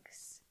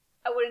bugs,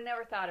 I would have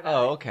never thought about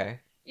it. Oh,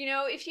 okay. You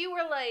know, if you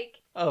were, like,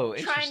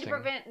 trying to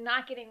prevent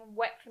not getting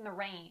wet from the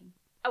rain,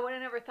 I would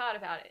have never thought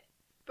about it.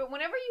 But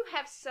whenever you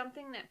have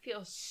something that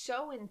feels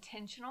so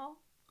intentional,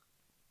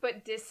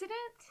 but dissident,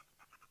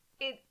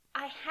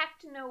 I have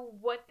to know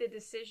what the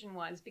decision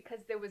was, because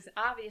there was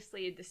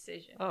obviously a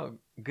decision. Oh,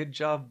 good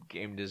job,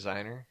 game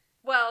designer.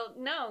 Well,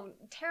 no,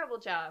 terrible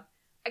job.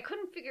 I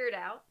couldn't figure it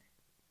out.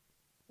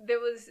 There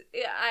was,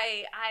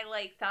 I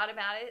like thought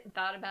about it,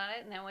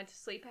 and I went to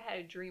sleep. I had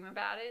a dream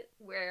about it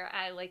where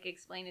I like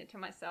explained it to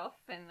myself,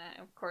 and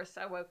of course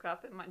I woke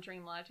up and my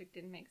dream logic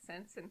didn't make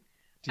sense. And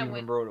do you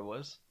remember what it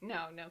was?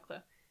 No clue.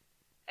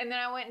 And then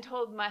I went and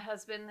told my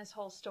husband this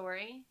whole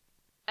story,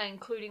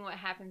 including what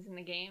happens in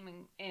the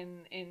game,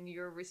 and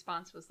your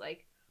response was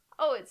like,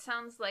 oh, it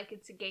sounds like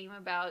it's a game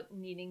about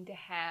needing to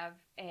have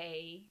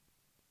a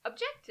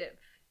objective.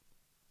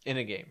 In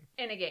a game.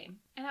 And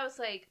I was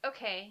like,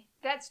 okay,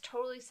 that's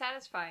totally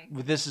satisfying.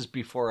 This is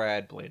before I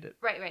had played it.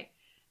 Right.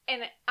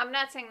 And I'm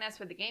not saying that's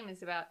what the game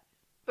is about,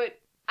 but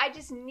I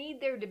just need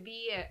there to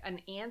be an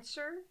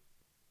answer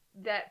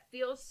that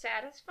feels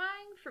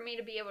satisfying for me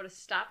to be able to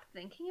stop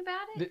thinking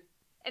about it.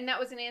 And that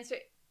was an answer,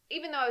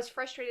 even though I was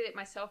frustrated at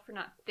myself for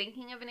not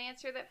thinking of an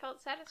answer that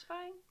felt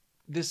satisfying.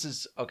 This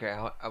is, okay,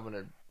 I want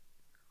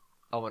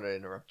to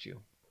interrupt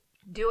you.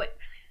 Do it.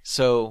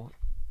 So,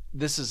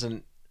 this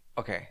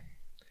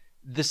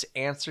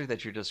answer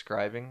that you're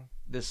describing,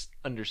 this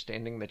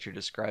understanding that you're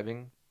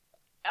describing.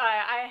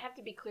 I have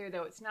to be clear,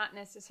 though, it's not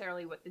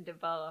necessarily what the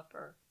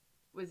developer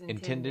was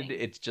intended.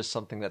 It's just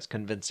something that's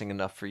convincing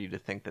enough for you to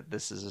think that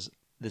this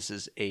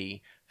is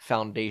a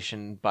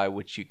foundation by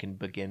which you can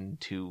begin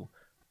to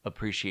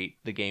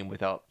appreciate the game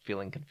without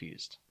feeling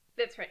confused.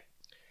 That's right.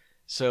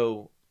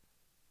 So,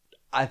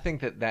 I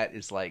think that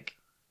is like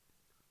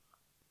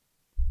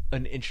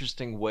an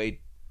interesting way,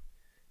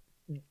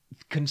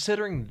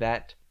 considering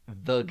that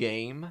the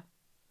game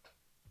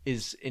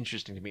is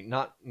interesting to me.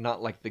 Not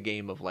like the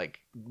game of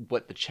like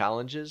what the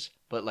challenge is,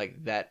 but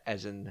like that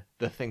as in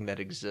the thing that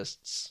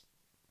exists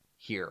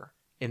here,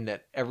 in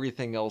that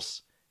everything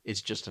else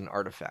is just an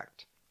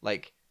artifact.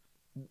 Like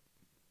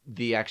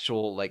the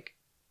actual like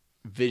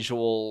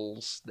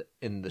visuals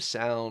and the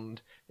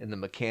sound and the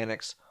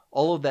mechanics,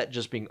 all of that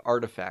just being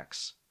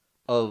artifacts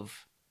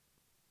of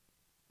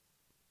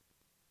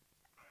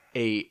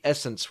a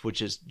essence,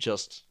 which is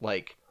just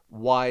like,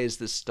 why is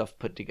this stuff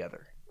put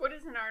together? What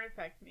does an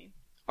artifact mean?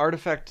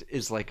 Artifact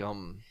is like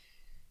an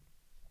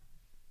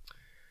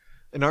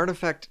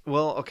artifact.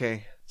 Well,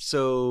 okay,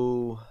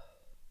 so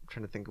I'm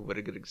trying to think of what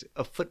a good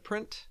a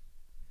footprint,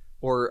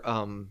 or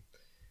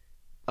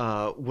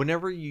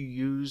whenever you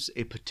use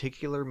a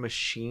particular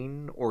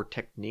machine or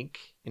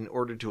technique in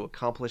order to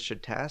accomplish a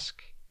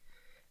task,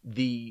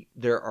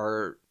 there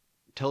are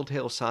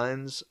telltale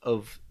signs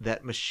of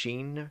that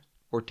machine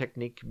or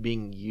technique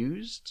being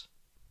used.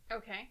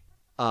 Okay.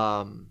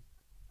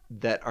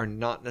 That are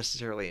not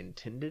necessarily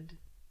intended.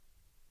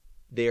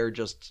 They are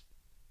just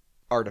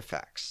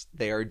artifacts.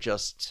 They are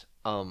just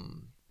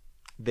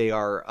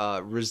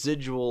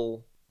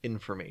residual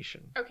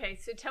information. Okay,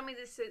 so tell me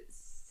this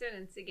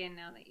sentence again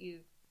now that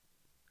you've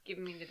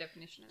given me the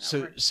definition of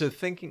that word. So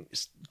thinking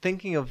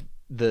of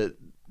the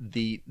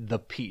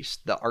piece,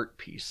 the art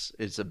piece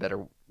is a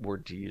better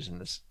word to use in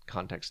this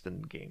context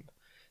than the game.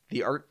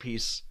 The art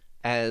piece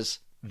as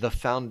the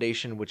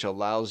foundation which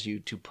allows you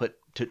to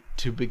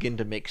begin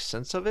to make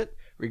sense of it,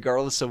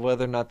 regardless of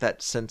whether or not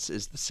that sense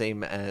is the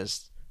same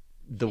as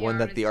the one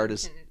that the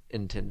artist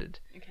intended.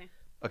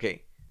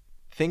 Okay.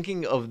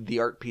 Thinking of the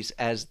art piece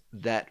as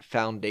that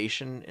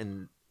foundation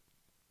and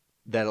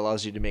that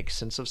allows you to make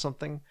sense of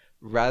something,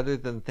 rather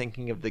than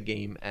thinking of the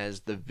game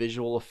as the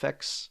visual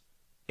effects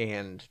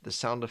and the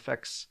sound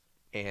effects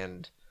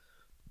and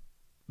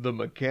the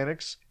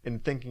mechanics,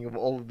 and thinking of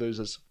all of those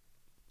as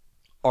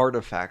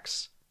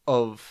artifacts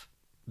of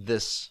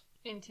this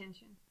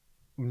intention.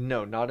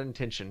 No, not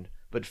intention,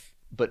 but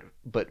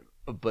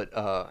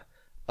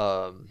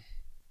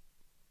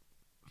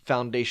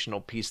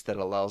foundational piece that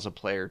allows a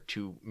player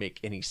to make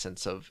any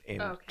sense of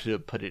and to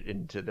put it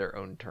into their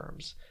own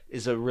terms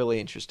is a really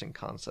interesting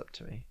concept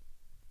to me.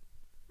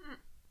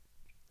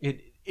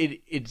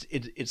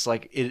 It's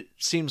like, it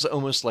seems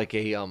almost like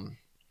a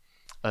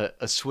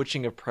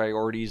switching of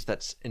priorities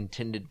that's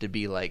intended to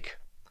be like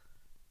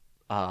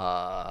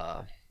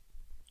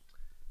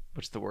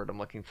what's the word I'm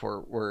looking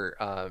for,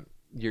 where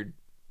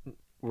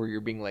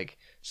you're being like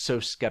so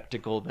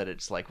skeptical that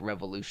it's like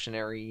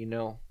revolutionary, you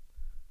know?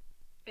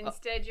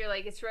 Instead, you're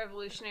like, it's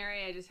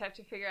revolutionary, I just have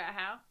to figure out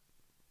how.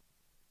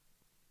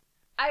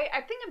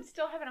 I think I'm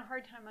still having a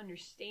hard time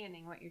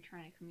understanding what you're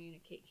trying to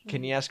communicate.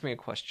 Can you ask me a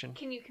question?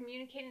 Can you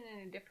communicate it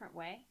in a different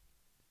way?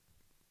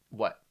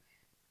 What?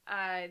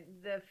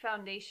 The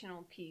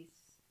foundational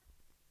piece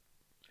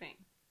thing.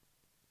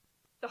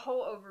 The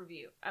whole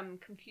overview. I'm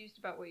confused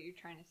about what you're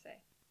trying to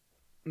say.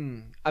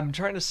 I'm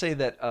trying to say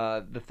that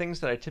the things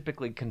that I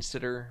typically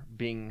consider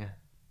being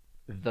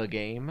the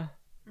game,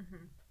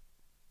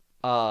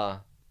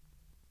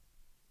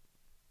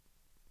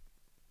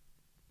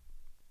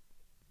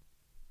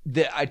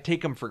 that I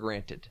take them for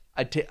granted.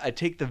 I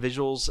take the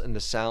visuals and the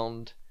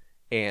sound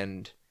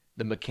and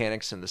the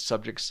mechanics and the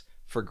subjects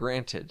for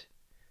granted,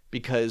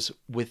 because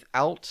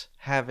without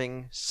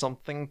having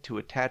something to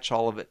attach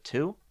all of it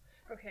to,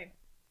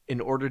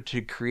 in order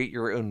to create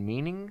your own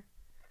meaning,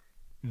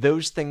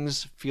 those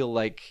things feel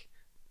like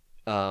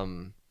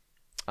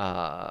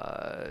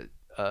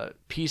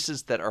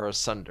pieces that are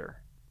asunder,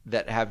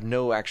 that have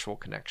no actual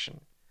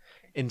connection.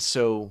 And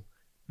so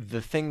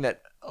the thing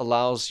that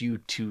allows you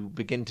to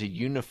begin to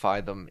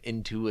unify them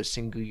into a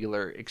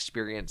singular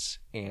experience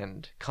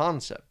and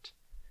concept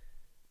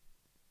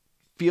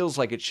feels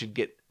like it should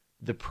get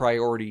the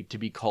priority to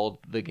be called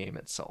the game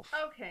itself.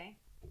 Okay.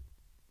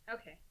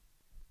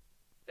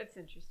 That's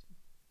interesting.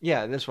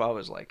 Yeah, that's what I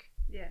was like.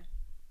 Yeah.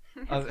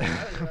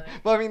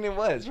 Well, I mean, it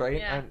was, right?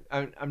 Yeah.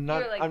 I'm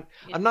not. Like,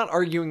 I'm not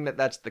arguing that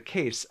that's the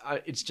case.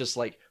 It's just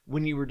like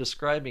when you were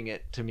describing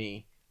it to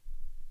me,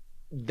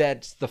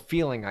 that's the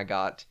feeling I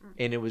got,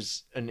 and it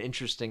was an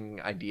interesting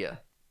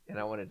idea, and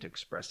I wanted to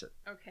express it.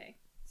 Okay,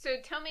 so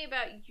tell me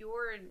about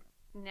your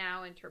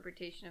now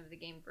interpretation of the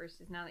game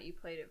versus now that you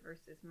played it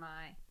versus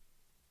my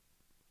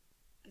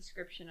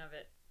description of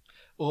it.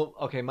 Well,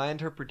 okay, my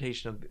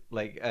interpretation of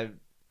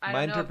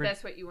I don't know if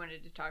that's what you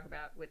wanted to talk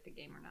about with the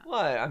game or not.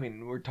 Well, I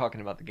mean, we're talking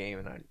about the game,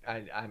 and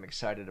I'm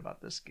excited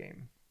about this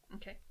game.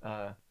 Okay.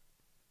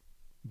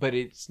 But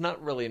it's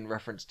not really in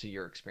reference to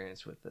your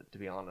experience with it, to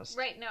be honest.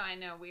 Right. No, I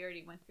know. We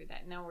already went through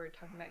that. Now we're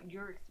talking about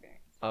your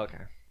experience.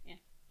 Okay. Yeah.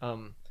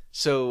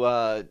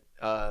 So,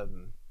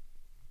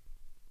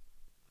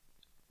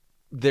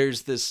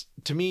 there's this,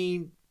 to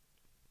me,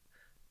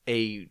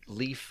 a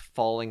leaf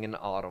falling in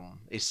autumn,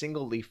 a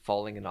single leaf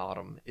falling in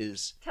autumn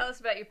is... Tell us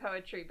about your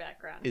poetry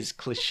background. ...is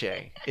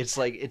cliche. It's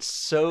like, it's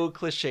so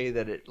cliche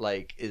that it,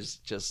 like, is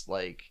just,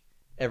 like,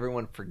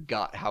 everyone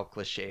forgot how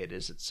cliche it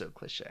is. It's so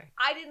cliche.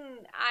 I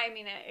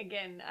mean,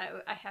 again,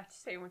 I have to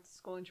say I went to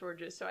school in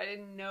Georgia, so I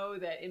didn't know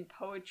that in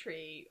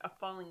poetry, a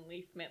falling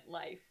leaf meant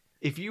life.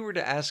 If you were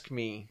to ask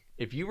me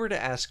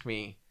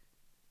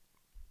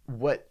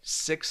what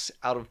 6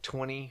 out of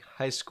 20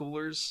 elementary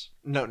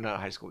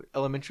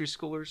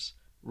schoolers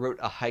wrote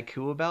a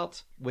haiku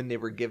about when they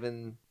were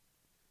given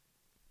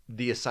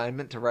the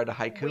assignment to write a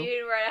haiku. We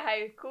didn't write a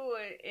haiku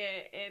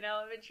in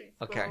elementary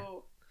school. Okay.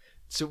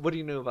 So what do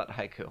you know about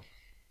haiku?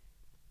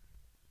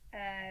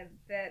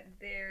 That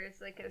there's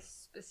like a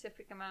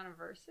specific amount of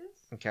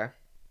verses. Okay.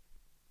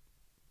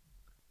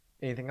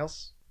 Anything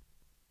else?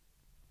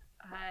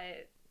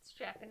 It's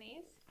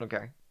Japanese.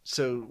 Okay.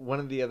 So one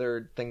of the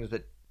other things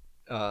that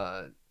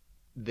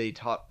they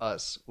taught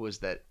us was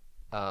that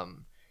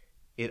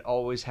it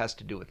always has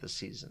to do with the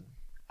season.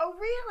 Oh,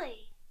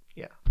 really?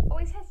 Yeah.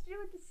 Always has to do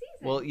with the season.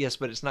 Well, yes,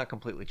 but it's not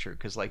completely true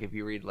because, like, if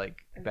you read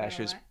like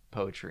Basho's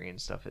poetry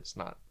and stuff, it's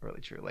not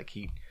really true. Like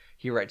he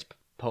writes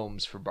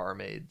poems for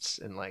barmaids,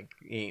 and like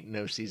ain't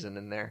no season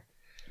in there.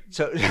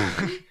 So,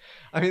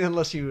 I mean,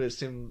 unless you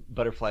assume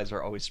butterflies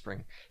are always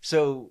spring.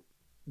 So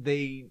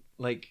they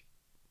like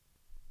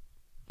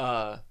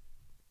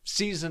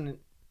season.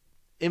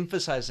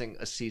 Emphasizing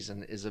a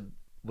season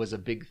was a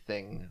big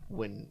thing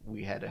when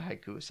we had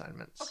haiku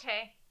assignments.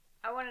 Okay.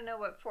 I want to know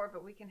what for,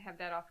 but we can have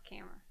that off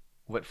camera.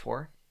 What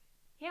for?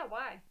 Yeah,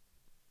 why?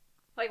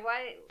 Like,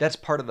 why? That's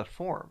part of the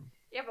form.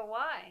 Yeah, but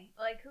why?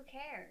 Like, who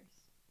cares?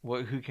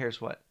 What? Who cares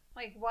what?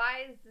 Like,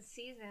 why is the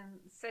season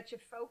such a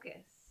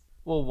focus?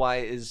 Well,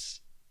 why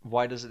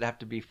does it have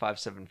to be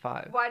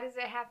 575? Why does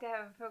it have to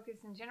have a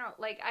focus in general?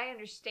 Like, I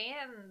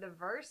understand the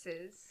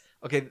verses.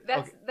 Okay,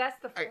 that's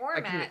the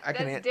format.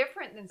 That's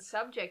different than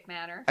subject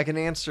matter. I can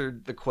answer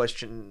the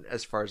question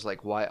as far as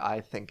like why I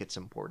think it's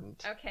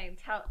important. Okay,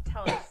 tell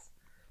us.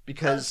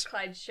 Because tell us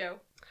Clyde's show.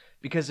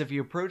 Because if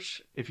you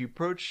approach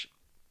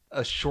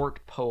a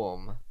short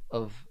poem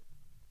of,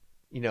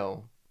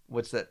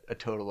 what's that? A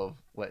total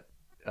of what?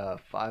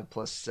 5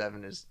 plus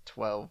 7 is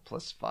 12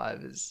 plus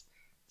 5 is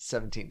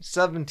 17.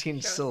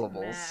 17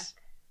 syllables. Math.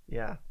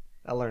 Yeah,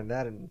 I learned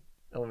that in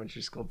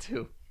elementary school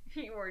too.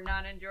 You were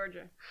not in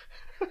Georgia.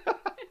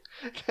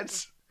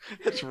 That's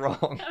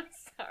wrong. I'm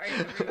sorry,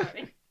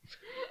 everybody.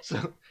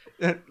 So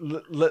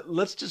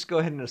let's just go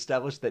ahead and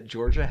establish that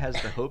Georgia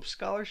has the Hope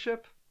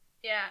Scholarship.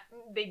 Yeah,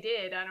 they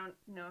did. I don't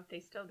know if they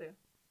still do.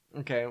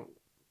 Okay.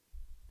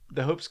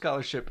 The Hope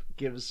Scholarship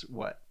gives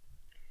what?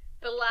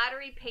 The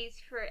lottery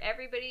pays for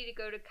everybody to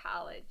go to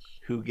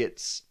college. Who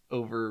gets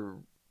over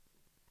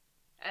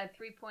a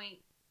 3.0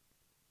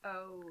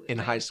 in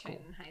high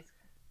school.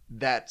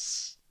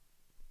 That's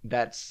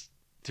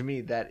to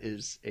me, that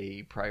is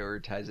a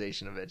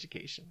prioritization of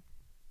education.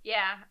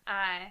 Yeah,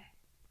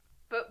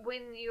 but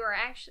when you are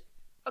actually...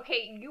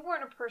 Okay, you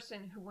weren't a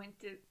person who went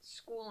to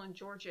school in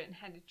Georgia and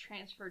had to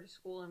transfer to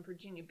school in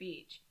Virginia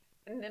Beach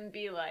and then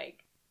be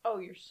like, oh,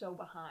 you're so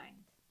behind.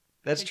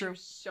 That's true. You're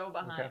so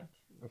behind.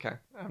 Okay.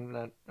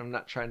 I'm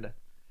not trying to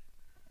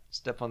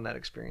step on that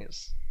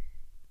experience.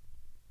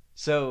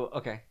 So,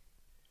 okay.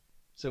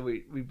 So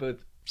we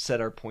both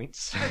set our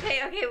points.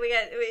 Okay,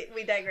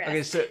 we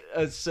digress.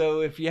 Okay,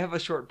 so if you have a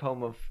short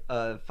poem of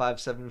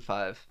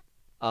 575,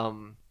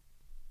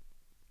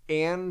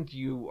 and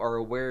you are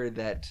aware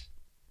that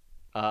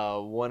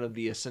one of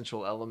the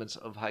essential elements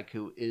of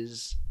haiku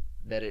is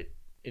that it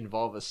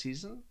involve a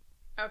season.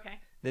 Okay.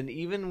 Then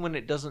even when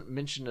it doesn't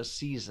mention a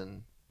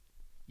season,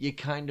 you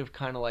kind of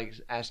like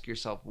ask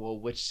yourself, well,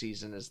 which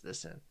season is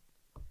this in?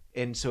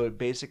 And so it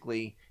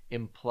basically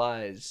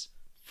implies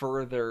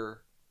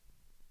further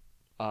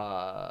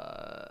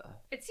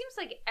it seems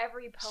like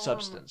every poem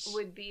substance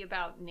would be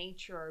about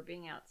nature or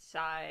being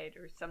outside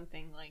or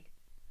something like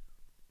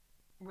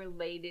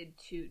related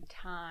to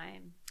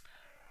time.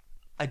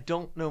 I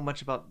don't know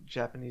much about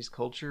Japanese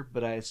culture,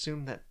 but I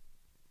assume that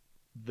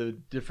the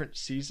different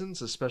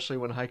seasons, especially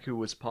when haiku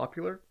was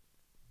popular,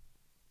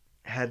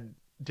 had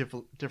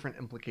different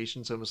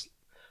implications,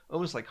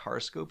 almost like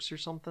horoscopes or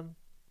something.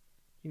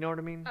 You know what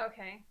I mean?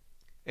 Okay.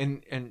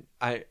 And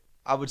I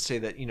would say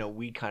that,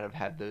 we kind of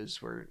have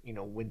those where,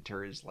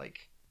 winter is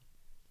like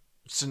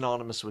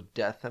synonymous with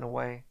death in a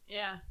way.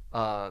 Yeah.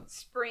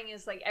 Spring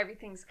is like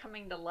everything's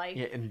coming to life.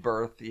 Yeah, and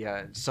birth,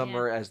 yeah.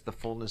 Summer as the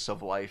fullness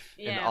of life,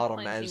 and autumn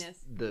plentiness.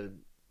 as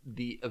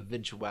the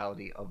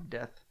eventuality of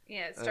death.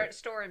 Yeah, start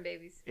storing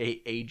babies.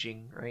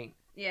 Aging, right?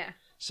 Yeah.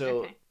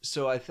 So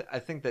I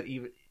think that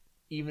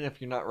even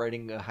if you're not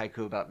writing a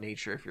haiku about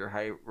nature, if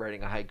you're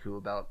writing a haiku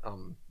about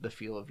the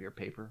feel of your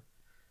paper,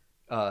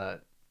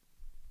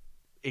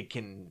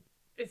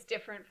 it's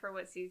different for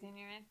what season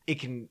you're in.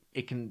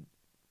 It can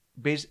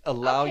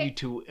allow you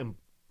to.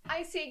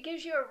 I see. It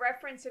gives you a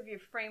reference of your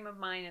frame of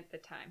mind at the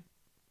time,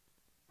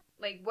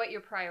 like what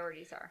your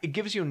priorities are. It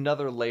gives you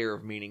another layer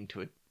of meaning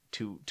to it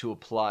to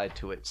apply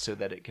to it, so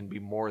that it can be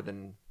more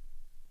than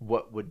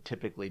what would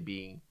typically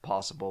be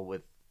possible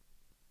with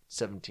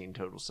 17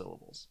 total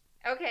syllables.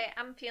 Okay,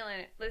 I'm feeling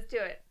it. Let's do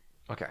it.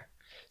 Okay,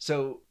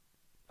 so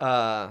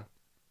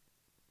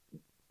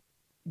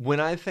when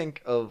I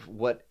think of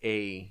what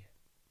a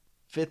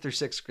 5th or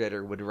 6th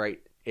grader would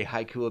write a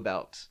haiku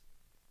about,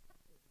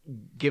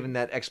 given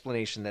that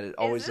explanation that it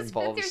always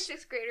involves... Is this 5th or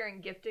 6th grader in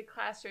gifted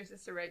class, or is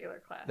this a regular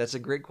class? That's a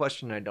great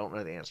question. I don't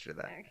know the answer to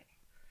that.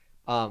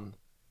 Okay.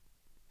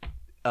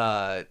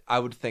 I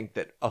would think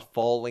that a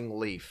falling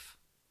leaf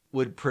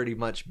would pretty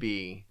much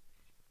be...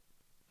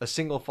 A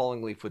single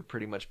falling leaf would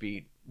pretty much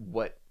be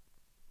what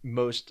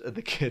most of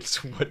the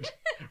kids would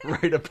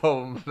write a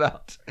poem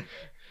about.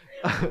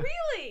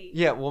 Really?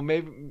 Yeah, well,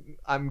 maybe...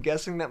 I'm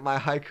guessing that my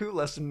haiku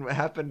lesson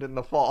happened in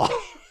the fall.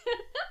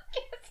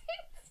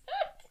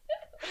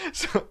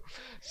 So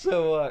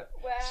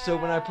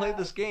when I play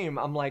this game,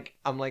 I'm like,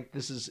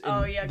 this is.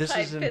 This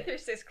is 5th or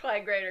 6th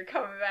Clyde grader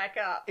coming back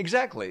up.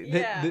 Exactly.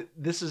 Yeah.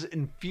 This is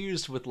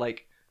infused with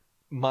like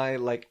my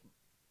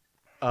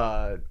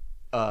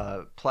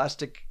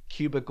plastic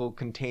cubicle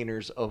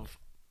containers of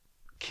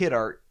kid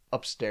art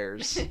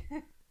upstairs.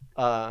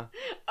 Oh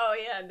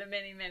yeah, the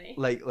many.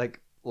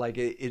 Like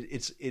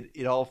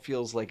it all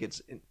feels like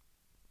it's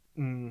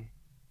in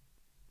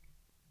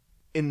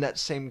that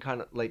same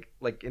kind of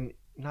like in.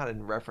 Not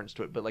in reference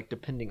to it, but like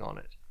depending on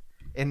it.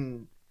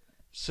 And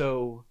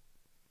so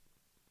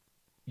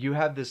you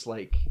have this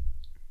like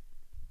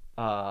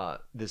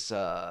this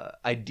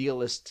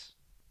idealist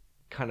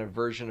kind of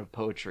version of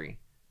poetry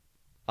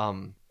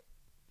in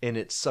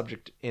its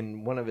subject,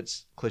 in one of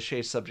its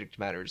cliche subject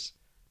matters,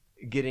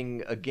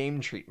 getting a game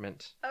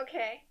treatment.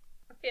 Okay,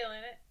 I'm feeling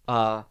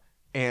it.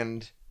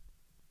 And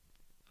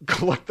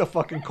collect the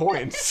fucking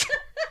coins.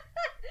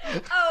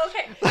 Oh,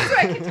 okay. So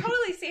I can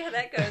totally see how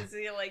that goes.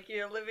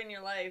 You're living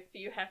your life.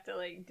 You have to,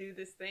 do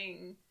this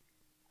thing.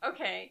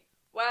 Okay.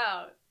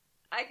 Wow.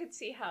 I could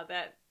see how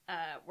that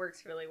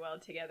works really well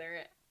together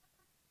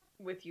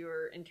with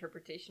your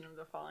interpretation of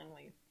the falling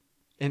leaf.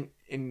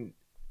 And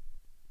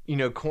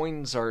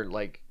coins are,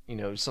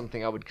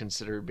 something I would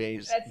consider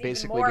That's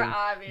basically even more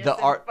obvious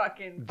than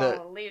fucking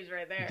falling leaves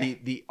right there.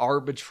 The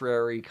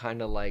arbitrary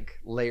kind of,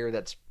 layer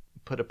that's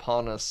put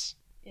upon us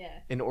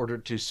in order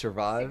to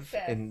survive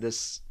in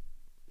this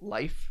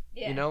life,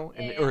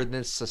 or in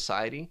this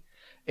society,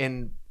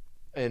 and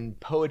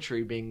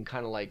poetry being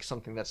kind of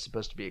something that's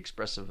supposed to be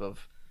expressive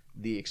of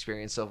the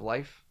experience of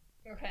life.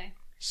 Okay.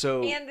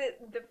 So and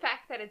the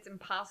fact that it's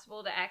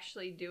impossible to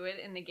actually do it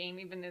in the game,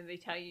 even though they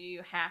tell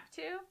you have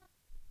to.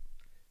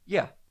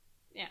 Yeah.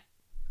 Yeah.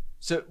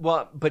 So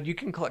but you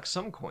can collect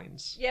some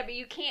coins. Yeah, but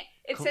you can't.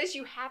 It says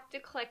you have to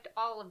collect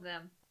all of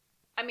them.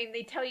 I mean,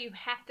 they tell you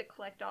have to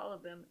collect all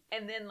of them,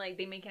 and then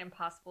they make it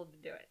impossible to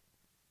do it.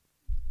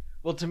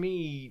 Well, to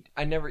me,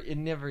 it never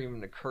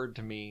even occurred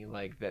to me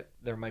that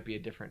there might be a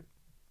different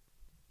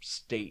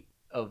state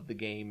of the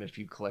game if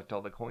you collect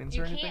all the coins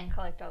or anything. You can't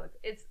collect all the.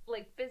 It's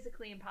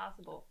physically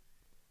impossible.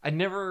 I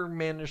never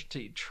managed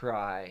to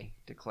try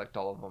to collect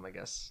all of them, I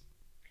guess.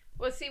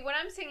 Well, see, what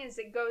I'm saying is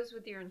it goes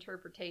with your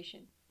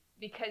interpretation,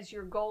 because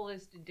your goal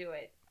is to do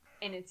it,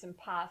 and it's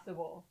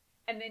impossible.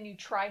 And then you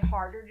try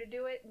harder to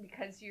do it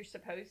because you're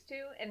supposed to,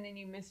 and then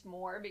you miss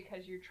more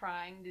because you're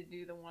trying to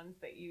do the ones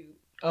that you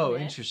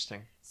miss.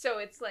 Interesting. So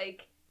it's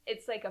like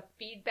a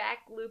feedback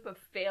loop of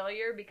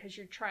failure because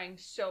you're trying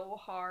so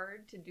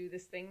hard to do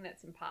this thing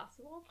that's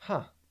impossible.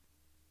 Huh.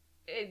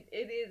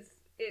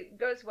 It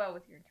goes well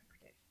with your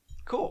interpretation.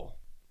 Cool.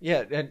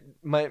 Yeah, and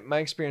my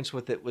experience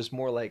with it was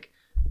more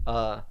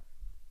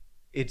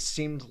it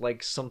seemed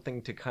like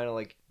something to kind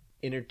of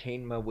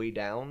entertain my way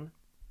down,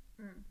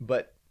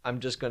 but I'm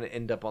just going to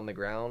end up on the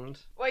ground.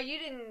 Well, you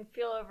didn't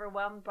feel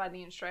overwhelmed by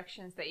the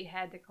instructions that you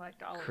had to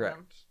collect all of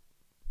them.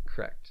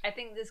 Correct. I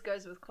think this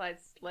goes with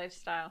Clyde's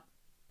lifestyle.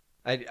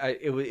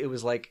 It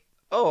was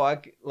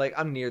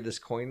I'm near this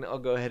coin. I'll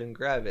go ahead and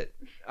grab it.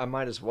 I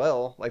might as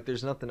well.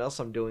 There's nothing else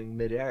I'm doing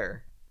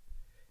midair.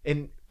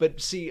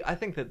 But see, I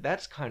think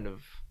that's kind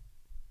of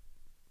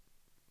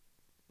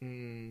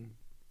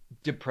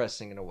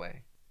depressing in a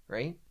way,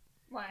 right?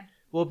 Why?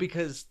 Well,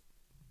 because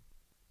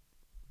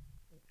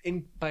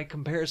by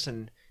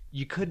comparison,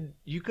 you could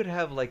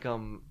have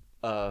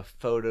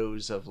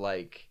photos of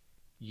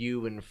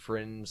you and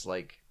friends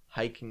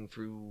hiking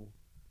through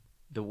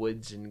the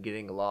woods and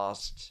getting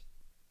lost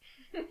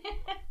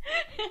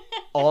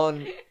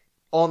on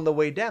the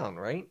way down,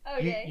 right?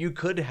 Okay. You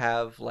could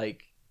have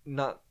like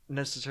not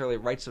necessarily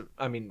rites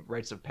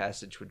of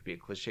passage would be a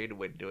cliched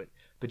way to do it,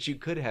 but you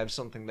could have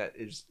something that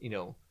is,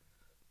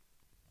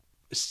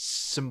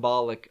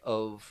 symbolic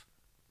of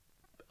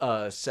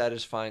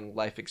satisfying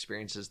life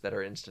experiences that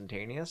are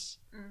instantaneous,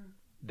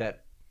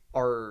 that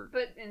are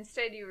but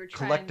instead you were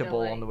trying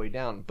collectible to, on the way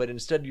down, but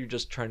instead you're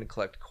just trying to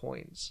collect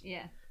coins.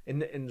 Yeah.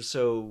 And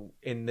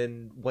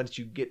then once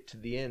you get to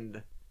the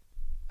end,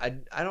 I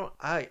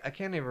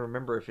can't even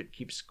remember if it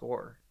keeps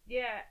score.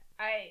 Yeah,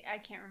 I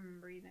can't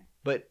remember either.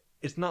 But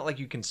it's not like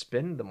you can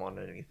spend them on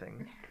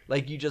anything.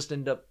 Like you just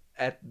end up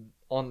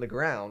on the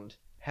ground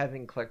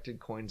having collected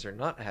coins or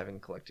not having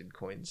collected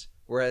coins.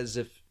 Whereas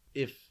if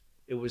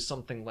it was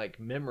something like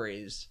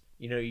memories,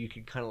 you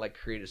could kind of like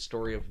create a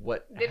story of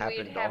what happened on the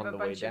way down. Then we'd have a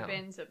bunch of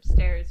bins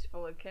upstairs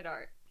full of kid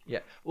art.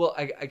 Yeah. Well,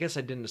 I guess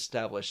I didn't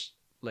establish,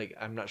 like,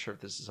 I'm not sure if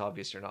this is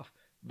obvious or not,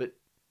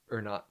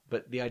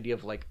 but the idea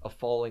of like a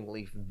falling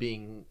leaf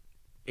being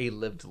a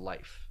lived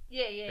life.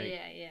 Yeah. Right?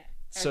 Yeah.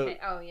 So, okay.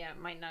 Oh yeah, it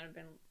might not have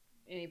been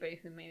anybody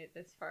who made it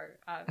this far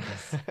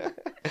obvious.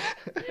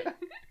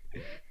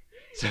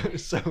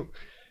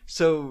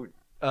 So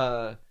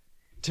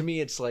to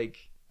me it's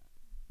like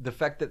the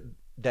fact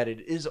that it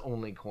is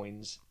only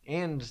coins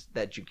and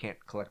that you can't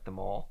collect them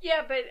all.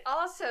 Yeah, but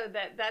also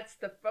that's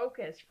the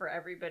focus for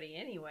everybody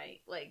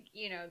anyway. Like,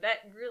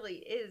 that really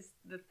is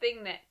the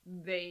thing that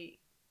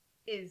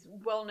is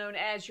well known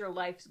as your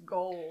life's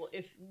goal.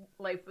 If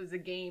life was a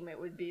game, it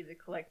would be to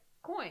collect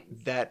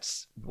coins.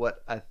 That's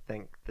what I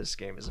think this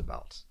game is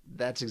about.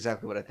 That's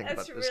exactly what I think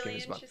about this game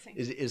is about.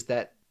 Is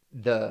that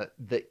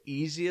the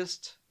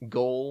easiest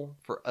goal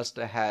for us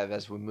to have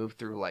as we move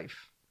through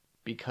life,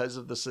 because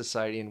of the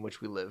society in which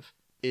we live,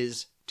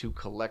 is to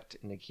collect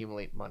and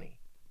accumulate money.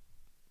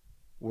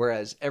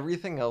 Whereas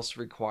everything else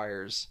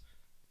requires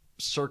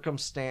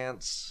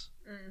circumstance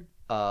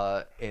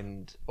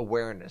and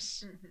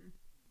awareness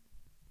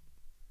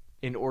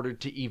in order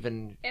to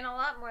even... And a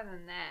lot more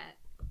than that,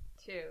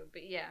 too.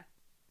 But yeah.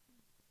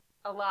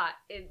 A lot.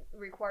 It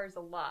requires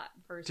a lot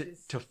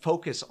versus... To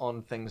focus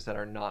on things that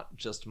are not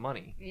just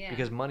money. Yeah.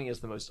 Because money is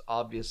the most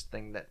obvious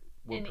thing that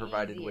we're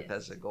provided easiest. with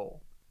as a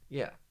goal.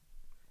 Yeah.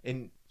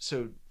 And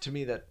so to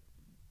me that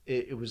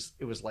it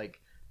was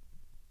like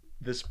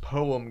this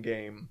poem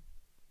game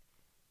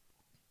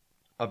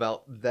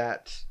about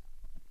that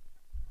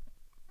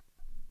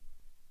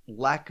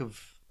lack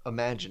of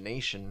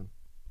imagination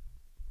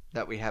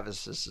that we have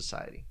as a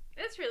society.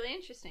 That's really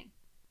interesting.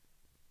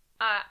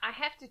 I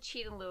have to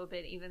cheat a little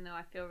bit, even though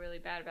I feel really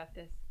bad about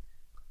this.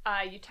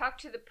 You talked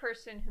to the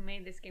person who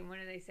made this game. What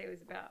did they say it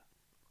was about?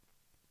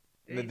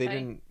 They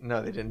didn't.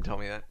 No, they didn't tell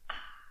me that.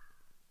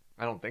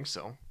 I don't think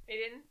so. They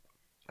didn't?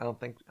 I don't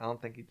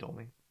think he told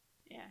me.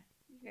 Yeah,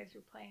 you guys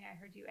were playing. I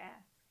heard you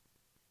ask.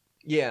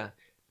 Yeah,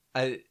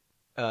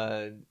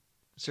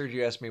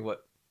 Sergio asked me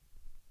what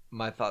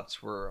my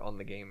thoughts were on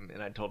the game,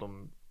 and I told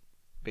him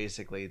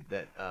basically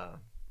that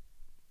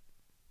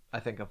I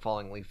think a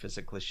falling leaf is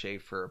a cliche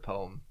for a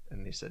poem,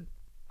 and he said,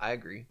 "I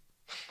agree."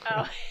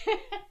 Oh,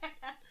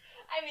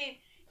 I mean,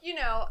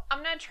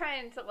 I'm not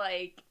trying to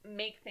like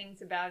make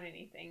things about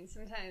anything.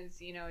 Sometimes,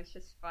 it's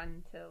just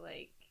fun to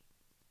like,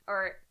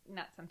 or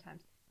not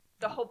sometimes.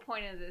 The whole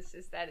point of this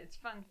is that it's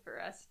fun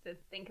for us to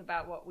think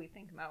about what we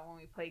think about when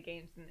we play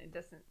games, and it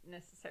doesn't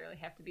necessarily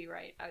have to be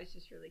right. I was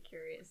just really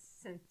curious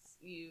since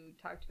you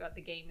talked about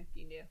the game, if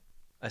you knew.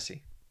 I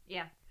see.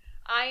 Yeah.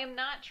 I am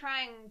not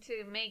trying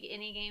to make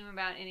any game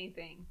about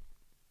anything.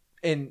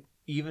 And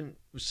even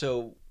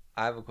so,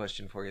 I have a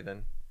question for you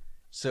then.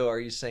 So are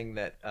you saying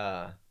that,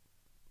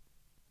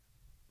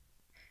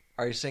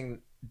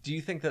 do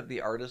you think that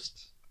the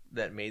artist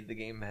that made the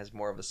game has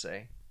more of a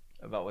say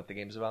about what the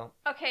game's about?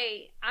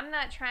 Okay, I'm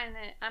not trying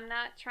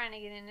to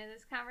get into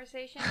this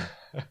conversation.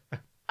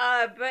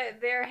 But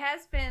there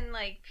has been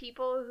like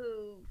people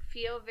who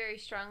feel very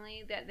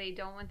strongly that they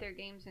don't want their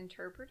games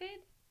interpreted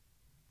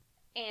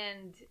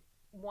and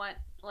want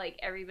like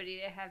everybody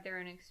to have their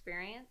own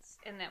experience,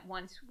 and that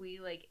once we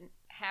like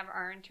have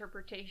our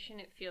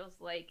interpretation, it feels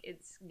like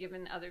it's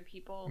given other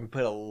people. We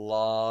put a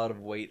lot of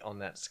weight on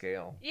that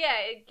scale. Yeah,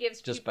 it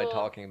gives just people by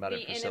talking about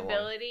it for so long. The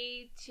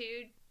inability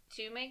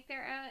to make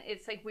their own.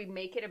 It's like we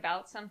make it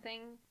about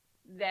something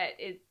that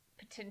it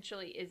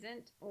potentially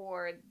isn't,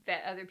 or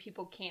that other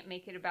people can't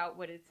make it about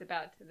what it's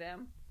about to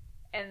them,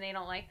 and they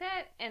don't like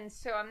that. And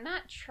so I'm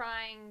not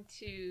trying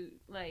to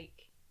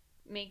like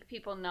make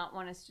people not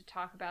want us to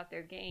talk about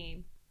their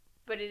game,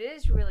 but it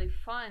is really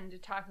fun to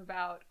talk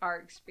about our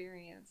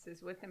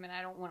experiences with them, and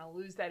I don't want to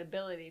lose that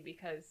ability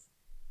because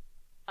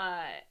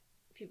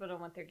people don't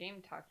want their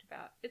game talked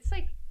about. It's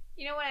like,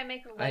 when I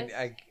make a list,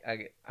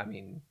 I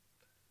mean,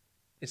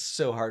 it's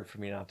so hard for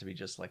me not to be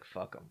just like,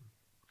 fuck them.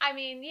 I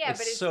mean, yeah,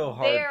 but it's so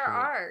hard their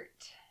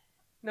art.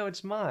 No,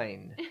 it's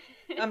mine.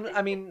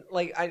 I mean,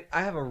 like,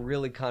 I have a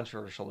really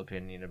controversial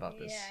opinion about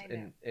this,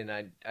 and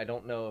I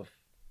don't know if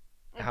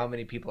how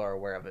many people are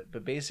aware of it,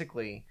 but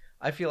basically,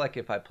 I feel like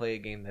if I play a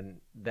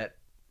game that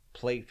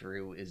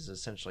playthrough is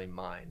essentially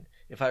mine.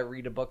 If I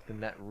read a book, then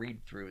that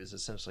read through is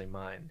essentially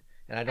mine.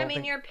 And I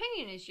mean, your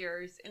opinion is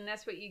yours, and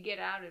that's what you get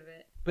out of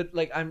it. But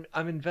like, I'm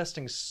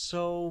investing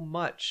so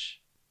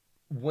much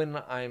when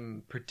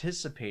I'm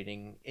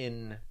participating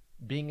in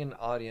being an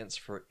audience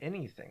for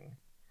anything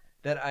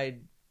that I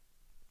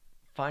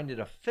find it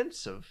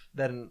offensive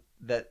that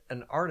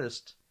an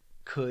artist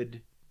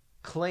could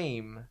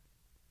claim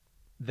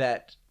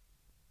that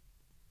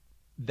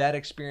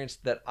experience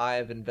that I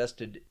have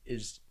invested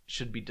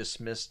should be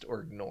dismissed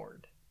or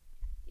ignored.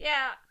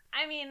 Yeah,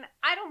 I mean,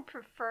 I don't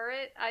prefer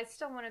it. I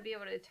still want to be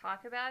able to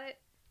talk about it.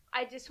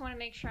 I just want to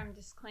make sure I'm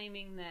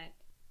disclaiming that.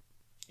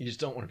 You just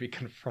don't want to be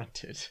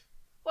confronted.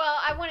 Well,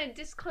 I want to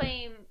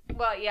disclaim.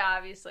 Well, yeah,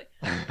 obviously,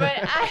 but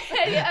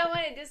I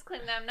want to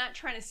disclaim that I'm not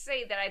trying to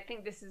say that I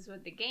think this is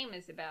what the game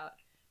is about,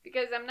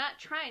 because I'm not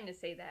trying to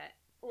say that.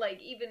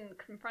 Like, even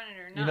confronted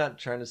or not. You're not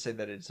trying to say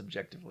that it's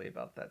objectively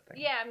about that thing.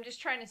 Yeah, I'm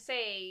just trying to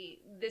say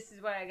this is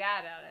what I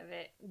got out of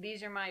it.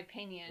 These are my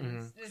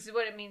opinions. Mm-hmm. This is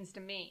what it means to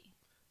me.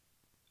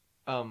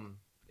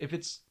 If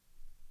it's,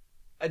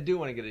 I do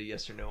want to get a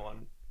yes or no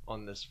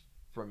on this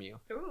from you.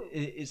 Ooh.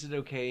 Is it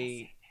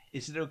okay?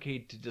 Is it okay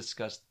to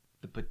discuss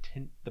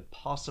the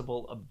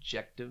possible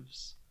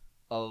objectives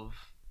of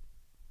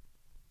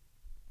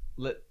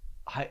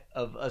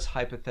us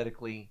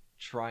hypothetically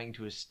trying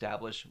to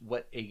establish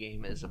what a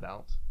game is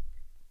about?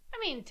 I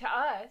mean, to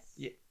us.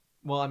 Yeah.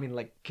 Well, I mean,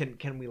 like,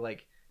 can we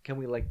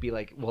be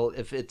like, well,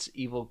 if it's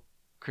evil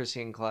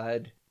Chrissy and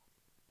Clyde,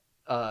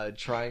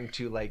 trying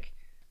to like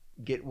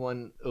get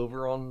one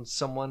over on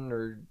someone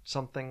or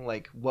something,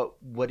 like,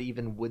 what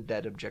even would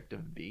that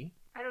objective be?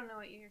 I don't know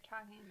what you're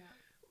talking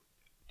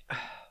about.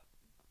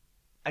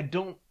 I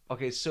don't.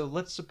 Okay, so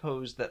let's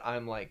suppose that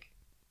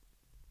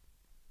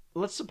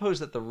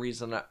the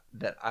reason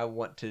that I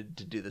wanted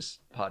to do this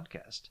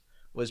podcast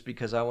was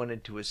because I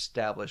wanted to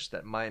establish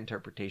that my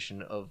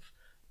interpretation of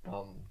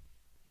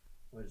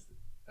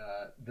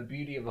the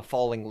beauty of a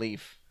falling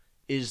leaf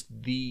is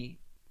the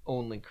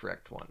only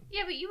correct one.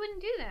 Yeah, but you wouldn't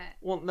do that.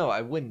 Well, no,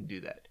 I wouldn't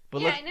do that.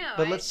 But yeah, I know.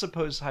 But let's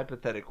suppose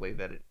hypothetically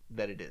that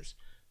it is.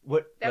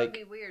 What that would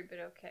be weird, but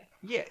okay.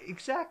 Yeah,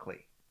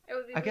 exactly. It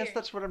would be I guess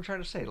that's what I'm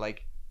trying to say.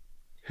 Like,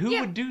 who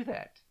would do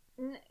that?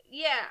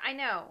 Yeah, I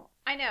know.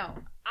 I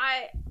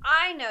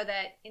know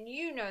that, and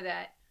you know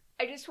that.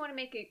 I just want to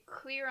make it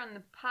clear on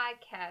the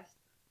podcast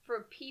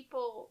for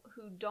people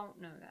who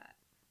don't know that.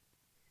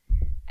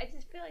 I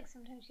just feel like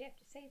sometimes you have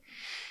to say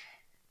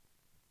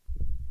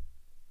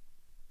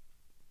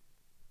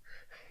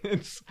things.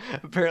 It's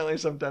apparently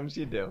sometimes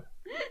you do.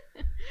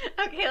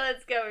 Okay,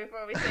 let's go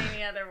before we say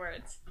any other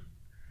words.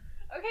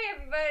 Okay,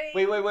 everybody.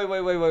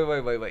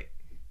 Wait.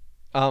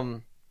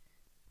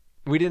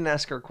 We didn't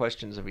ask our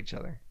questions of each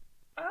other.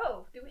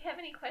 Oh, do we have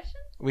any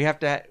questions? We have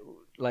to,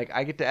 like,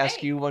 I get to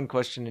ask you one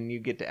question and you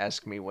get to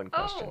ask me one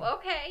question. Oh,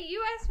 okay.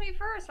 You asked me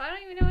first. I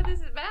don't even know what this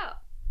is about.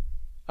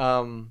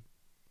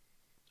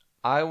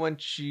 I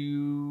want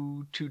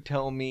you to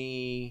tell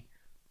me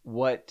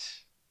what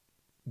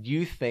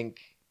you think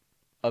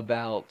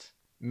about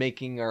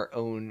making our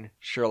own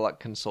Sherlock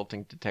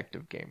Consulting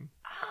detective game.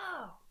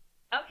 Oh,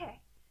 okay.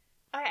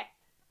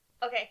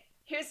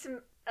 Here's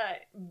some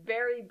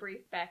very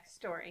brief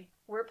backstory.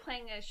 We're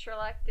playing a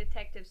Sherlock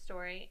detective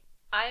story.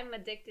 I'm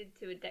addicted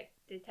to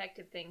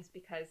detective things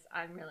because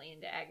I'm really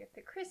into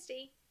Agatha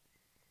Christie.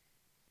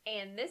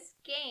 And this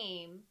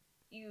game,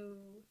 you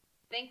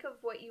think of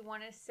what you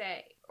want to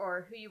say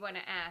or who you want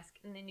to ask,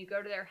 and then you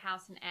go to their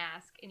house and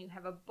ask, and you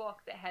have a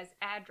book that has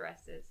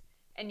addresses,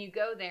 and you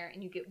go there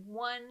and you get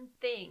one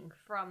thing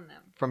from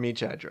them. From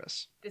each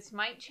address. This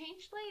might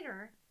change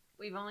later.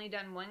 We've only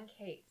done one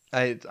case.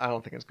 I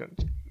don't think it's going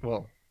to.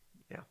 Well,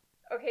 yeah.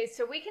 Okay,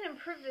 so we can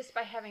improve this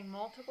by having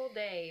multiple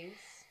days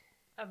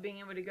of being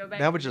able to go back.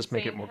 That would just to the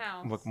make it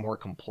look more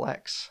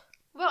complex.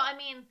 Well, I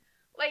mean,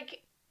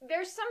 like,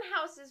 there's some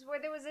houses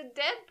where there was a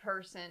dead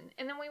person,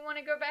 and then we want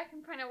to go back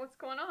and find out what's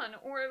going on,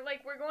 or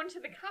like we're going to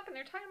the cop and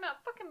they're talking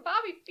about fucking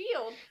Bobby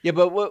Field. Yeah,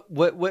 but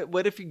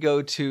what if you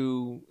go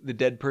to the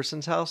dead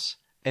person's house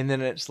and then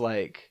it's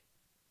like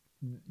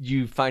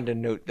you find a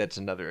note that's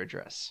another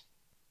address?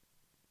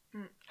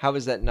 How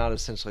is that not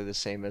essentially the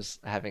same as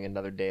having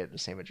another day at the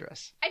same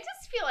address? I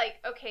just feel like,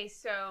 okay,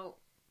 so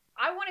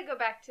I want to go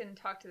back to and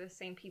talk to the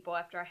same people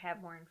after I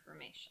have more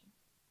information.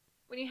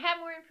 When you have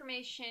more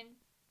information,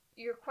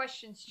 your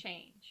questions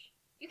change.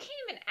 You can't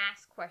even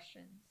ask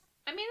questions.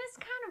 I mean, it's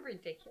kind of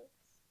ridiculous.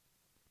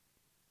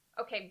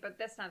 Okay, but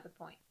that's not the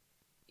point.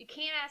 You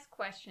can't ask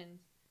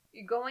questions.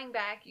 You're going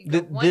back. You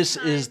go this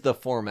time. Is the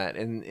format,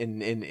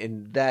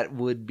 and that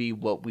would be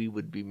what we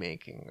would be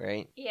making,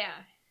 right? Yeah.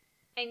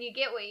 And you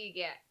get what you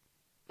get.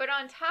 But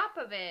on top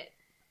of it,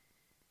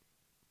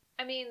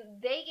 I mean,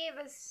 they gave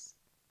us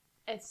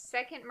a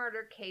second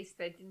murder case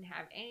that didn't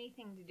have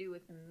anything to do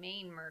with the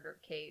main murder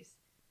case,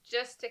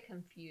 just to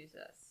confuse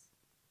us.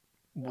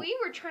 We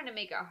were trying to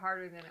make it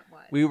harder than it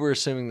was. We were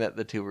assuming that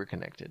the two were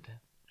connected.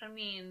 I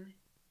mean,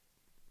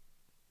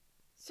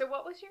 so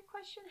what was your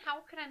question?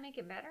 How could I make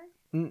it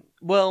better?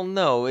 Well,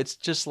 no, it's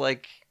just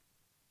like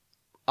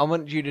I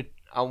want you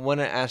I want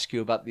to ask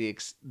you about the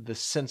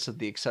sense of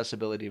the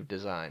accessibility of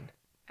design.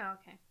 Oh,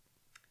 okay.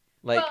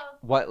 Like,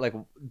 what? Like,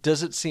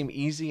 does it seem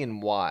easy,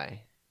 and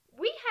why?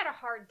 We had a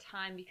hard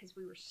time because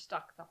we were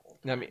stuck the whole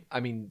time. I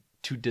mean,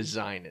 to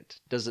design it,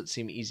 does it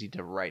seem easy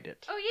to write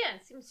it? Oh yeah,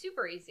 it seems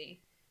super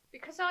easy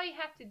because all you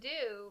have to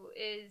do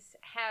is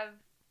have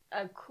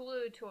a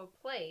clue to a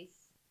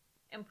place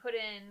and put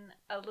in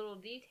a little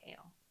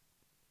detail.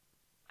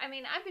 I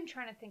mean, I've been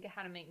trying to think of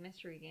how to make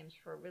mystery games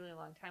for a really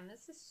long time.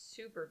 This is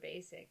super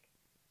basic.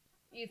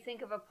 You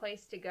think of a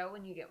place to go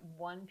and you get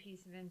one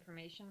piece of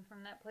information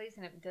from that place,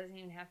 and it doesn't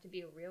even have to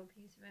be a real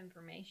piece of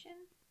information.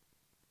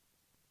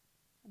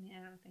 I mean, I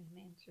don't think I'm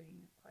answering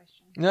your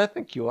question. No, I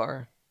think you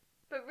are.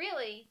 But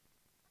really...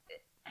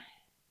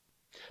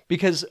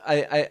 Because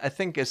I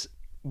think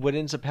what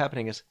ends up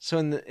happening is, so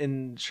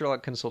in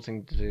Sherlock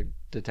Consulting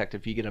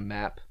Detective, you get a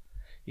map,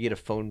 you get a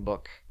phone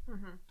book,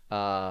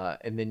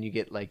 and then you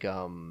get like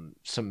a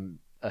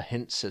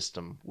hint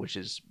system, which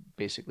is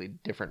basically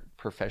different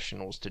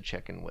professionals to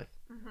check in with.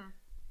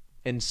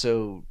 And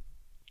so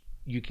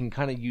you can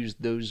kind of use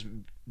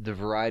the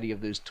variety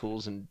of those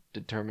tools and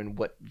determine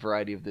what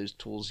variety of those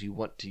tools you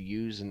want to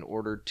use in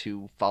order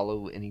to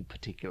follow any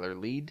particular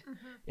lead.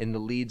 And the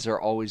leads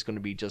are always going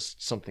to be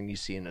just something you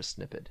see in a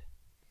snippet.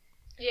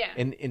 Yeah.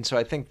 And so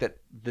I think that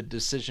the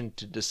decision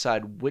to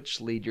decide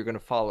which lead you're going to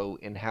follow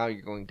and how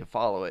you're going to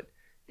follow it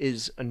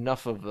is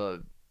enough of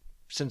a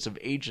sense of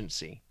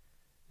agency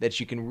that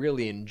you can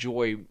really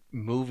enjoy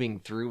moving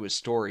through a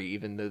story,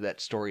 even though that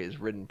story is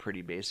written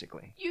pretty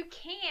basically. You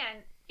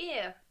can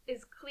if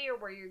it's clear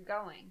where you're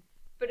going.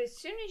 But as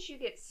soon as you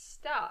get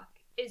stuck,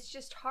 it's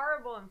just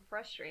horrible and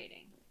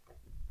frustrating.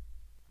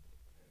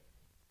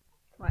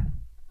 What?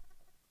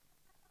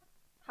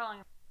 How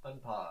long?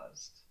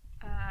 Unpaused.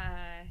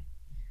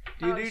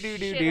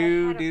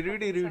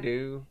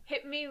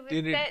 Hit me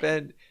with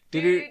that.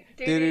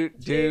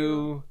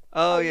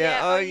 Oh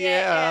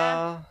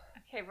yeah.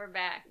 Okay, we're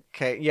back.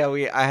 Okay, yeah,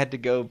 I had to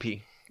go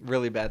pee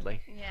really badly.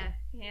 Yeah.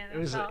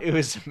 It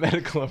was a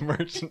medical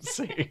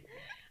emergency.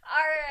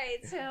 All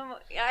right, so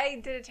I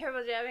did a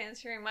terrible job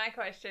answering my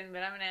question,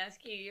 but I'm going to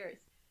ask you yours.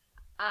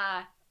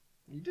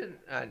 You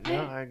didn't.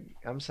 No,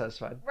 I'm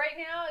satisfied. Right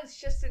now,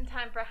 it's just in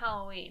time for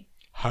Halloween.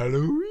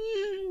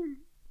 Halloween.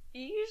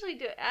 You usually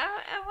do it.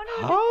 I want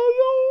to.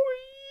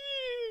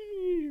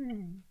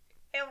 Halloween.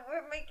 And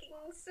we're making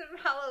some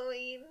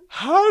Halloween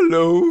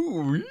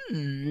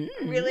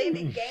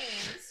related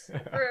games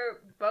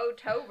for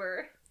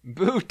Bowtober.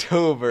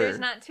 Bowtober. There's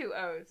not two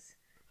O's.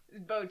 It's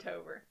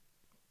Bowtober.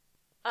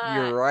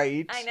 You're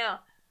right. I know.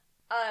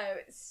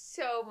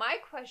 So my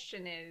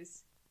question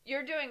is,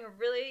 you're doing a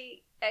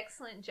really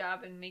excellent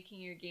job in making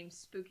your games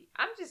spooky.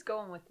 I'm just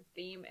going with the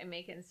theme and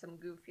making some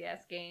goofy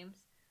ass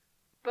games.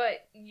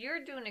 But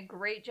you're doing a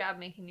great job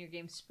making your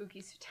games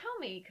spooky. So tell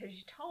me, because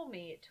you told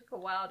me it took a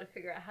while to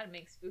figure out how to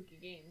make spooky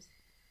games.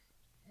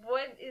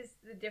 What is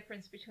the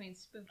difference between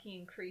spooky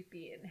and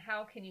creepy, and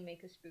how can you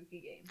make a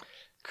spooky game?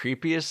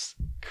 Creepy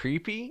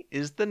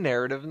is the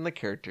narrative and the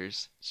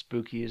characters.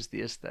 Spooky is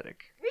the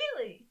aesthetic.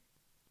 Really?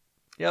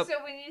 Yep.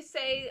 So when you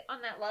say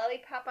on that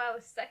lollipop I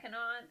was sucking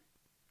on?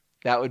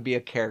 That would be a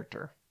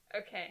character.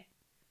 Okay.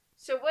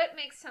 So what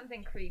makes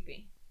something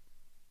creepy?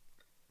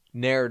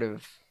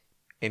 Narrative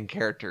and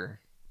character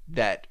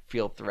that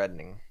feel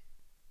threatening.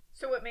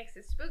 So what makes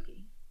it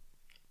spooky?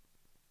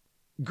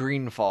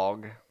 Green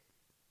fog.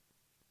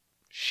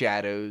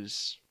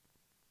 Shadows.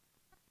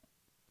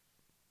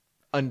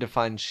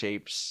 Undefined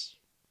shapes.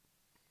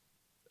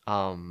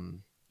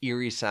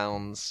 Eerie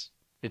sounds.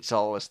 It's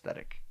all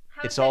aesthetic.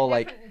 How it's is that all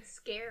different like than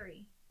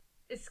scary?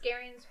 Is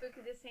scary and spooky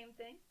the same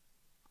thing?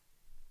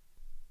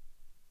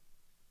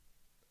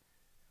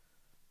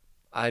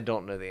 I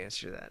don't know the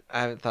answer to that.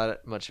 I haven't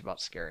thought much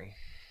about scary.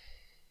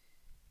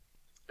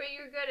 But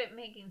you're good at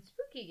making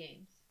spooky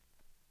games.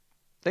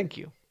 Thank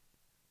you.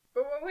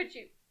 But what would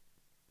you...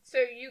 So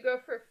you go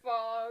for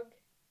fog?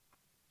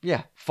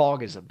 Yeah,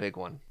 fog is a big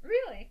one.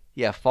 Really?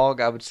 Yeah,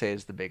 fog I would say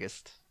is the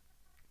biggest.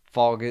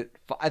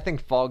 I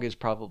think fog is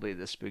probably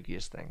the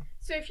spookiest thing.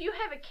 So if you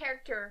have a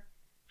character,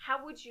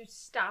 how would you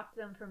stop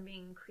them from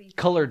being creepy?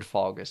 Colored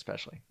fog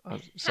especially.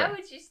 How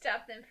would you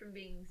stop them from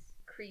being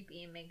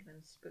creepy and make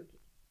them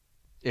spooky?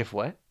 If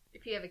what?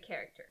 If you have a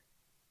character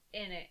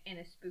in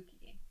a spooky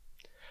game.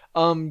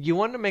 You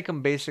want to make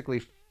them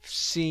basically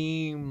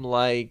seem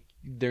like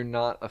they're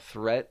not a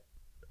threat.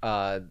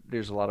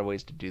 There's a lot of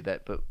ways to do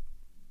that, but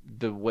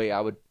the way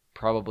I would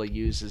probably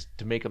use is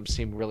to make them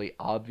seem really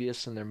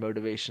obvious in their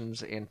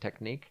motivations and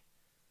technique.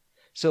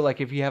 So,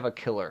 like, if you have a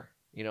killer,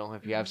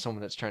 if you have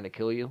someone that's trying to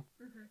kill you,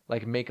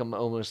 like, make them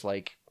almost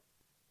like,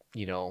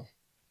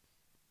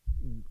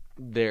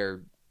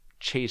 they're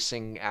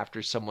chasing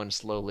after someone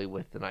slowly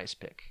with an ice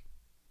pick.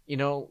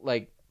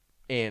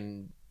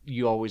 And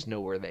you always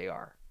know where they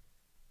are.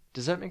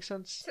 Does that make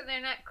sense? So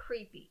they're not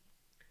creepy.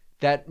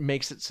 That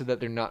makes it so that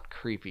they're not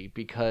creepy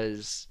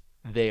because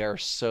they are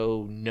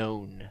so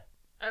known.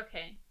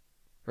 Okay.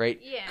 Right?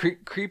 Yeah.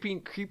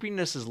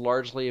 Creepiness is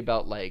largely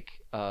about, like,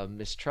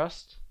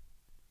 mistrust.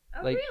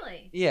 Oh, like,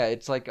 really? Yeah,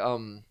 it's like,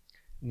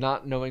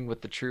 not knowing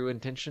what the true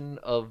intention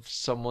of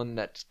someone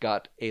that's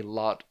got a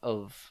lot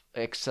of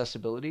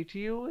accessibility to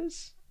you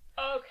is.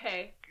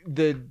 Okay.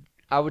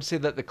 I would say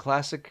that the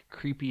classic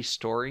creepy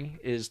story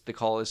is the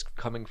call is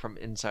coming from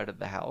inside of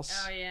the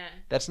house. Oh, yeah.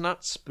 That's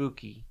not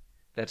spooky.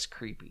 That's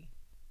creepy.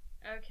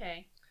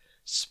 Okay.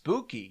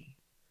 Spooky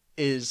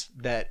is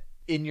that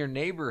in your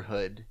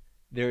neighborhood,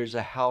 there's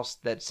a house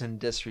that's in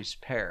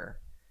disrepair,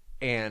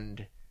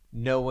 and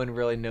no one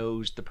really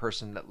knows the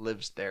person that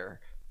lives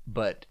there,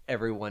 but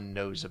everyone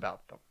knows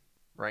about them,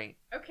 right?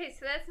 Okay,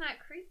 so that's not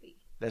creepy.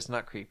 That's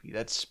not creepy.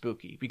 That's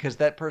spooky, because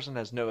that person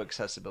has no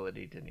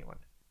accessibility to anyone.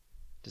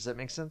 Does that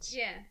make sense?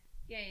 Yeah.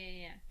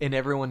 And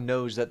everyone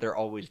knows that they're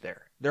always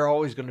there. They're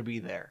always going to be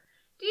there.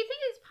 Do you think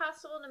it's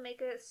possible to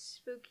make a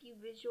spooky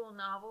visual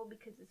novel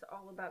because it's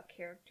all about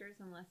characters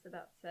and less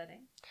about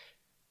setting?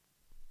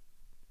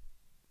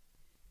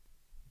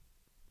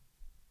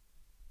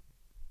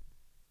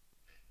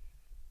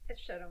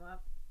 Let's shut him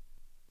up.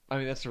 I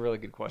mean, that's a really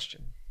good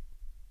question.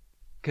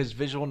 Because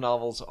visual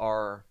novels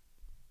are...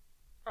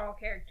 all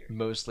characters.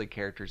 Mostly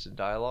characters and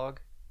dialogue.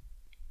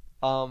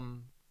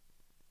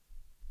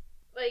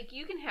 Like,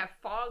 you can have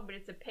fog, but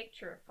it's a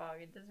picture of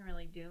fog. It doesn't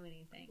really do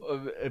anything.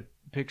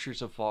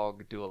 Pictures of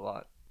fog do a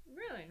lot.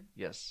 Really?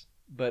 Yes.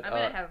 But I'm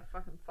gonna have a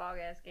fucking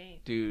fog-ass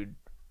game. Dude,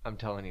 I'm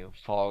telling you,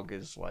 fog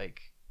is,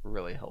 like,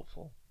 really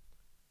helpful.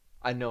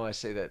 I know I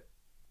say that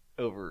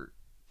over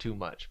too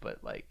much,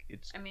 but, like,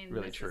 it's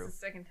really true. This is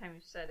the second time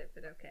you've said it,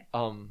 but okay.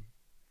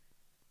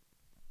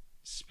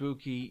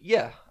 Spooky.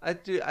 Yeah,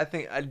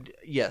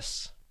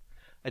 yes.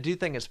 I do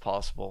think it's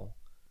possible.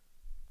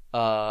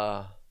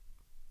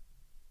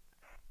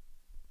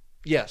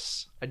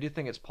 Yes, I do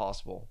think it's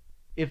possible.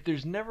 If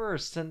there's never a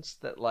sense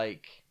that,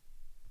 like,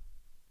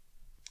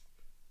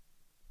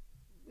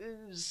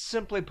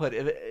 simply put,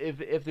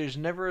 if there's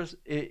never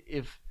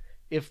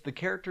if the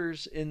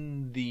characters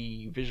in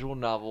the visual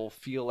novel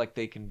feel like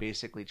they can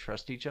basically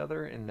trust each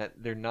other and that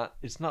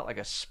it's not like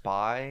a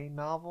spy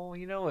novel,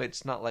 you know,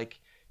 it's not like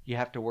you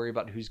have to worry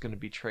about who's going to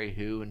betray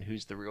who and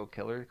who's the real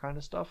killer kind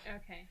of stuff.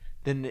 Okay.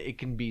 Then it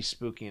can be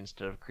spooky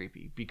instead of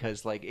creepy,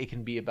 because like it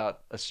can be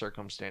about a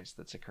circumstance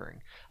that's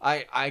occurring.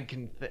 I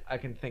can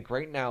think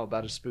right now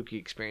about a spooky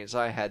experience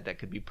I had that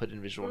could be put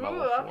in visual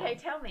novel form. Okay,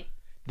 tell me.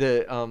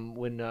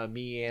 When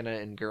me, Anna,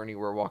 and Gurney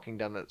were walking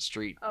down that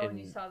street, and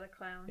you saw the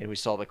clown, and we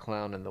saw the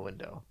clown in the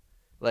window,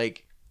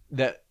 like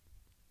that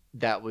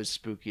was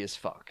spooky as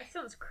fuck. That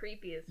sounds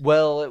creepy as fuck.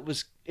 Well,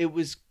 it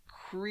was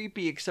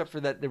creepy, except for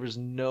that there was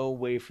no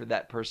way for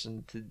that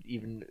person to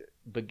even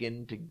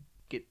begin to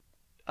get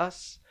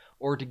us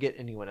or to get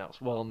anyone else.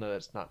 Well, no,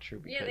 that's not true.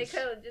 Because... yeah, they could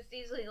have just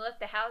easily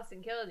left the house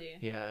and killed you.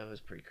 Yeah, it was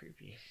pretty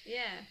creepy.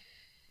 Yeah.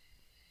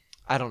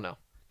 I don't know,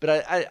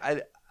 but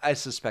I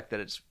suspect that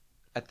it's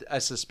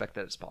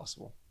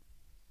possible.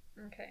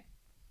 Okay.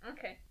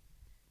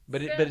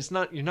 But it's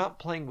not. You're not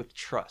playing with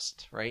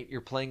trust, right?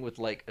 You're playing with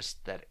like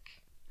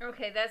aesthetic.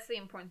 Okay, that's the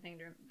important thing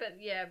to. But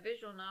yeah,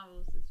 visual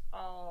novels is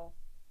all.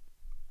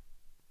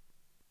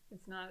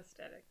 It's not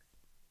aesthetics.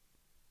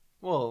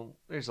 Well,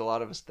 there's a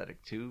lot of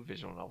aesthetic to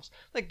visual novels.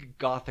 Like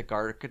Gothic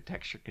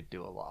architecture could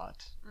do a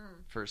lot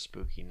for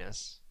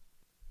spookiness.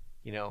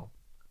 You know.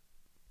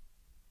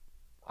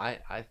 I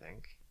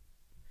think.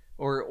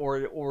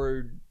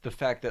 Or the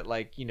fact that,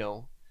 like, you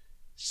know,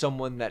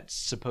 someone that's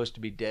supposed to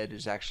be dead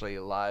is actually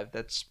alive.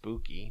 That's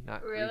spooky,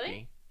 not really?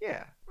 Creepy.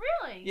 Yeah.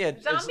 Really? Yeah.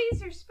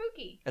 Zombies are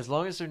spooky. As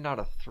long as they're not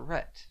a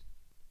threat,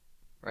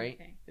 right?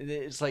 Okay.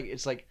 It's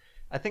like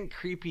I think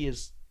creepy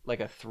is like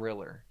a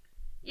thriller.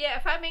 Yeah,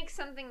 if I make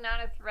something not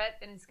a threat,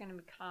 then it's going to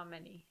be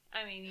comedy.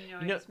 I mean,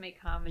 I just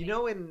make comedy. You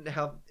know, in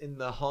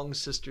the Hong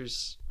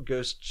sisters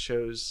ghost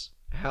shows,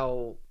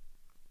 how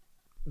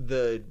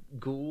the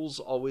ghouls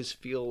always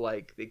feel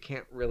like they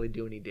can't really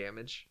do any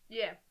damage.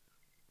 Yeah.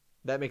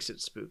 That makes it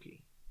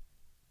spooky.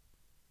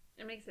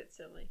 It makes it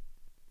silly.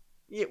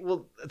 Yeah,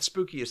 well,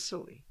 spooky is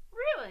silly.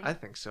 Really? I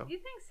think so. You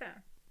think so?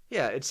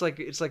 Yeah, it's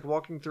like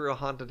walking through a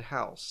haunted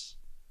house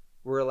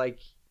where, like,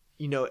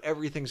 you know,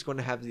 everything's going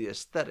to have the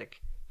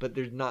aesthetic, but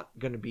there's not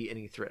going to be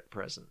any threat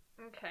present.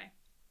 Okay.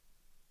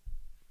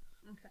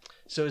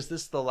 So is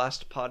this the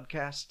last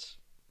podcast?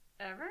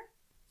 Ever?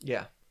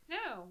 Yeah.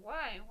 No.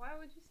 Why? Why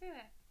would you say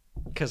that?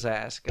 Because I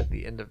ask at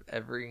the end of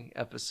every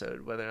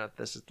episode whether or not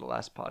this is the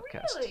last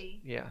podcast.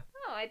 Really? Yeah.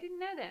 Oh, I didn't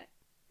know that.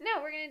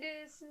 No, we're going to do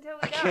this until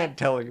we die. I can't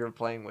tell if you're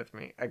playing with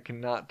me. I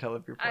cannot tell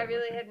if you're playing with me. I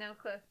really had no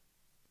clue.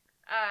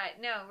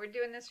 No, we're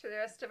doing this for the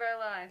rest of our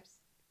lives.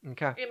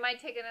 Okay. It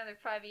might take another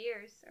 5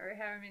 years, or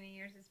however many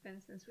years it's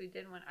been since we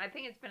did one. I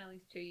think it's been at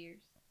least 2 years.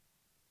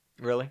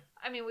 Really?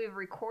 I mean, we've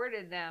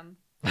recorded them.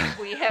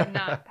 We have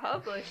not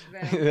published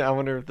them. I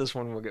wonder if this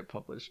one will get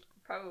published.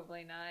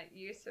 Probably not.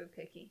 You're so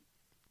picky.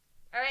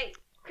 All right.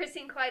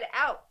 Christine Clyde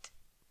out.